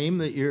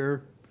that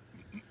you're,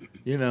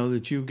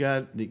 that you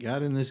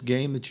got in this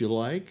game that you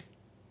like?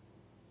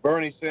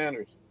 Bernie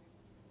Sanders.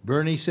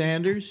 Bernie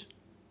Sanders?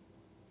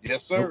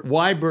 Yes, sir.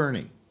 Why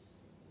Bernie?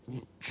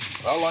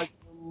 I liked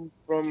him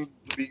from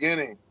the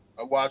beginning.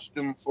 I watched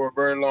him for a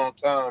very long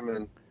time,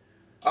 and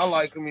I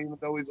like him even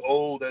though he's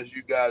old, as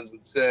you guys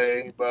would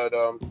say. But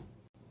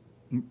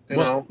you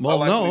know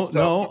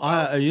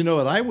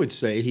what I would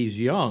say? He's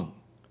young.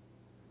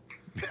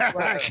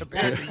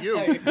 Compared to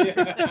you.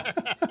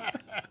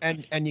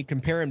 And you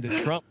compare him to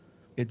Trump,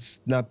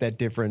 it's not that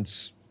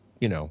difference.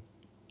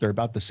 They're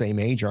about the same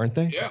age, aren't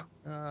they? Yeah.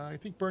 I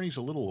think Bernie's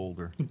a little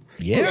older.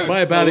 Yeah. By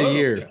about a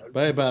year. Yeah.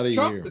 By about a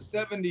Trump year. is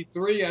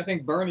 73. I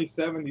think Bernie's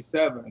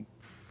 77.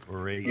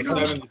 Or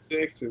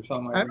 76 or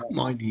something like that. I don't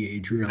mind the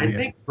age, really. I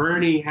think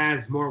Bernie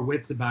has more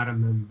wits about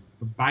him than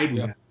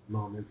Biden has at the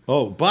moment.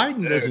 Oh,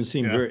 Biden doesn't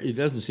seem it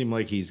doesn't seem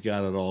like he's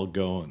got it all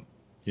going,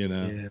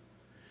 Yeah.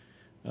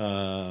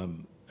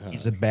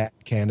 He's a bad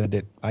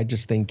candidate. I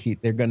just think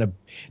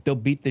they'll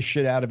beat the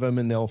shit out of him,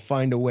 and they'll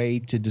find a way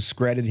to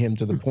discredit him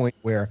to the point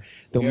where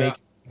they'll make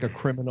him a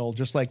criminal,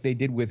 just like they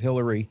did with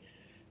Hillary,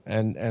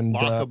 and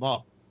lock him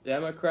up.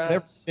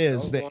 Democrats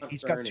he's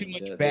got too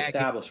much baggage.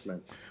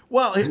 Establishment.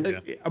 Well,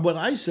 what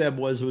I said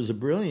was it was a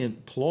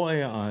brilliant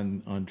ploy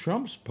on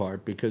Trump's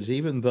part, because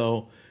even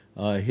though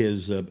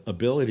his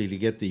ability to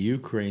get the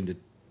Ukraine to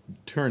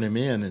turn him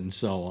in and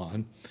so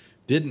on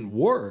didn't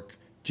work,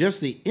 just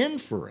the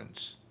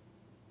inference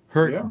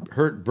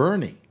hurt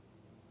Bernie.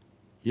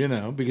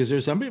 Because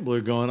there's some people who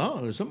are going,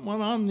 there's something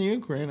going on in the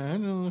Ukraine. I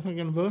don't know if I'm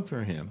going to vote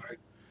for him.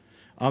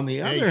 On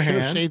the other you should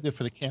have hand, saved it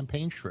for the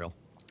campaign trail.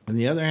 On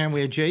the other hand,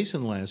 we had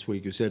Jason last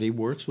week who said he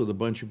works with a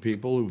bunch of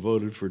people who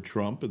voted for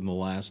Trump in the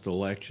last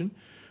election,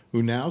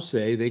 who now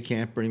say they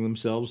can't bring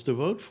themselves to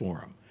vote for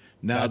him.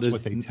 Now, that's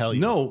what they tell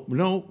you.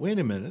 No, wait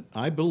a minute.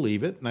 I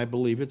believe it, and I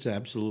believe it's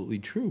absolutely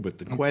true. But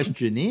the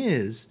question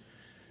is,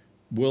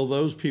 will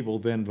those people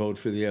then vote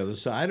for the other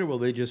side, or will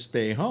they just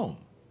stay home?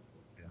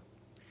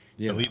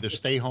 They'll either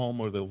stay home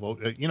or they'll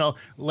vote.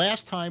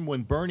 Last time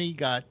when Bernie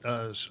got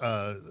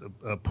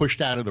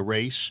pushed out of the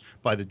race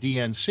by the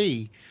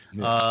DNC,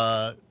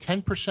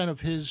 10%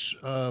 of his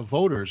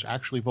voters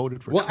actually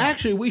voted for Trump. Well,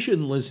 actually, we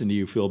shouldn't listen to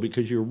you, Phil,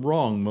 because you're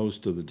wrong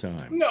most of the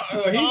time. No,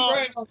 he's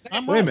right on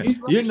that. Wait a minute.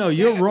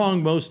 You're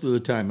wrong most of the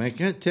time. I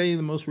can't tell you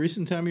the most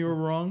recent time you were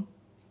wrong.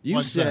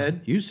 You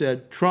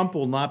said Trump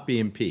will not be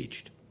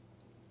impeached.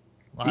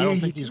 I don't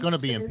think he's going to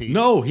be impeached.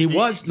 No, he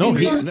was. No,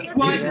 He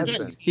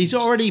he's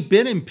already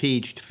been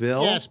impeached,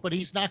 Phil. Yes, but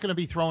he's not going to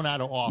be thrown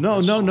out of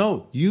office.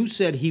 No. You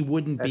said he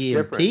wouldn't be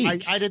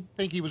impeached. I didn't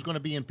think he was going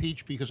to be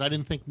impeached because I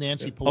didn't think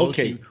Nancy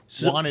Pelosi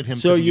wanted him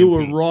to be So you were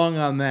impeached. wrong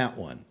on that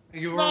one.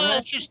 You were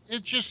wrong. It's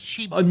just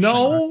she.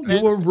 No,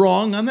 you were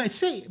wrong on that.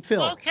 Say,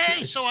 Phil.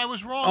 Okay, so I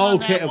was wrong on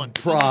that one.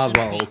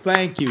 Bravo.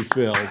 Thank you,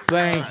 Phil.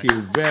 Thank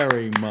you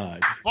very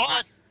much.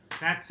 But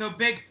that's so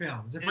big, Phil.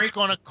 It's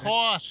going to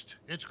cost.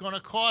 It's going to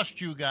cost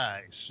you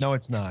guys. No,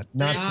 it's not.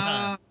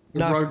 Not.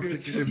 Okay,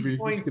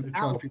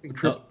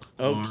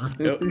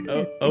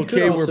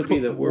 we're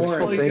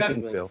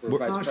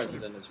vice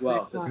president as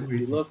well.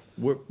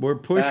 We're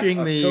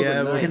pushing the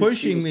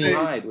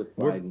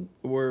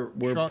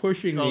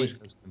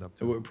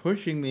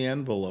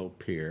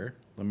envelope here.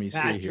 Let me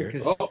see here.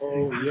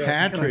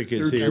 Patrick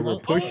is here. We're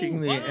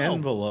pushing the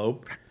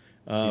envelope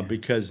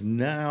because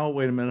now.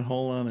 Wait a minute.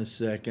 Hold on a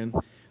second.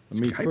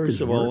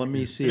 First of all, let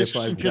me see if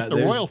I've got.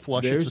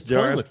 There's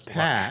Darth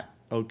Pat.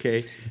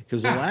 Okay,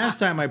 because the last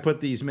time I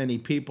put these many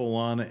people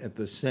on at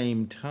the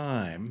same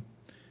time.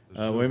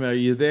 Wait a minute, are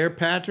you there,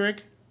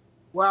 Patrick?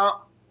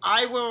 Well,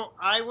 I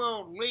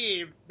will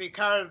leave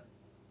because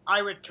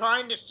I was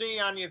trying to see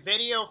on your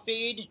video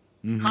feed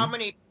how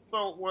many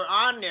people were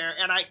on there,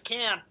 and I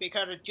can't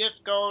because it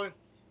just goes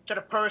to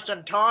the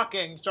person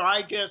talking. So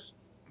I just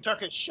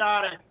took a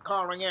shot at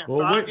calling in.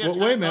 Well,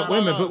 wait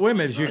a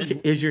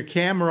minute. Is your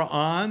camera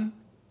on?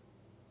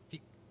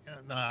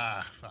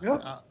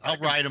 I'll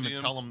write him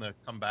and tell him to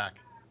come back.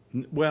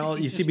 Well,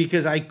 you see,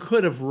 because I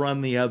could have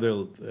run the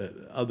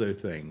other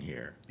thing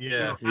here.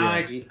 Yeah,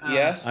 Alex.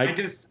 Yes. I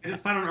just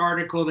found an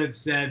article that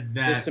said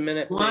that just a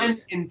minute, 1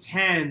 in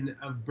 10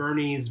 of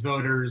Bernie's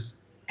voters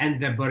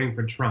ended up voting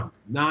for Trump,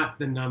 not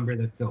the number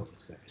that Phil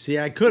was saying. See,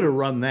 I could have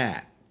run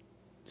that.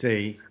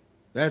 See,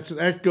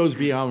 that goes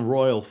beyond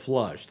royal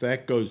flush.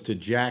 That goes to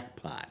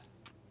jackpot.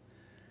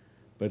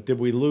 But did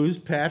we lose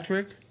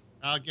Patrick?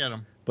 I'll get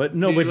him. But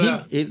no,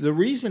 the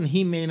reason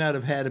he may not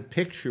have had a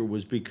picture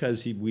was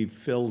because we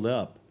filled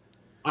up.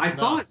 I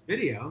saw his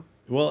video.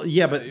 Well,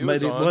 yeah, but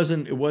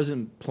it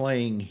wasn't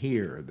playing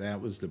here.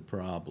 That was the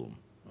problem.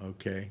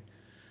 Okay,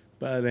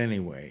 but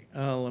anyway,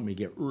 let me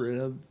get rid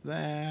of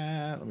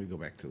that. Let me go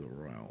back to the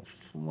royal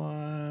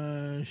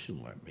flush.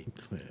 Let me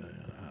clear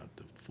out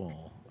the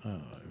full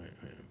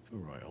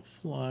royal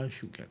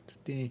flush. We got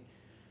the.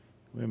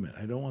 Wait a minute.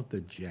 I don't want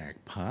the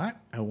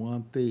jackpot. I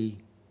want the.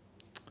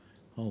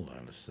 Hold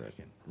on a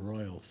second.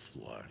 Royal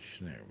flush.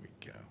 There we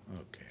go.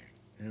 Okay.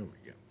 There we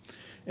go.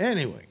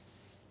 Anyway.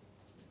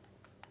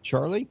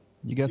 Charlie,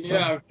 you got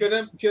something?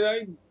 Yeah. Could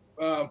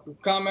I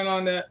comment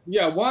on that?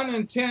 Yeah. 1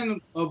 in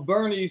 10 of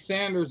Bernie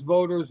Sanders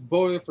voters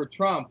voted for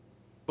Trump,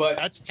 but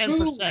that's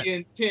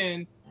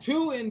 10%.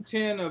 2 in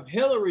 10 of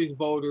Hillary's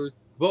voters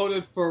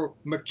voted for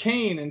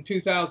McCain in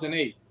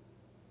 2008.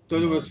 So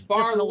there was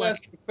far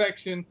less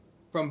defection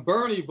from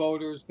Bernie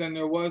voters than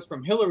there was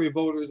from Hillary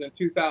voters in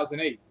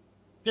 2008.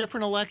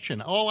 Different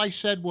election. All I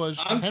said was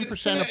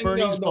 10% of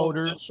Bernie's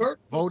voters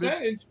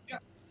voted. Yeah,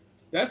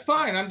 that's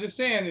fine. I'm just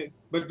saying it.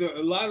 But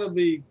a lot of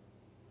the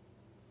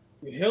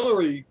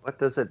Hillary what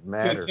does it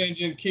matter?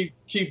 Contingent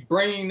keep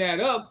bringing that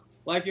up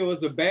like it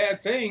was a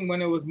bad thing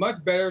when it was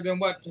much better than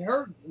what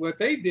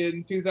they did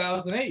in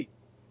 2008.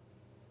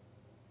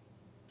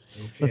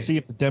 Okay. Let's see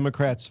if the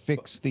Democrats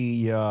fix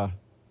the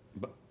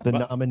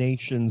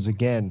nominations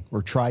again,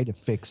 or try to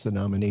fix the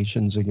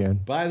nominations again.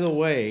 By the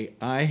way,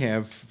 I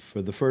have,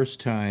 for the first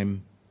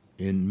time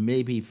in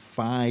maybe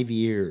 5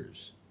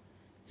 years,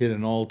 hit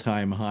an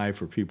all-time high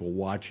for people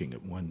watching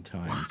at one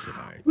time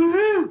tonight.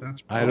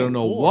 I don't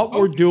know what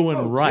we're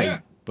doing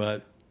right,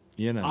 but,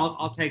 you know.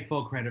 I'll take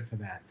full credit for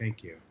that.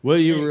 Thank you. Will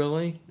you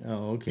really?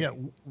 Oh, okay. Yeah,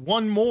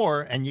 one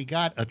more, and you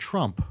got a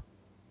Trump,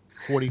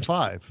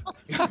 45.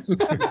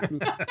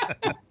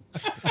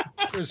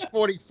 It was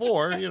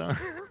 44, you know.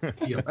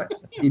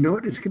 You know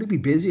what? It's going to be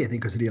busy, I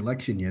think, because of the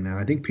election year now.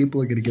 I think people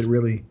are going to get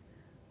really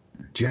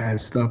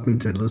jazzed up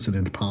into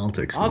listening to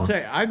politics. I'll tell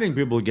you, I think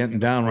people are getting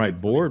downright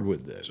bored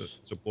with this.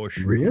 It's a Bush.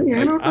 Really?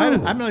 I don't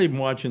know. I'm not even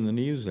watching the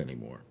news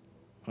anymore.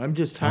 I'm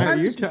just tired.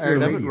 You're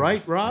tired of it,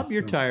 right, Rob?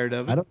 You're tired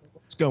of it. I don't know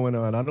what's going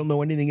on. I don't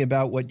know anything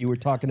about what you were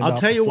talking about. I'll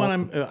tell you what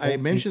I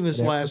mentioned this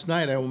last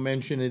night. I will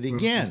mention it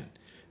again.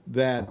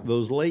 That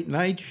those late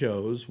night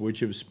shows,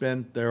 which have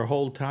spent their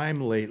whole time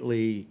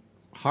lately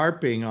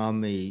harping on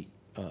the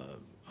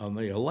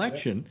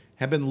election,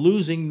 have been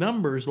losing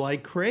numbers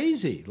like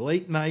crazy.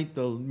 Late night,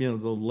 the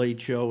Late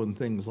Show and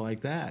things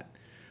like that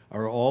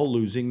are all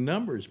losing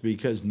numbers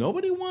because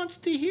nobody wants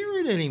to hear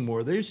it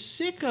anymore. They're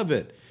sick of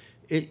it.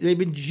 They've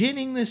been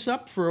ginning this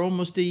up for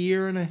almost a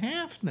year and a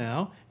half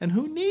now, and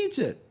who needs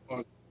it?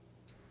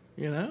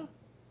 You know?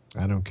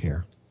 I don't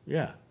care.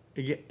 Yeah.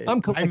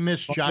 I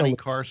miss Johnny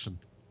Carson.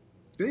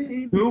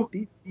 Who?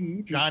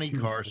 Johnny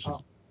Carson.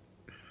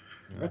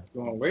 That's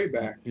going way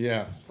back.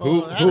 Yeah.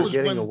 Well, that was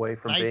getting when away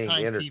from being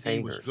nighttime entertainers.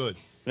 TV was good.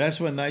 That's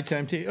when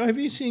nighttime TV. Oh, have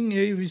you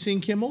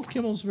seen Kimmel?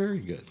 Kimmel's very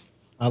good.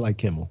 I like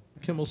Kimmel.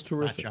 Kimmel's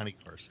terrific. Not Johnny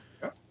Carson.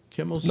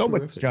 Kimmel's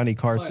Nobody's terrific. Johnny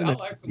Carson. I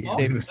like them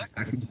all.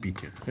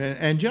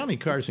 And Johnny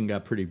Carson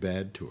got pretty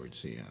bad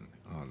towards the end,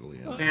 oddly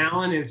enough.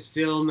 Fallon is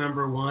still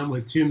number 1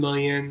 with 2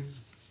 million.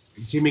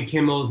 Jimmy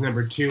Kimmel is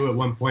number 2 at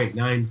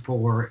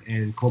 1.94,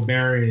 and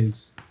Colbert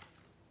is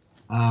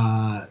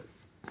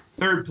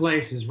third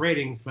place is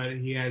ratings, but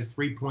he has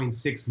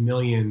 3.6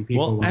 million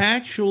people. Well,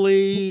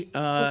 actually,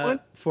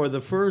 for the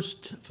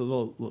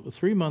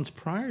 3 months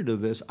prior to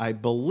this, I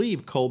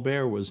believe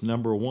Colbert was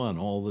number 1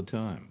 all the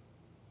time.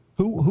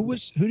 Who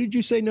did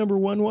you say number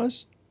 1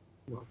 was?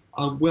 Well,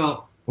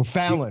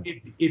 Fallon.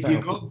 If Fallon.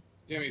 you go,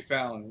 Jimmy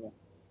Fallon. Yeah.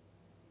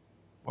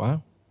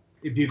 Wow.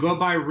 If you go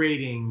by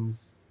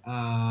ratings,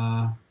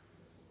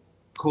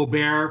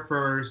 Colbert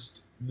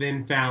first,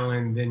 then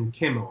Fallon, then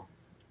Kimmel.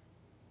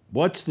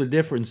 What's the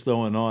difference,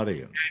 though, in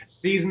audience?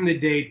 Season to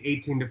date,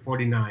 18 to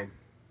 49.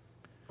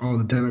 Oh,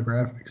 the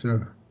demographics.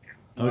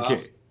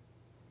 Okay.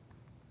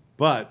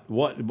 But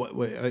what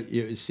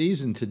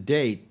season to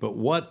date? But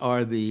what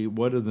are the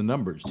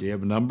numbers? Do you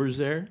have numbers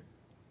there?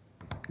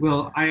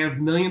 Well, I have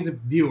millions of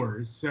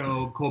viewers.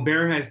 So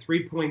Colbert has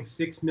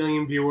 3.6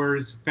 million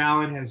viewers,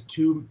 Fallon has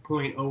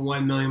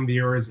 2.01 million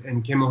viewers,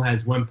 and Kimmel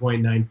has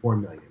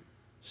 1.94 million.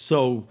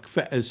 So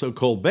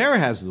Colbert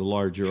has the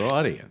larger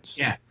audience.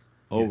 Yes.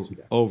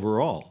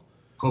 Overall.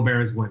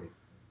 Colbert is winning.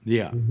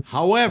 Yeah.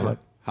 However,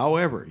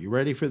 you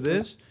ready for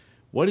this?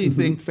 What do you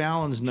think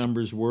Fallon's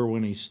numbers were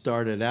when he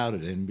started out at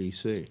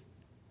NBC?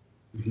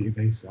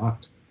 They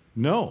sucked.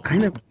 No.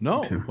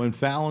 When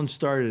Fallon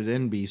started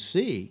at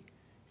NBC,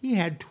 he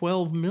had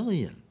 12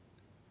 million.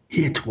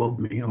 He had 12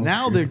 million.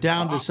 Now they're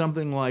down to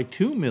something like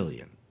 2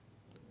 million.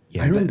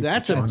 Yeah,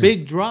 that's a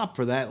big drop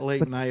for that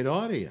late night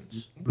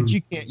audience. But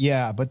you can't.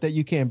 Yeah, but that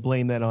you can't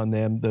blame that on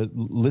them. The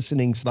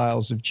listening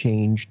styles have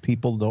changed.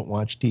 People don't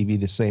watch TV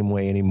the same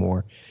way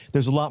anymore.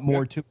 There's a lot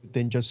more to it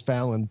than just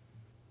Fallon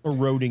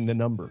eroding the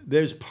number.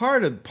 There's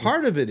part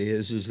of it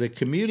is that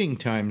commuting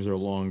times are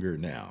longer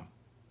now.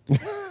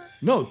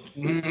 No,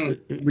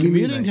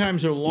 commuting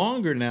times are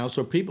longer now,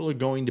 so people are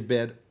going to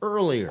bed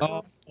earlier.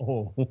 I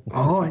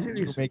think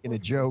you're making a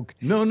joke.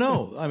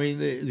 No. I mean,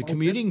 the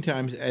commuting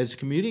times, as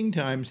commuting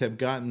times have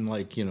gotten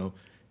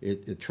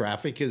the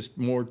traffic is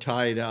more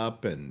tied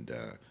up and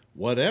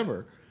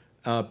whatever,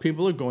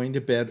 people are going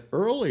to bed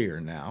earlier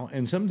now,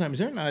 and sometimes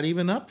they're not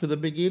even up for the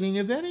beginning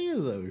of any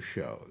of those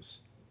shows.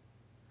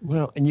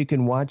 Well, and you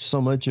can watch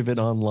so much of it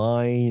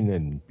online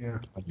and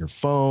on your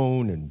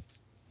phone, and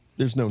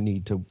there's no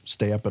need to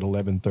stay up at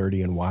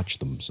 11:30 and watch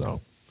them. So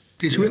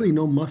there's really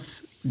no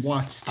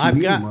must-watch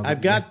TV.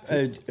 I've got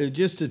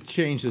just to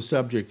change the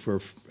subject for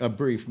a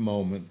brief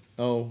moment.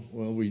 Oh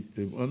well,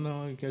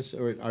 no, I guess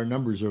our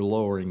numbers are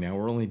lowering now.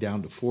 We're only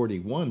down to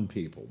 41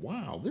 people.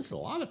 Wow, this is a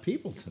lot of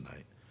people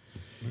tonight.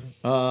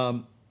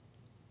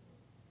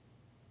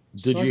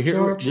 Did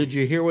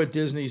you hear what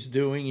Disney's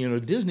doing? You know,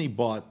 Disney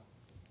bought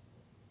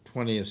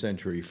 20th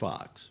Century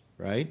Fox,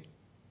 right?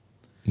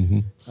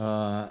 And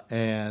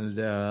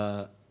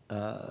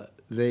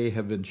they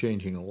have been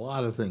changing a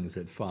lot of things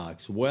at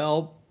Fox.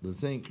 Well, the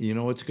thing, you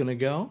know what's going to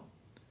go?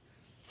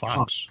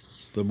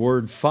 Fox. The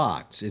word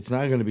Fox. It's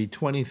not going to be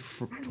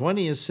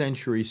 20th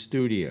Century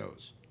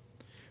Studios,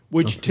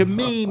 which to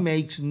me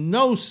makes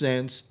no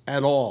sense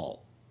at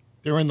all.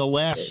 They're in the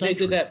last century. They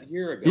did that a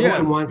year ago.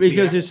 Yeah,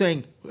 because they're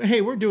saying,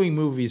 hey, we're doing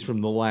movies from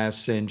the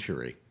last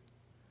century.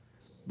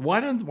 Why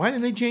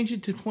didn't they change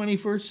it to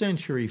 21st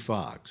Century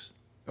Fox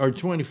or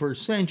 21st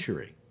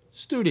Century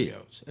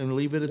Studios and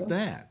leave it at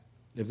that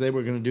if they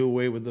were going to do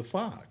away with the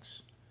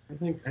Fox? I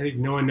think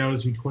no one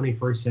knows who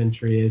 21st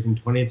Century is,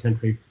 and 20th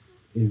Century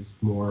is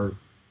more.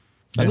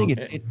 I think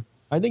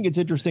it's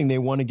interesting they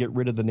want to get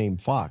rid of the name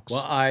Fox.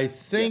 Well, I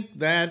think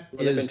that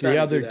is the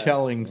other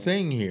telling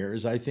thing here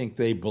is I think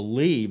they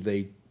believe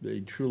they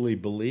truly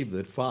believe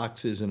that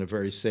Fox isn't a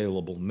very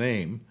saleable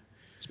name.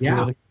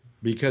 Yeah.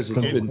 Because it's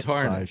been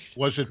tarnished.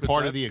 Was it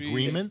part of the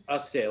agreement?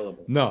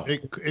 Assailable. No.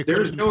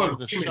 There's no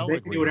agreement.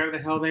 They can do whatever the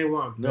hell they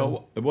want.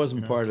 No, it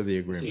wasn't part of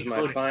the This agreement. is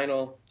my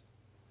final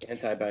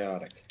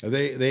antibiotic.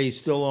 They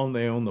still own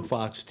the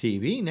Fox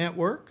TV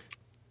network.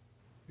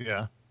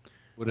 Yeah.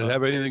 Would it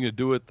have anything to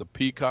do with the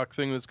Peacock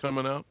thing that's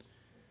coming out?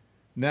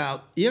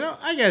 Now,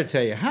 I got to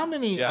tell you, how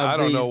many I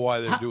don't know why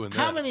they're doing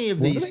How that. many of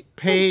these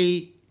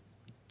pay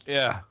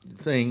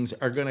things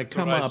are going to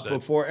come what I up said.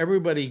 before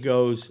everybody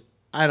goes,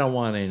 I don't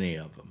want any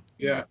of them?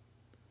 Yeah.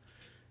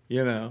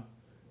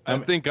 I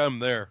think I'm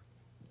there.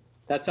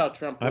 That's how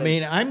Trump. I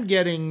mean, I'm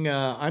getting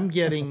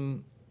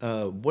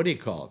what do you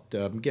call it?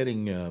 I'm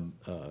getting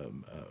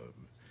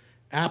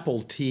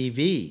Apple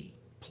TV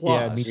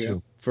Plus me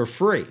too. for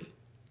free.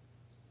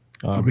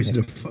 Because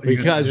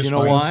Because you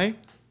know why?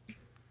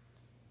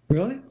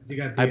 Really?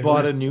 I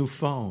bought a new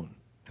phone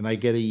and I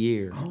get a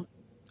year.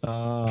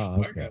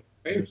 Okay.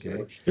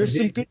 Okay. There's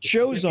some good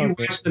shows on You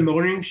there. watch the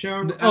morning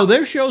show? Oh,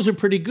 their shows are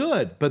pretty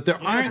good, but there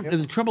aren't.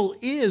 The trouble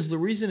is, the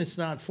reason it's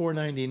not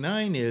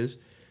 $4.99 is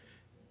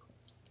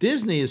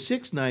Disney is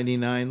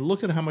 $6.99.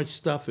 Look at how much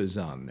stuff is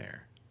on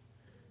there.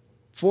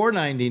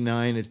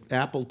 $4.99 at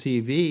Apple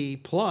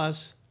TV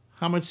Plus.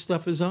 How much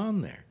stuff is on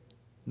there?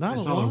 Not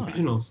That's a all lot.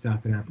 original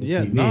stuff in Apple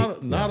Yeah,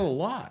 TV. not a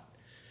lot.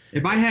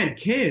 If I had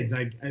kids,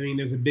 I mean,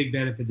 there's a big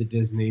benefit to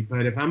Disney.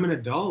 But if I'm an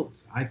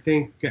adult, I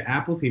think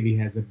Apple TV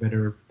has a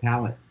better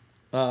palette.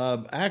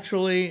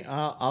 Actually,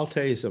 I'll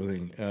tell you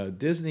something.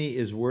 Disney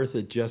is worth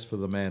it just for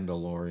The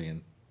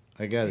Mandalorian.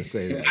 I got to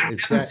say that. I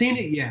haven't seen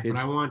it yet, but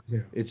I want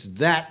to. It's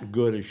that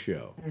good a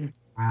show.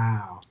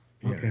 Wow.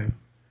 Okay.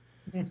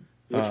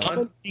 How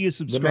do you The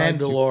subscribe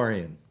to?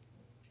 Mandalorian.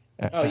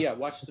 Oh yeah,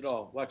 watched it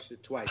all. Watched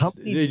it twice. How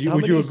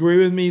Would you agree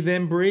with me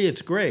then, Bree?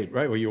 It's great,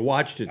 right? Well, you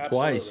watched it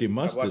twice. You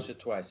must I watched have. it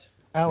twice.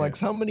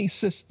 Alex, how many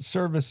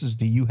services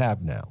do you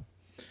have now?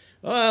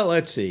 Well,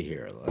 let's see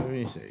here. Let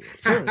me see.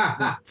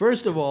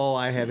 First of all,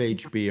 I have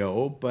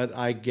HBO, but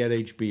I get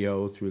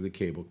HBO through the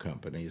cable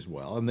company as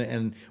well.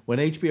 And when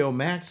HBO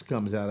Max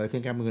comes out, I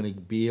think I'm going to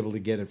be able to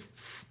get it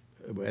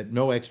at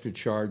no extra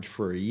charge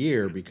for a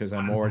year because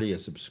I'm already a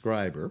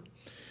subscriber.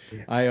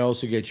 Yeah. I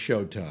also get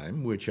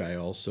Showtime, which I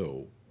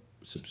also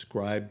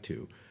subscribe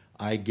to.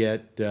 I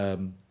get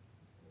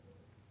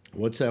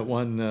what's that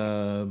one?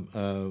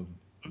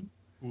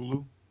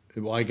 Hulu.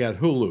 Well, I got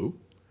Hulu.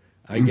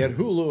 I get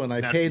Hulu, and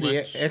I pay the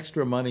Netflix,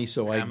 extra money,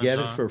 so I get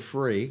it Amazon. for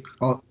free.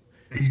 Oh,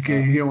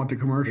 you don't want the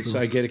commercials. So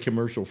I get a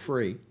commercial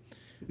free.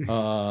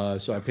 So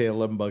I pay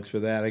 $11 for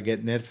that. I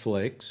get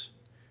Netflix,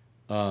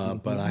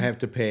 but I have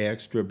to pay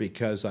extra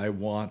because I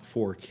want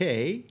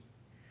 4K.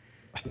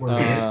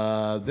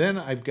 Then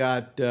I've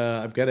got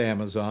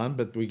Amazon,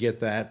 but we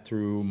get that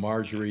through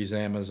Marjorie's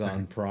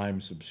Amazon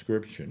Prime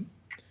subscription.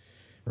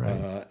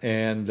 Right.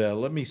 And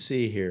let me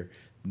see here.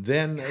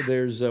 Then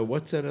there's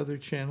what's that other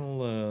channel?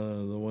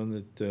 The one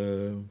that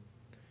To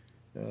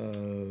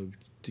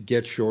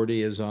Get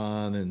Shorty is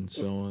on, and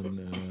so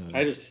on.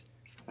 I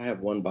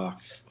have one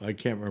box. I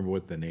can't remember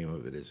what the name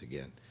of it is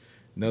again.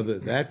 No,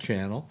 that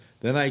channel.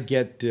 Then I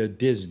get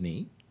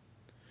Disney,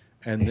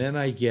 and then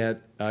I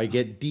get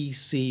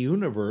DC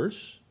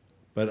Universe,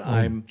 but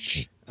I'm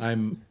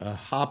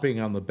hopping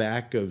on the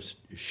back of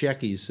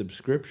Shecky's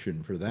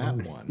subscription for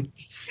that one.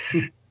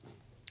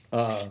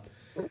 And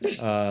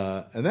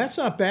that's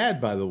not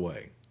bad, by the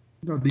way.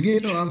 No, they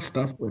get a lot of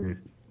stuff with it.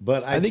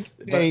 But I think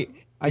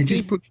I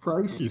just put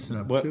prices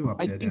up too.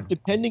 Up I there think now.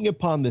 depending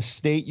upon the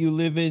state you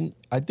live in,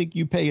 I think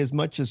you pay as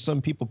much as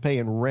some people pay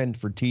in rent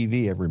for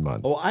TV every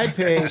month. Oh, I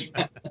pay.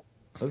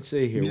 Let's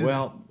see here. Yeah.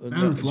 Well, Down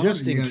in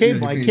just Florida, in you cable,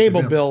 gotta my pay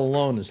cable the bill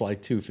alone is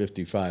like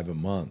 $255 a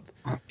month.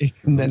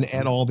 And then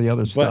add all the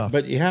other stuff.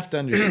 But you have to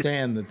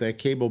understand that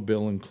cable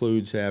bill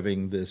includes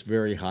having this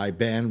very high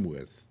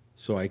bandwidth,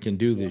 so I can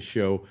do this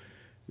show.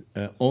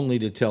 Only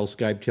to tell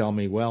Skype, tell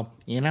me, well,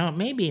 it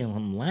may be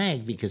on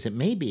lag because it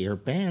may be your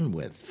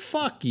bandwidth.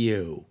 Fuck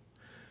you.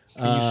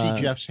 Can you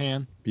see Jeff's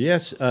hand?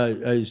 Yes.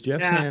 Is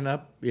Jeff's Yeah. hand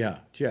up? Yeah,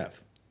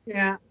 Jeff.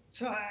 Yeah.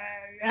 So,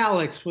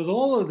 Alex, with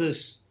all of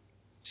this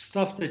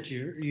stuff that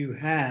you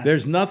have,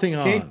 There's nothing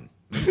on. I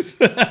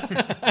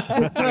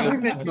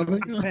got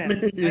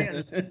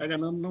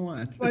nothing to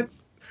watch. But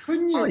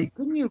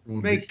couldn't you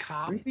make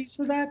copies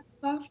of that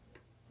stuff?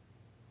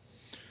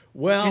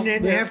 Well, And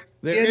then after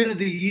the end of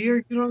the year,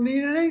 you don't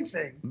need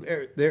anything.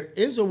 There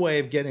is a way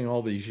of getting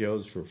all these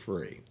shows for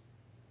free.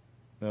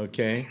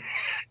 Okay.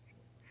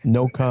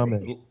 No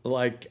comment.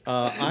 Like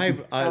I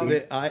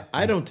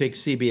don't take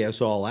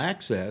CBS All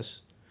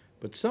Access,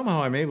 but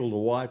somehow I'm able to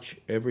watch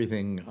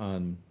everything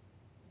on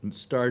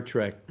Star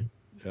Trek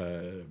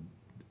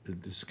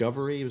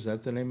Discovery. Was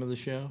that the name of the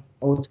show?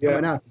 Oh, it's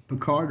coming out. It's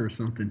Picard or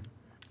something.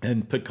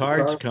 And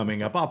Picard's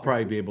coming up. I'll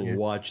probably be able to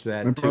watch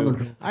My that brother's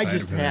too. I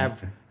just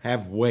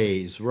have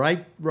ways,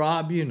 right,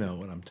 Rob? You know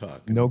what I'm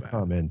talking No about.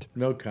 comment.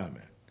 No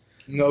comment.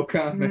 No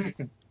comment.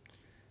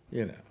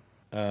 You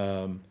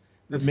know.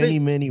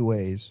 Many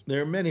ways.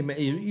 There are many.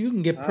 You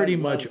can get pretty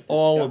much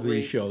all of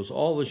these shows,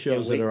 all the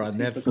shows that are on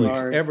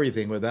Netflix,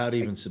 everything without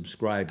even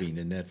subscribing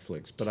to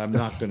Netflix. But I'm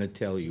not going to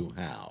tell you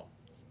how.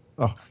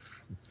 Oh,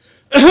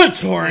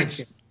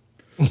 Torrance.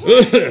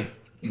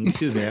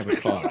 Excuse me, I have a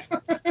cough.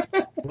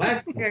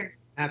 Last year,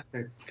 I have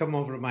to come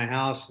over to my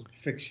house and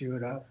fix you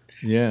it up.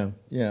 Yeah.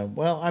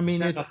 Well, I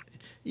mean,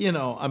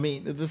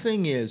 the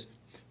thing is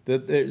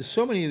that there's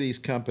so many of these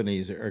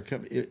companies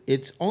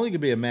it's only going to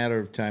be a matter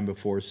of time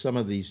before some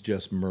of these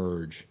just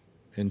merge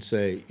and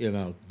say,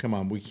 come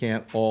on, we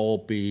can't all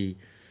be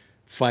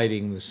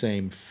fighting the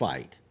same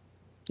fight.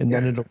 And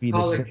then it'll be the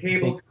Call it same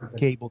cable thing company.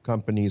 cable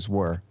companies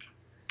were.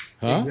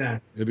 Huh?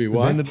 Exactly. It'd be And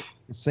what? then it'll be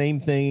the same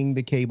thing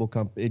the cable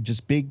company,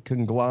 just big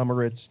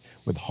conglomerates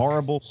with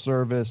horrible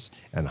service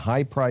and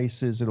high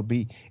prices. It'll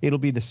be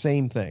the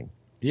same thing.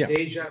 Yeah.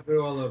 Deja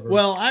vu all over.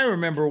 Well, I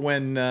remember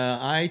when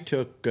I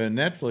took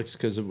Netflix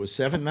because it was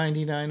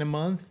 $7.99 a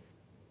month.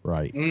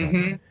 Right.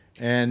 Mm-hmm.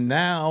 And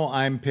now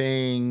I'm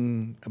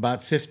paying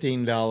about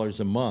 $15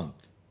 a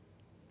month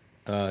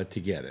to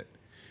get it.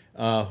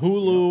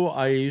 Hulu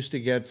I used to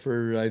get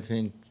for, I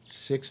think,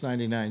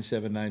 $6.99,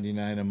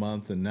 $7.99 a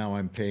month, and now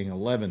I'm paying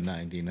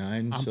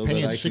 $11.99. I'm so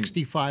paying that I can...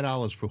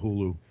 $65 for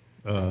Hulu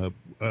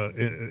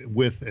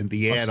with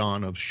the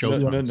add-on of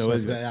Showtime.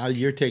 No,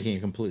 you're taking a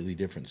completely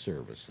different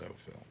service, though,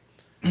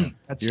 Phil.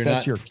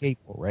 That's your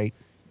cable, right?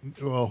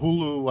 Well,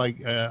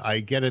 Hulu, I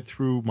get it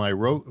through my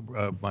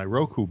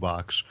Roku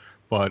box,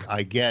 but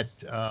I get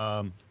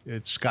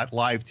it's got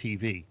live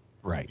TV.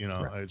 Right.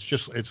 Right.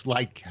 It's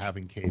like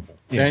having cable.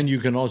 Yeah. And you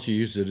can also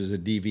use it as a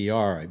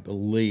DVR, I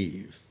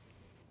believe.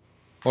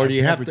 Or do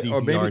you have to?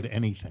 Or maybe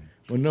anything.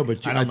 Well, no,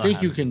 but I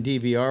think you can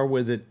DVR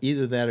with it.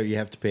 Either that, or you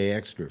have to pay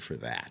extra for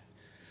that.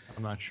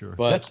 I'm not sure.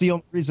 But that's the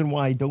only reason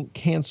why I don't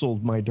cancel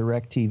my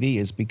DirecTV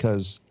is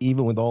because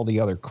even with all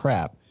the other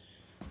crap,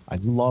 I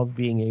love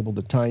being able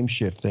to time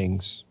shift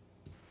things.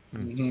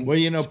 Mm-hmm.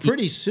 Well,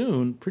 pretty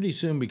soon,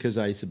 because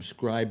I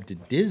subscribe to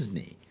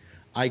Disney,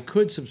 I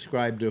could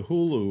subscribe to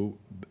Hulu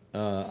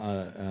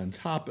on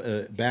top,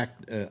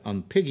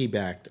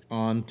 piggybacked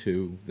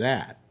onto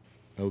that.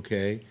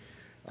 Okay,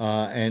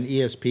 and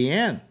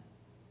ESPN,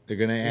 they're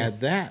going to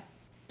add that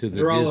to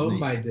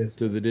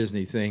the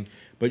Disney thing,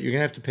 but you're going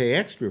to have to pay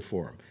extra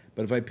for them.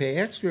 But if I pay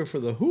extra for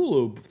the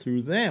Hulu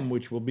through them,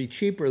 which will be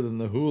cheaper than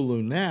the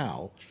Hulu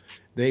now,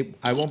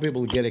 I won't be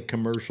able to get it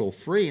commercial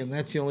free, and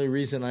that's the only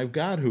reason I've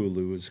got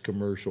Hulu is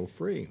commercial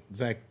free. In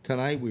fact,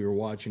 tonight we were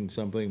watching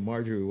something.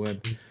 Marjorie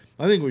went,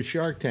 I think it was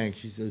Shark Tank.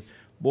 She says,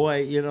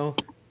 "Boy,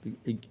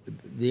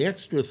 the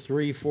extra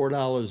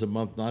 $3-4 a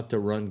month not to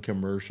run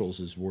commercials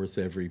is worth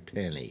every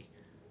penny."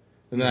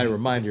 And then I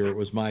remind her it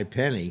was my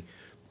penny,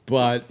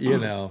 but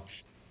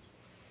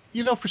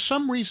for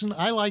some reason,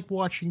 I like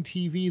watching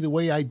TV the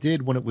way I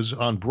did when it was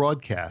on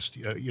broadcast.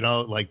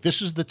 Like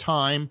this is the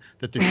time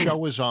that the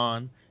show is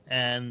on,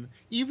 and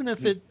even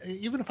if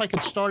I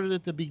could start it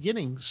at the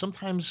beginning,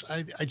 sometimes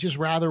I just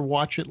rather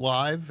watch it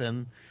live,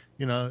 and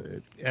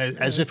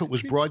as if it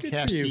was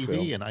broadcast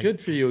TV. And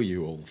good for you,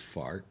 you old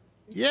fart.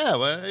 Yeah,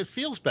 well, it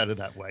feels better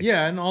that way.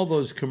 Yeah, and all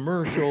those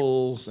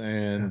commercials,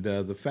 and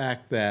the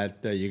fact that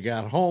you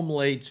got home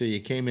late, so you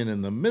came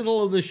in the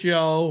middle of the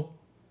show.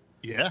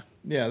 Yeah.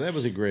 Yeah, that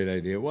was a great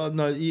idea. Well,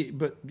 no,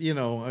 but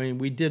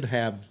we did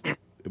have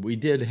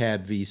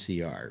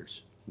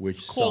VCRs, which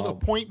it's called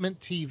appointment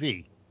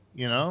TV.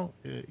 You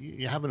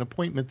have an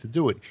appointment to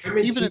do it.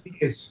 Even TV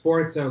is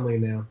sports only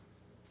now.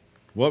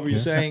 What were you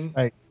saying?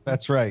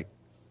 That's right.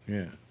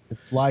 Yeah,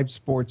 it's live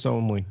sports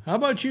only. How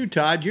about you,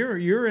 Todd?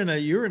 You're in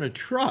a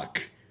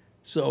truck.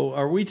 So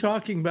are we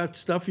talking about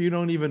stuff you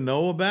don't even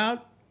know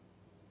about?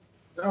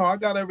 No, I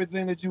got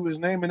everything that you was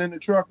naming in the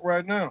truck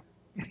right now.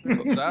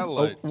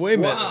 Satellite. Wait a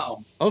minute.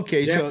 Wow.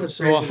 Okay,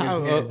 so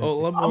how?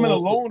 I'm in a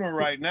loaner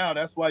right now.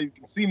 That's why you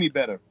can see me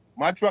better.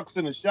 My truck's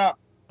in the shop.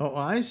 Oh,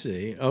 I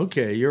see.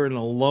 Okay, you're in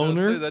a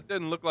loaner. That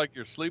didn't look like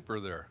your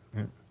sleeper there.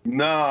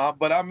 Nah,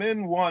 but I'm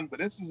in one. But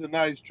this is a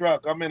nice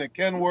truck. I'm in a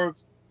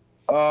Kenworth.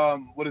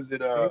 What is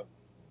it?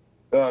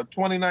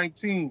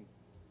 2019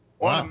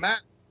 on a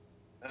mat.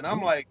 And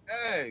I'm like,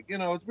 hey,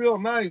 it's real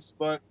nice,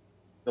 but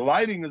the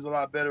lighting is a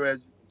lot better, as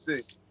you can see.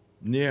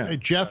 Yeah. Hey,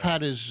 Jeff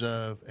had his.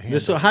 So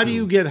how do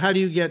you get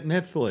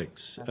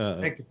Netflix,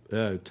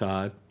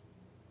 Todd?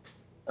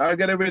 I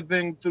get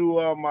everything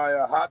through my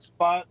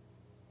hotspot.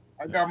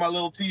 I got my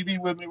little TV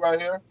with me right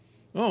here.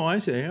 Oh, I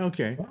see.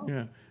 Okay.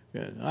 Yeah.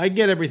 I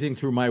get everything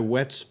through my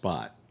wet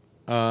spot.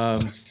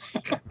 Boy,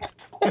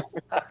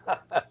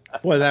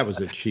 that was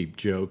a cheap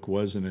joke,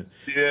 wasn't it?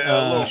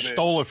 Yeah.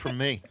 Stole it from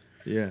me.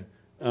 Yeah.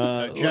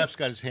 Jeff's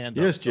got his hand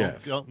up. Yes,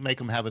 Jeff. Don't make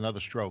him have another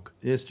stroke.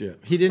 Yes,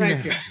 Jeff. He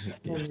didn't.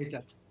 Thank you.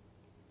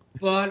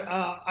 But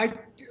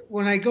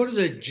when I go to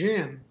the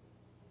gym,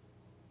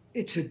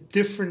 it's a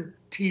different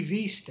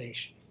TV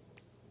station,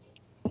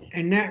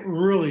 and that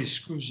really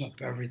screws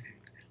up everything.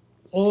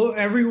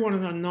 Every one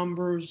of the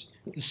numbers,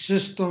 the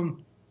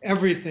system,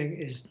 everything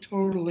is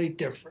totally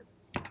different,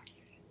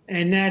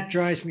 and that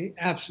drives me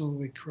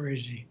absolutely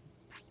crazy.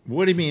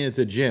 What do you mean at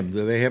the gym?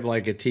 Do they have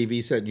like a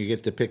TV set and you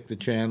get to pick the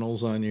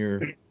channels on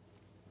your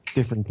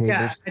different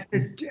cables?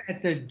 Yeah,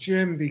 at the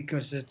gym,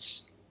 because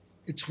it's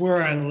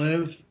where I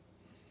live.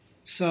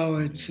 So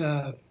it's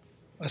a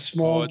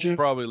small it's gym.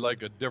 Probably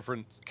like a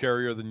different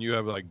carrier than you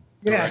have, like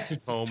yes, direct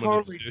it's home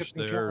totally and a dish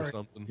different there carrier. or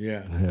something.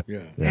 Yeah.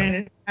 And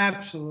it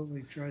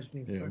absolutely drives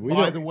me crazy.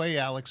 By the way,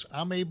 Alex,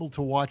 I'm able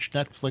to watch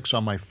Netflix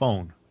on my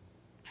phone.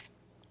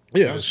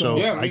 Yeah, so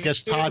I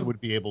guess Todd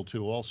would be able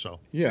to also.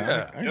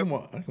 Yeah, I can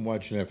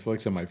watch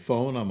Netflix on my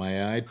phone, on my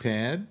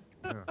iPad.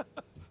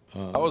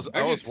 I was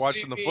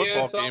watching the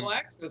football game. All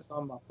Access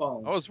on my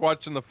phone. I was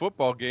watching the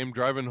football game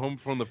driving home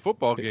from the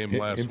football game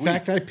last week. In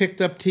fact, I picked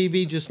up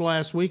TV just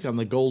last week on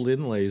the gold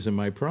inlays in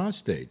my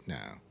prostate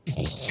now.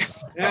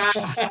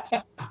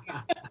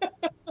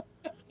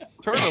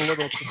 Turn a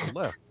little to the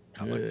left.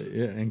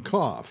 Yeah, and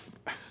cough.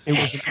 It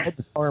was an Ed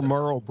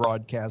Murrow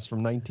broadcast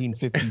from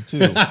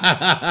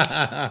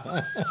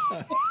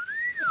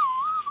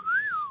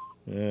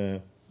 1952.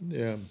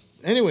 Yeah.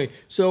 Anyway,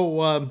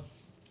 so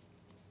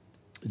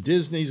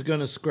Disney's going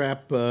to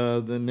scrap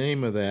the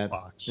name of that.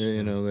 Fox.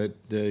 That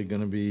it's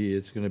going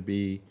to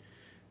be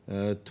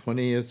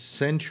 20th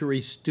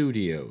Century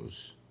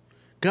Studios.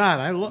 God,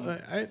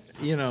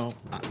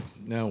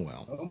 no,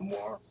 well. No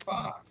more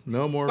Fox.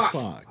 No more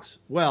Fox.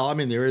 Well, I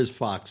mean, there is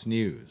Fox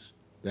News.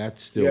 That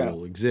still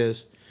will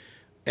exist.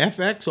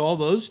 FX, all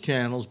those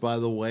channels, by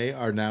the way,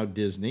 are now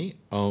Disney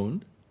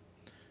owned.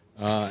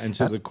 And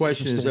so the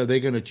question is, are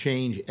they going to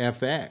change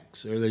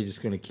FX, or are they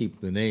just going to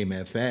keep the name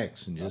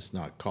FX and just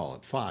not call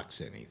it Fox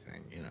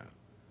anything, you know?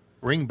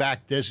 Bring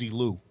back Desi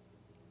Lou.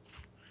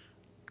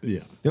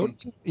 Yeah.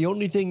 The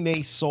only thing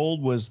they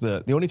sold was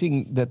the only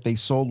thing that they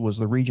sold was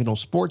the regional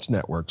sports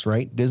networks,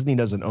 right? Disney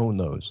doesn't own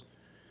those.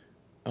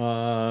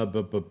 Yeah,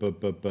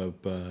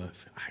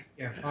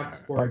 Fox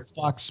Sports.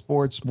 Fox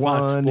Sports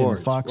One and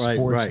Fox right,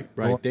 Sports.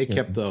 Right. They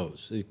kept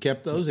those. They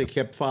kept those. They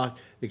kept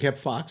Fox. They kept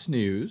Fox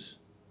News.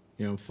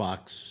 You know,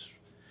 Fox.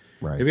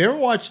 Right. Have you ever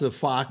watched the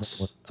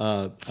Fox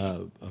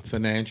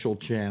financial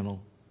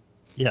channel?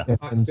 Yeah.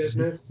 Fox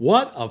Business.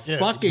 What a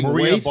fucking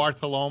Maria waste!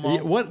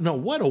 Bartiromo.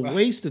 What a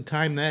waste of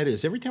time that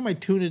is. Every time I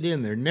tune it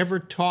in, they're never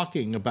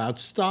talking about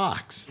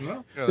stocks.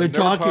 Yeah, they're never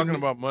talking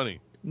about money.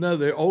 No,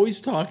 they're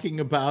always talking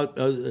about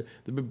the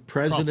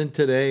president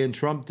today, and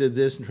Trump did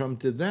this and Trump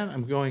did that.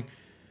 I'm going,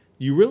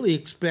 you really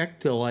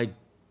expect to like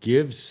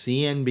give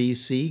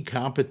CNBC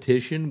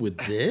competition with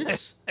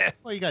this?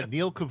 Well, you got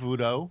Neil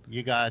Cavuto,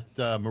 you got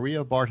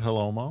Maria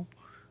Bartiromo.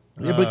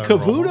 Yeah, but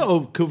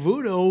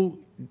Cavuto,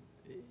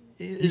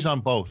 he's on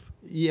both.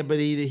 Yeah, but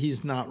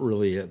he's not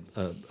really a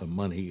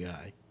money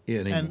guy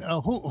anymore. And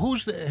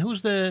who's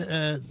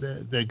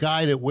the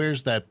guy that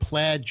wears that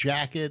plaid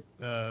jacket?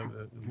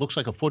 Looks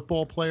like a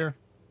football player.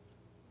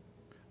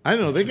 I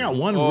don't know. They got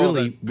one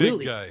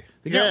big guy.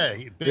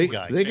 Big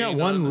guy. They got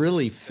one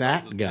really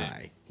fat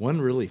guy. One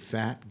really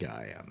fat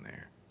guy on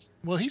there.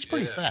 Well, he's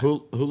pretty fat.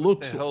 Who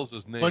looks? What the hell's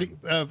his name? But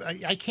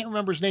I can't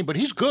remember his name, but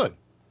he's good.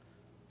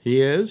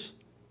 He is.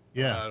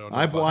 Yeah,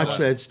 I've watched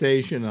that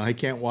station, and I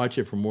can't watch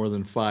it for more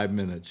than 5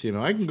 minutes. You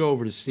know, I can go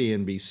over to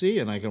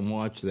CNBC and I can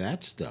watch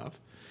that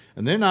stuff,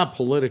 and they're not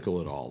political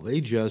at all.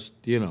 They just,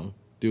 you know,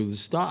 do the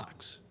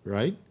stocks,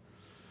 right?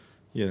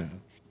 You know,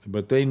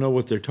 but they know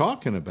what they're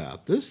talking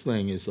about. This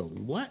thing is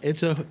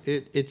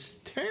it's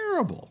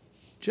terrible,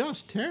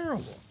 just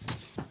terrible.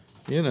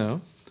 You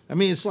know, I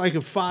mean, it's like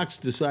if Fox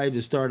decided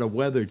to start a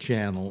weather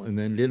channel and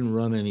then didn't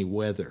run any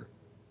weather.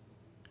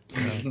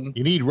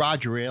 You need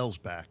Roger Ailes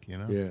back, you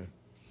know? Yeah.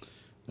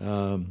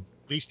 At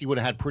least he would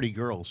have had pretty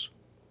girls.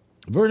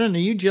 Vernon, are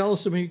you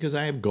jealous of me because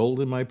I have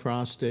gold in my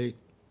prostate?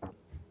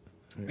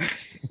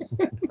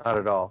 Not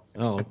at all.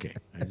 Oh, okay.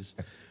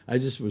 I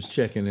just was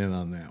checking in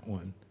on that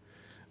one.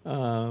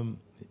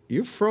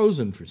 You're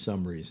frozen for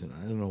some reason.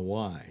 I don't know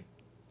why,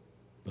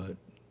 but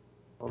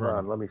hold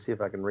on. Let me see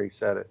if I can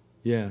reset it.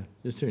 Yeah,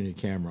 just turn your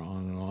camera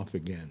on and off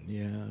again.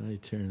 Yeah, he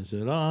turns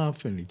it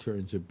off and he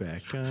turns it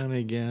back on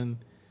again.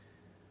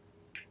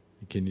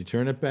 Can you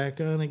turn it back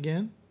on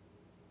again?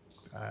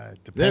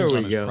 There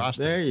we go.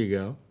 There you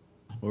go.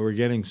 Well, we're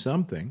getting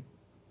something,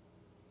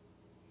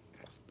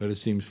 but it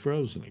seems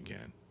frozen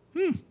again.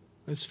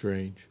 That's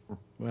strange.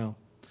 Well,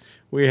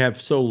 we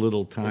have so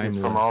little time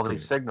left. From all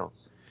these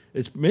signals.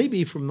 It's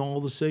maybe from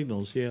all the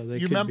signals. Yeah, they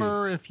you could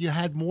remember if you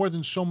had more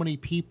than so many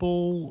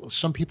people,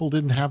 some people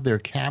didn't have their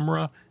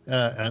camera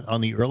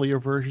on the earlier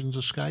versions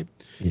of Skype.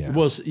 Yeah.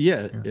 Well,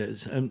 yeah.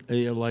 Yes.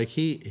 Like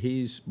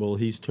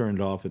he's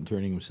turned off and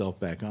turning himself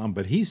back on,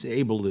 but he's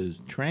able to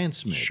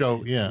transmit.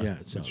 Yeah.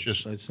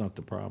 That's not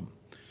the problem.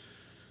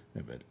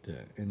 Yeah, but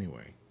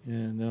anyway,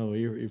 yeah. No,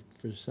 you're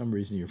for some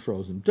reason you're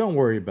frozen. Don't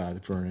worry about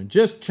it, Vernon.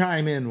 Just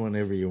chime in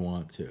whenever you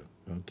want to.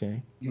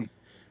 Okay.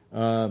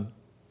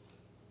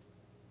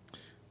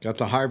 Got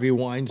the Harvey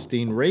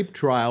Weinstein rape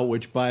trial,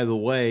 which, by the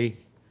way,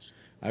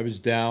 I was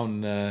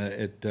down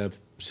at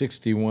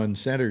 61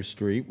 Center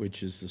Street,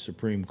 which is the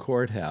Supreme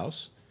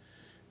Courthouse,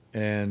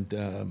 and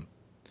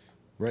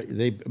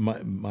it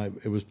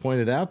was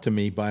pointed out to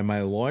me by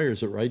my lawyers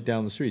that right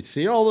down the street.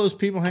 See all those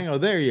people hanging? Oh,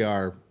 there you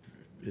are,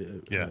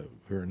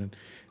 Vernon.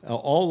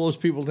 All those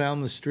people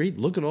down the street.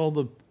 Look at all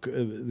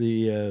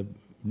the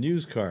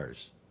news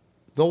cars.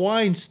 The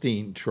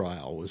Weinstein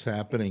trial was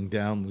happening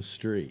down the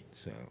street,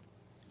 so.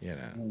 You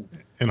know.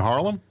 In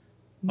Harlem?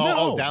 No.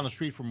 Oh, down the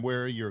street from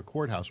where your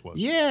courthouse was.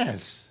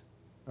 Yes.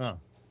 Oh.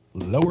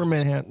 Lower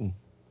Manhattan.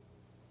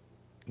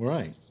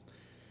 Right.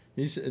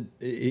 He said.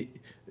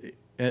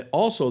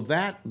 Also,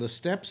 the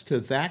steps to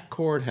that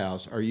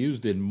courthouse are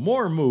used in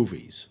more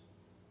movies,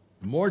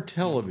 more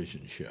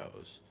television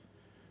shows,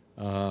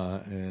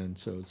 and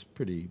so it's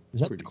pretty.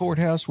 Is that the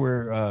courthouse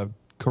where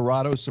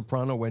Corrado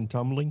Soprano went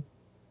tumbling?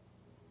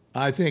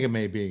 I think it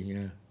may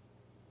be.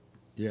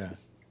 Yeah.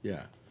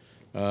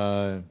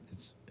 But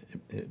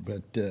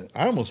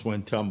I almost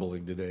went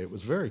tumbling today. It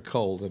was very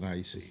cold and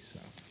icy. So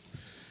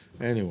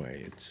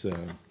anyway, it's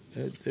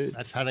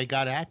that's how they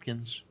got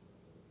Atkins.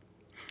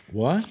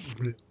 What?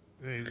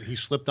 He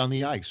slipped on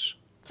the ice.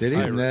 Did he?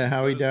 Isn't that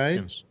how he died?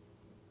 Atkins.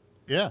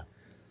 Yeah.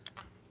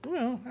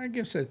 Well, I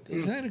guess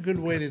is that a good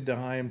way to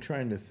die? I'm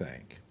trying to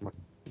think.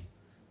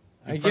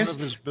 In front of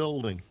his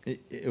building.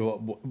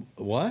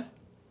 What?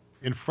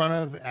 In front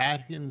of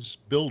Atkins'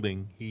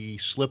 building, he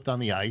slipped on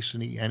the ice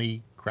and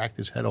he cracked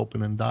his head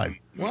open and died.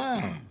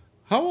 Wow.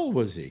 How old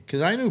was he?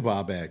 Because I knew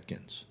Bob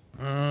Atkins.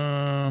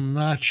 I'm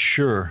not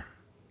sure.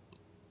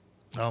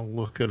 I'll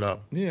look it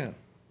up. Yeah.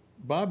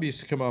 Bob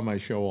used to come on my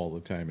show all the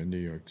time in New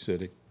York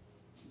City.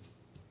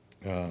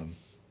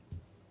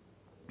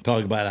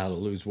 Talk about how to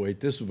lose weight.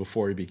 This was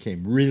before he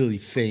became really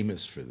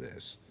famous for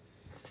this.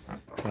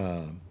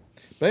 But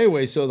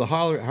anyway, so the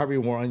Harvey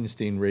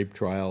Weinstein rape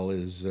trial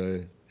is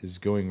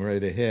going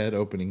right ahead.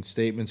 Opening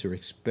statements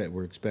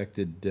were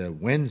expected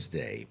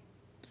Wednesday.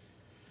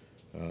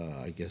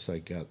 I guess I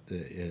got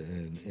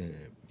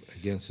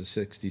against a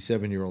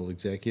 67-year-old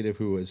executive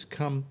who has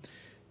come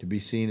to be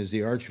seen as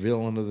the arch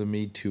villain of the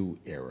Me Too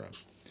era.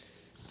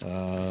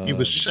 He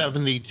was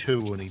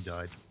 72 when he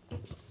died.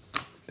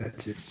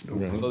 That's it.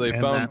 So they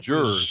found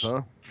jurors,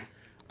 huh?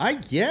 I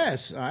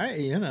guess.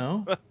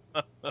 Wonder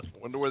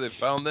where they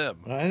found them.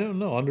 I don't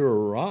know. Under a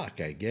rock,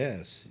 I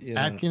guess.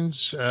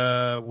 Atkins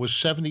was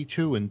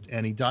 72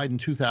 and he died in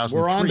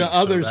 2003. We're on to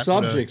other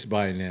subjects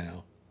by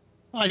now.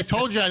 I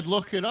told you I'd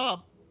look it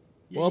up.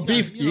 Well,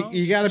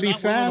 you got to be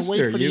faster.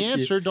 Wait for the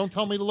answer. Don't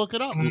tell me to look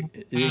it up.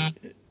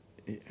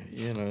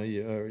 You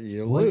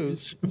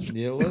lose.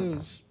 You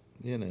lose.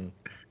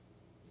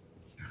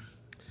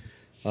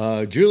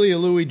 Julia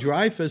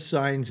Louis-Dreyfus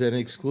signs an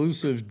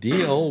exclusive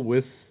deal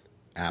with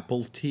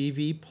Apple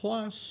TV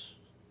Plus.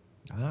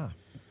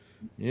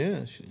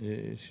 Yeah,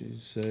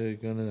 she's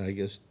gonna, I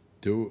guess,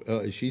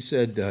 do. She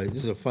said,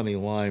 this is a funny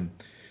line.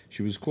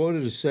 She was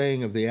quoted as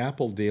saying of the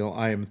Apple deal,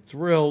 "I am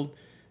thrilled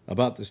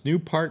about this new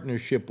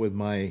partnership with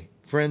my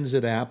friends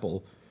at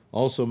Apple.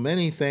 Also,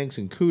 many thanks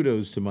and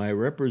kudos to my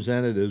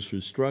representatives for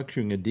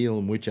structuring a deal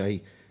in which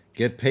I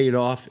get paid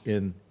off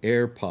in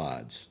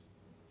AirPods."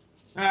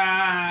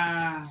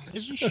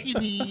 Isn't she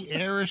the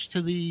heiress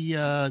to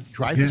the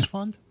Dreyfus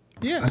Fund?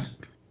 Yes.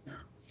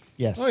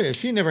 Yes. Oh, yeah.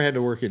 She never had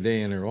to work a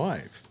day in her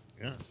life.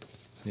 Yeah.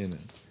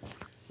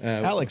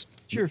 Alex,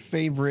 what's your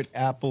favorite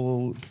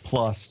Apple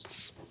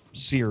Plus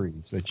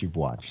series that you've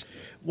watched?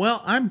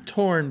 Well, I'm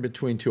torn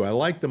between two. I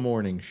like the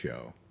morning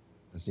show.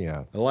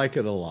 Yeah. I like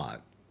it a lot.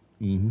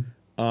 Mm-hmm.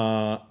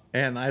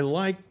 And I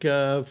like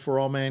For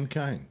All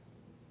Mankind,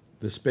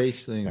 the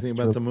space thing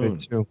about the moon.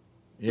 Too.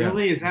 Yeah.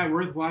 Really? Is that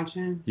worth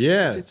watching?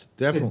 Yeah, It's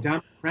definitely. a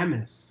dumb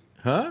premise.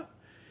 Huh?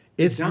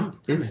 It's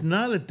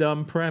not a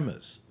dumb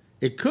premise.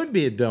 It could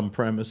be a dumb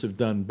premise if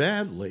done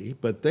badly,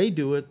 but they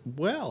do it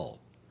well.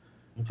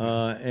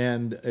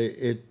 And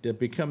it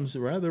becomes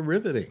rather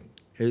riveting.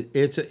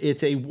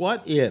 It's a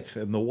what if,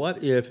 and the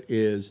what if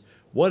is,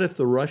 what if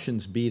the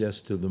Russians beat us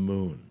to the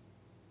moon?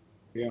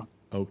 Yeah.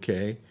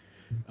 Okay.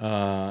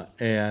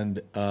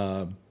 And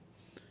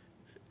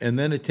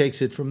then it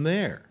takes it from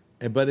there.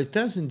 But it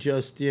doesn't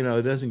just,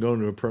 it doesn't go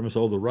into a premise,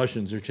 the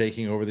Russians are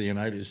taking over the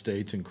United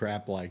States and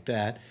crap like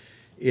that.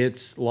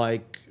 It's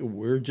like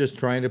we're just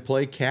trying to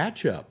play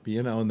catch up,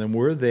 and then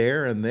we're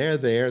there and they're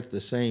there at the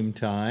same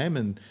time,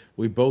 and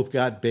we both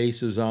got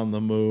bases on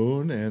the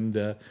moon,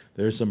 and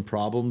there's some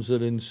problems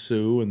that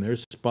ensue, and they're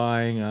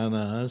spying on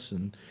us,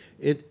 and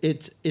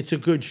it's a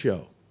good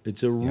show.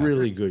 It's a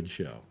really good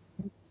show,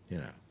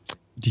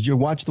 Did you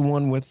watch the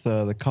one with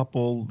the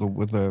couple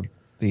with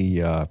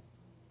the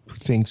who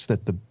thinks that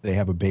they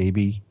have a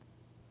baby?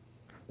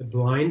 The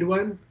blind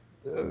one?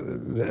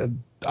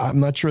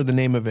 I'm not sure the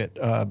name of it.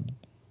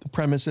 The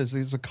premise is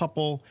there's a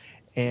couple,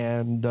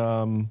 and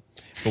the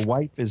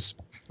wife is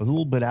a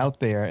little bit out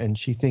there, and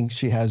she thinks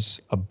she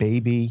has a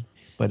baby,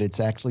 but it's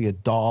actually a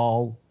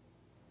doll.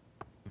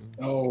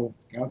 Oh,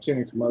 I've seen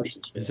the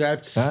commercials. Is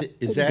that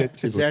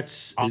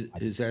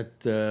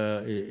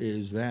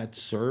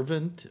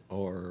Servant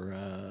or?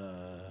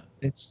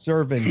 It's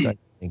Servant, I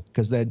think,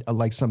 because then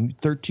like some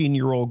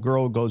 13-year-old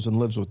girl goes and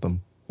lives with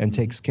them and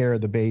takes care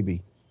of the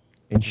baby,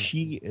 and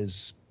she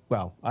is.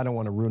 Well, I don't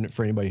want to ruin it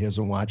for anybody who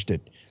hasn't watched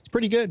it. It's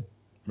pretty good.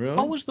 Really?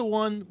 What was the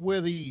one where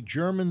the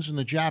Germans and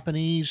the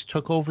Japanese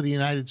took over the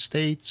United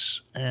States?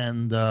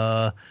 And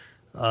do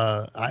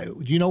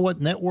you know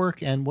what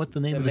network and what the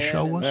name of the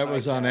show was? That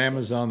was on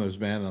Amazon. There's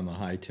Man on the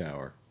High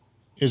Tower.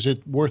 Is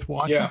it worth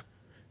watching? Yeah.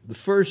 The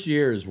first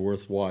year is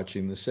worth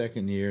watching. The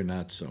second year,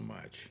 not so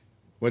much.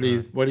 What do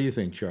you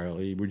think,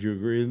 Charlie? Would you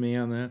agree with me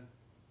on that?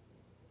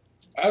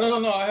 I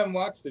don't know. I haven't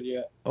watched it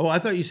yet. Oh, I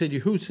thought you said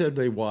who said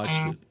they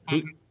watched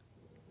it?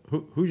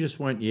 Who just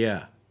went,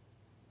 yeah?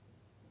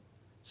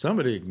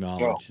 Somebody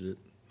acknowledged it.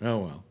 Oh,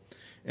 well.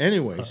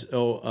 Anyways,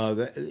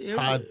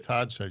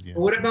 Todd said, yeah.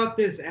 What about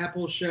this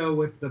Apple show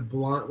with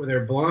where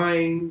they're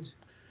blind?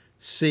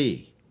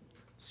 C,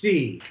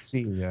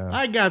 yeah.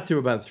 I got through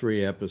about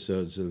 3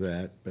 episodes of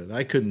that, but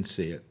I couldn't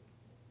see it.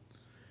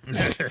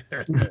 I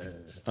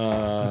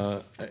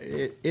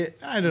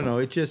don't know.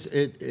 It just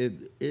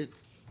it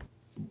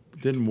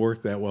didn't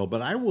work that well.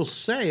 But I will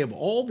say, of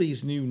all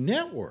these new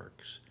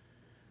networks,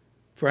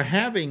 for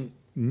having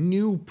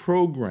new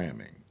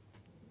programming,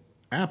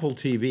 Apple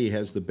TV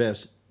has the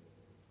best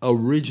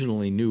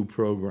originally new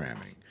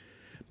programming.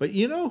 But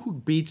you know who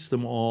beats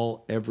them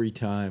all every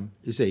time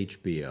is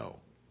HBO.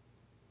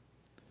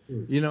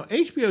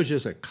 HBO is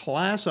just a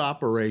class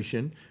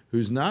operation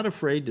who's not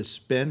afraid to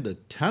spend a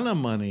ton of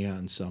money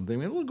on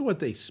something. I mean, look at what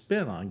they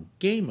spent on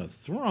Game of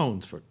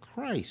Thrones, for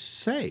Christ's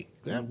sake.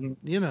 That,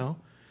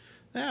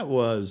 that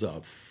was a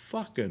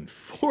fucking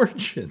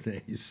fortune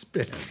they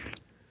spent.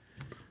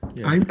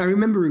 Yeah. I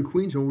remember in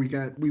Queens when we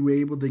were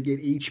able to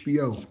get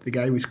HBO. The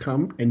guy was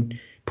come and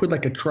put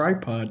like a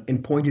tripod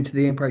and pointed to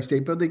the Empire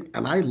State Building,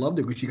 and I loved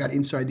it because you got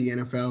inside the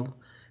NFL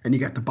and you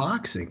got the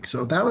boxing.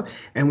 So that was,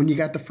 and when you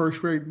got the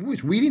first rate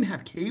movies, we didn't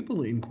have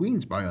cable in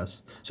Queens by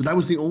us, so that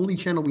was the only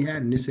channel we had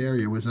in this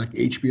area was like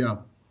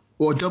HBO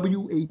or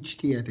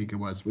WHT, I think it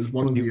was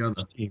one or the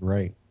other.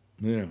 Right.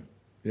 Yeah.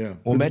 Yeah.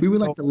 Well, we were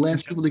like the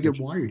last people to get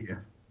wired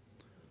here.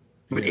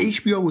 But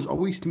HBO was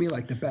always to me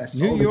like the best.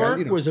 New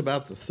York was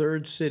about the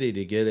third city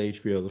to get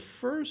HBO. The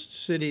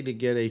first city to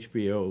get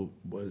HBO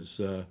was,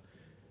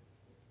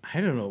 I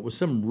don't know, it was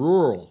some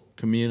rural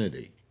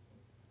community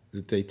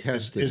that they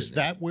tested. Is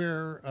that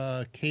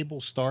where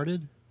cable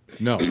started?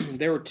 No.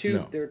 There were two.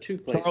 No. There were two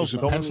places. Charles,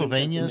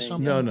 Pennsylvania or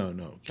something?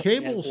 No.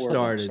 Cable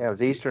started. Yeah, it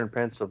was Eastern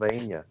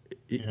Pennsylvania.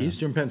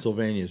 Eastern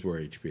Pennsylvania is where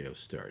HBO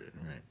started,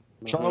 right?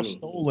 Charles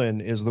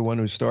Stolen is the one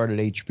who started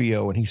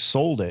HBO, and he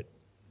sold it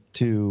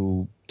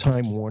to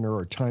Time Warner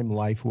or Time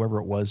Life, whoever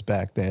it was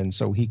back then,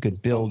 so he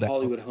could build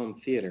Hollywood Home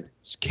Theater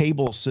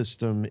cable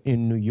system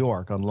in New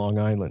York on Long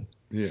Island.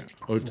 Yeah.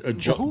 Who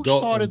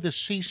started the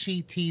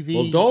CCTV?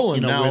 Well,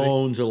 Dolan now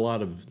owns a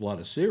lot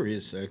of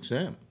Sirius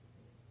XM.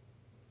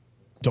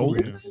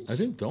 Dolan? I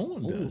think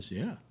Dolan does,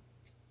 yeah.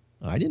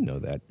 I didn't know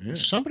that. Yeah.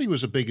 Somebody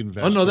was a big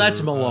investor. Oh, no,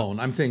 that's Malone.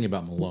 I'm thinking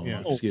about Malone.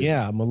 Yeah. Excuse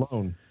me.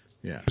 Malone.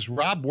 Yeah. Because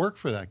Rob worked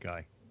for that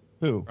guy.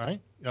 Who?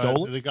 Right?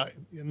 Dolan? The guy.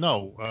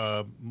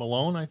 No,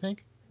 Malone, I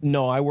think.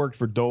 No, I worked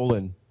for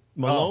Dolan.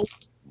 Malone.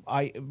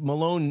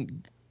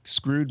 Malone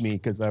screwed me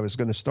because I was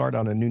going to start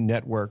on a new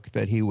network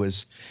that he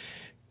was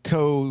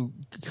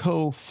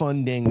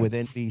co-funding with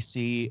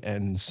NBC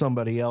and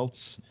somebody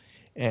else,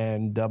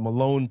 and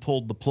Malone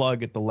pulled the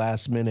plug at the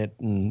last minute,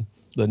 and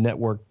the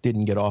network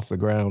didn't get off the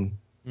ground.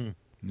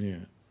 Yeah.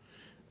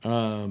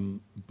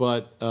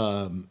 But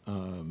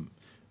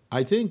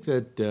I think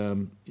that,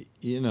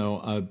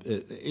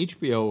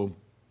 HBO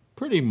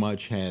pretty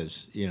much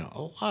has,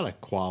 a lot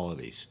of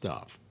quality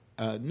stuff.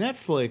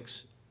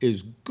 Netflix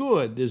is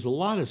good. There's a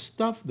lot of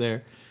stuff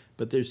there,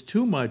 but there's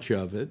too much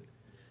of it.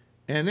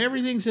 And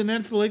everything's a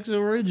Netflix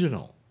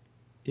original,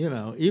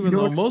 even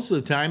though most of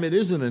the time it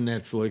isn't a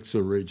Netflix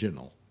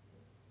original.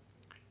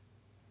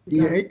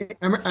 Yeah,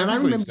 and I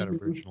remember got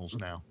originals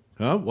now.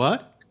 Huh?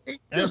 What?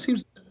 It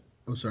seems.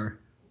 Oh, sorry.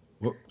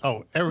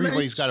 Oh,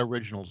 everybody's got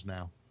originals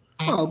now.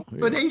 Oh,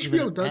 but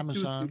HBO does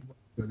Amazon.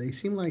 They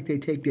seem like they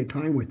take their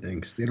time with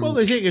things. They don't. Well,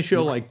 they take a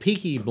show like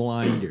Peaky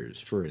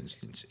Blinders, for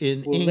instance,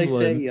 in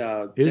England.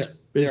 They say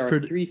there are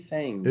three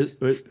things.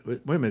 Wait a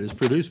minute, it's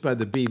produced by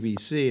the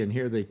BBC, and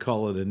here they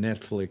call it a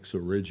Netflix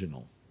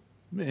original.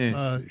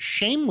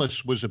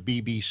 Shameless was a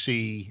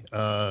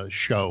BBC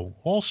show,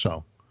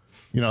 also.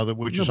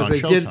 Which is on they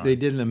Showtime. They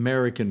did an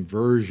American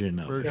version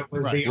of it.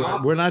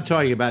 We're not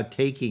talking about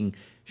taking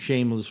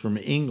Shameless from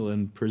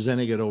England,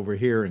 presenting it over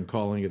here, and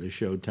calling it a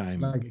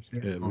Showtime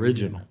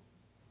original.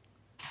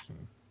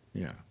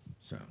 Yeah.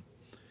 So.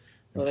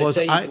 Well, they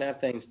say you can have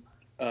things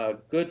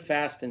good,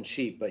 fast, and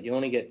cheap, but you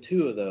only get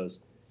two of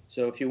those.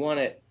 So if you want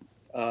it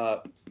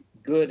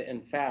good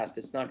and fast,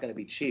 it's not going to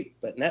be cheap.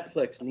 But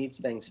Netflix needs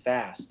things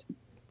fast,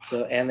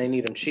 and they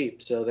need them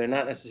cheap, so they're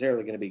not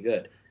necessarily going to be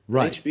good.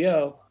 Right.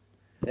 HBO,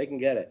 they can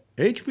get it.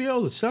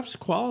 HBO, the stuff's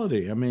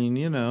quality. I mean,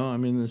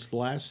 this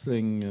last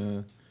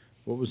thing.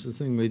 What was the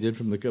thing they did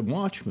from the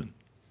Watchmen?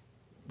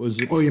 Was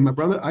it? Oh yeah, my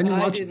brother. I didn't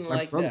watch it. I didn't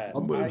like that.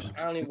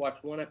 I only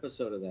watched one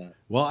episode of that.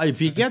 Well,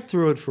 if you get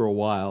through it for a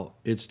while,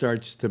 it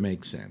starts to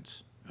make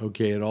sense.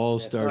 Okay, it all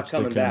starts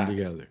to come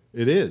together.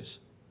 It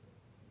is.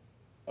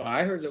 Oh,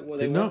 I heard that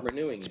they weren't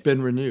renewing it. It's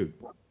been renewed.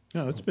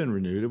 No, it's been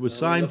renewed. It was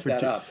signed for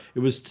two.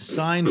 It was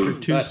signed for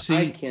 2 seasons.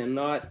 I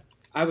cannot.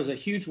 I was a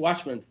huge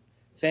Watchmen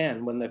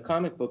fan when the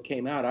comic book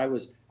came out. I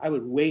would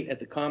wait at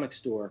the comic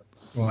store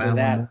for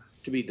that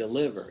to be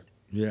delivered.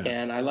 Yeah.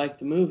 And I liked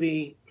the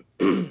movie,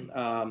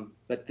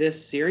 but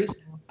this series,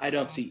 I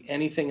don't see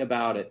anything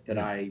about it that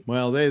I.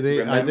 Well,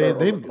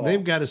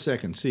 they've got a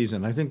second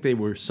season. I think they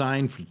were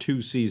signed for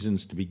 2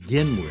 seasons to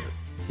begin with,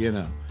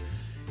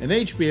 And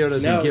HBO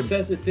doesn't give. No, it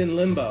says it's in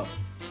limbo.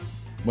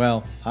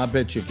 Well, I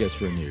bet you it gets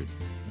renewed.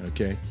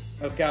 Okay.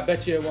 Okay, I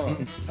bet you it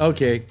won't.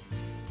 Okay.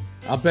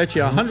 I'll bet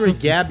you 100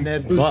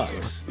 Gabnet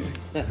bucks.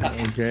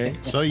 Okay.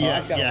 So you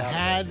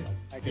had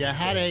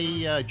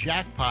a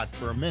jackpot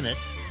for a minute.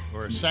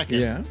 Or a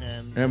second. Yeah.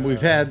 And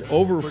we've had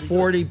over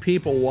 40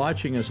 people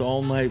watching us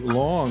all night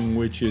long,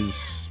 which is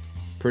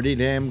pretty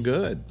damn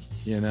good,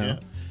 Yeah.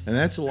 And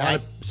that's a lot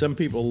of some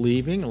people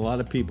leaving, a lot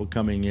of people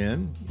coming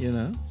in,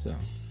 so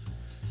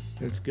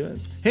it's good.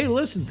 Hey,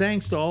 listen,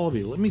 thanks to all of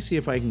you. Let me see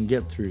if I can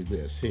get through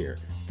this here.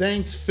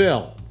 Thanks,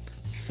 Phil.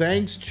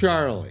 Thanks,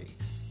 Charlie.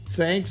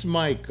 Thanks,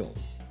 Michael.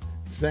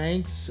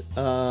 Thanks,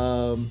 who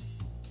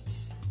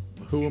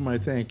am I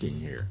thanking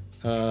here?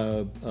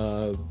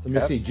 Let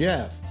me see,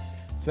 Jeff.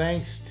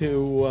 Thanks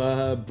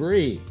to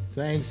Bree.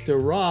 Thanks to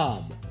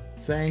Rob.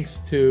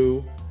 Thanks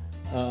to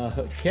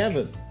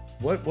Kevin.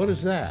 What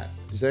is that?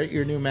 Is that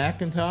your new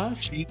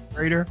Macintosh? Cheese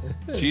grater.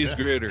 Cheese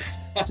grater.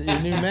 Your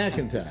new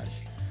Macintosh.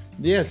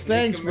 Yes,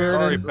 thanks,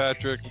 Vernon. Sorry,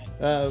 Patrick.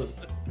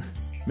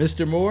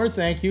 Mr. Moore,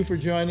 thank you for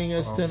joining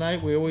us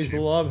tonight. We always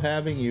love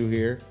having you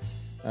here.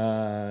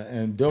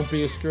 and Don't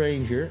Be a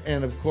Stranger,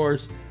 and of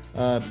course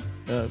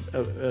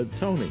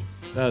Tony.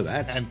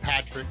 And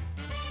Patrick.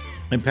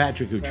 And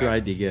Patrick, who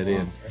tried to get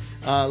in.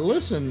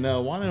 Listen,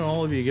 why don't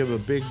all of you give a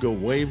big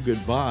wave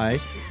goodbye,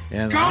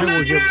 and I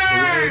will give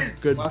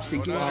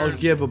I'll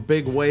give a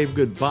big wave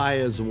goodbye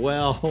as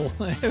well.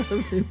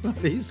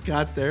 Everybody's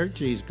got their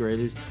cheese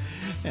graters,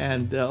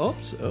 and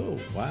oops, oh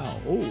wow,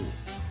 oh,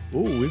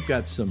 we've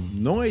got some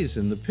noise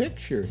in the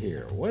picture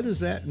here. What is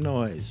that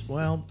noise?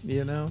 Well,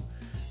 you know,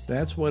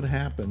 that's what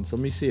happens.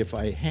 Let me see if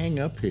I hang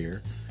up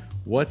here.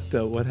 What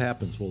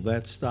happens? Will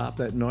that stop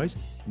that noise?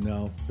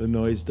 No, the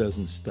noise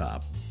doesn't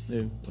stop.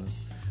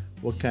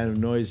 What kind of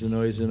noise? An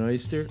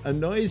oyster? A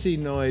noisy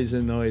noise,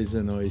 an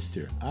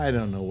oyster. I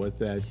don't know what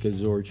that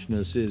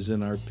gazorchness is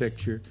in our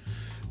picture,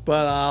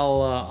 but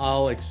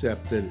I'll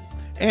accept it.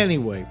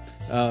 Anyway,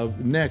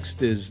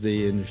 next is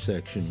the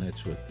intersection.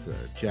 That's with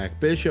Jack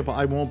Bishop.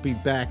 I won't be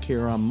back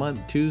here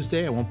on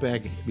Tuesday. I won't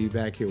be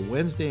back here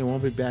Wednesday. I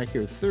won't be back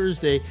here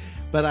Thursday,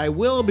 but I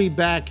will be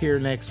back here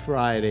next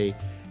Friday.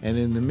 And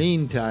in the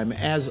meantime,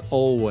 as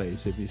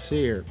always, if you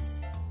see her,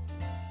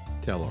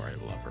 tell her I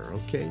love her.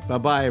 Okay,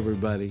 bye-bye,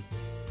 everybody.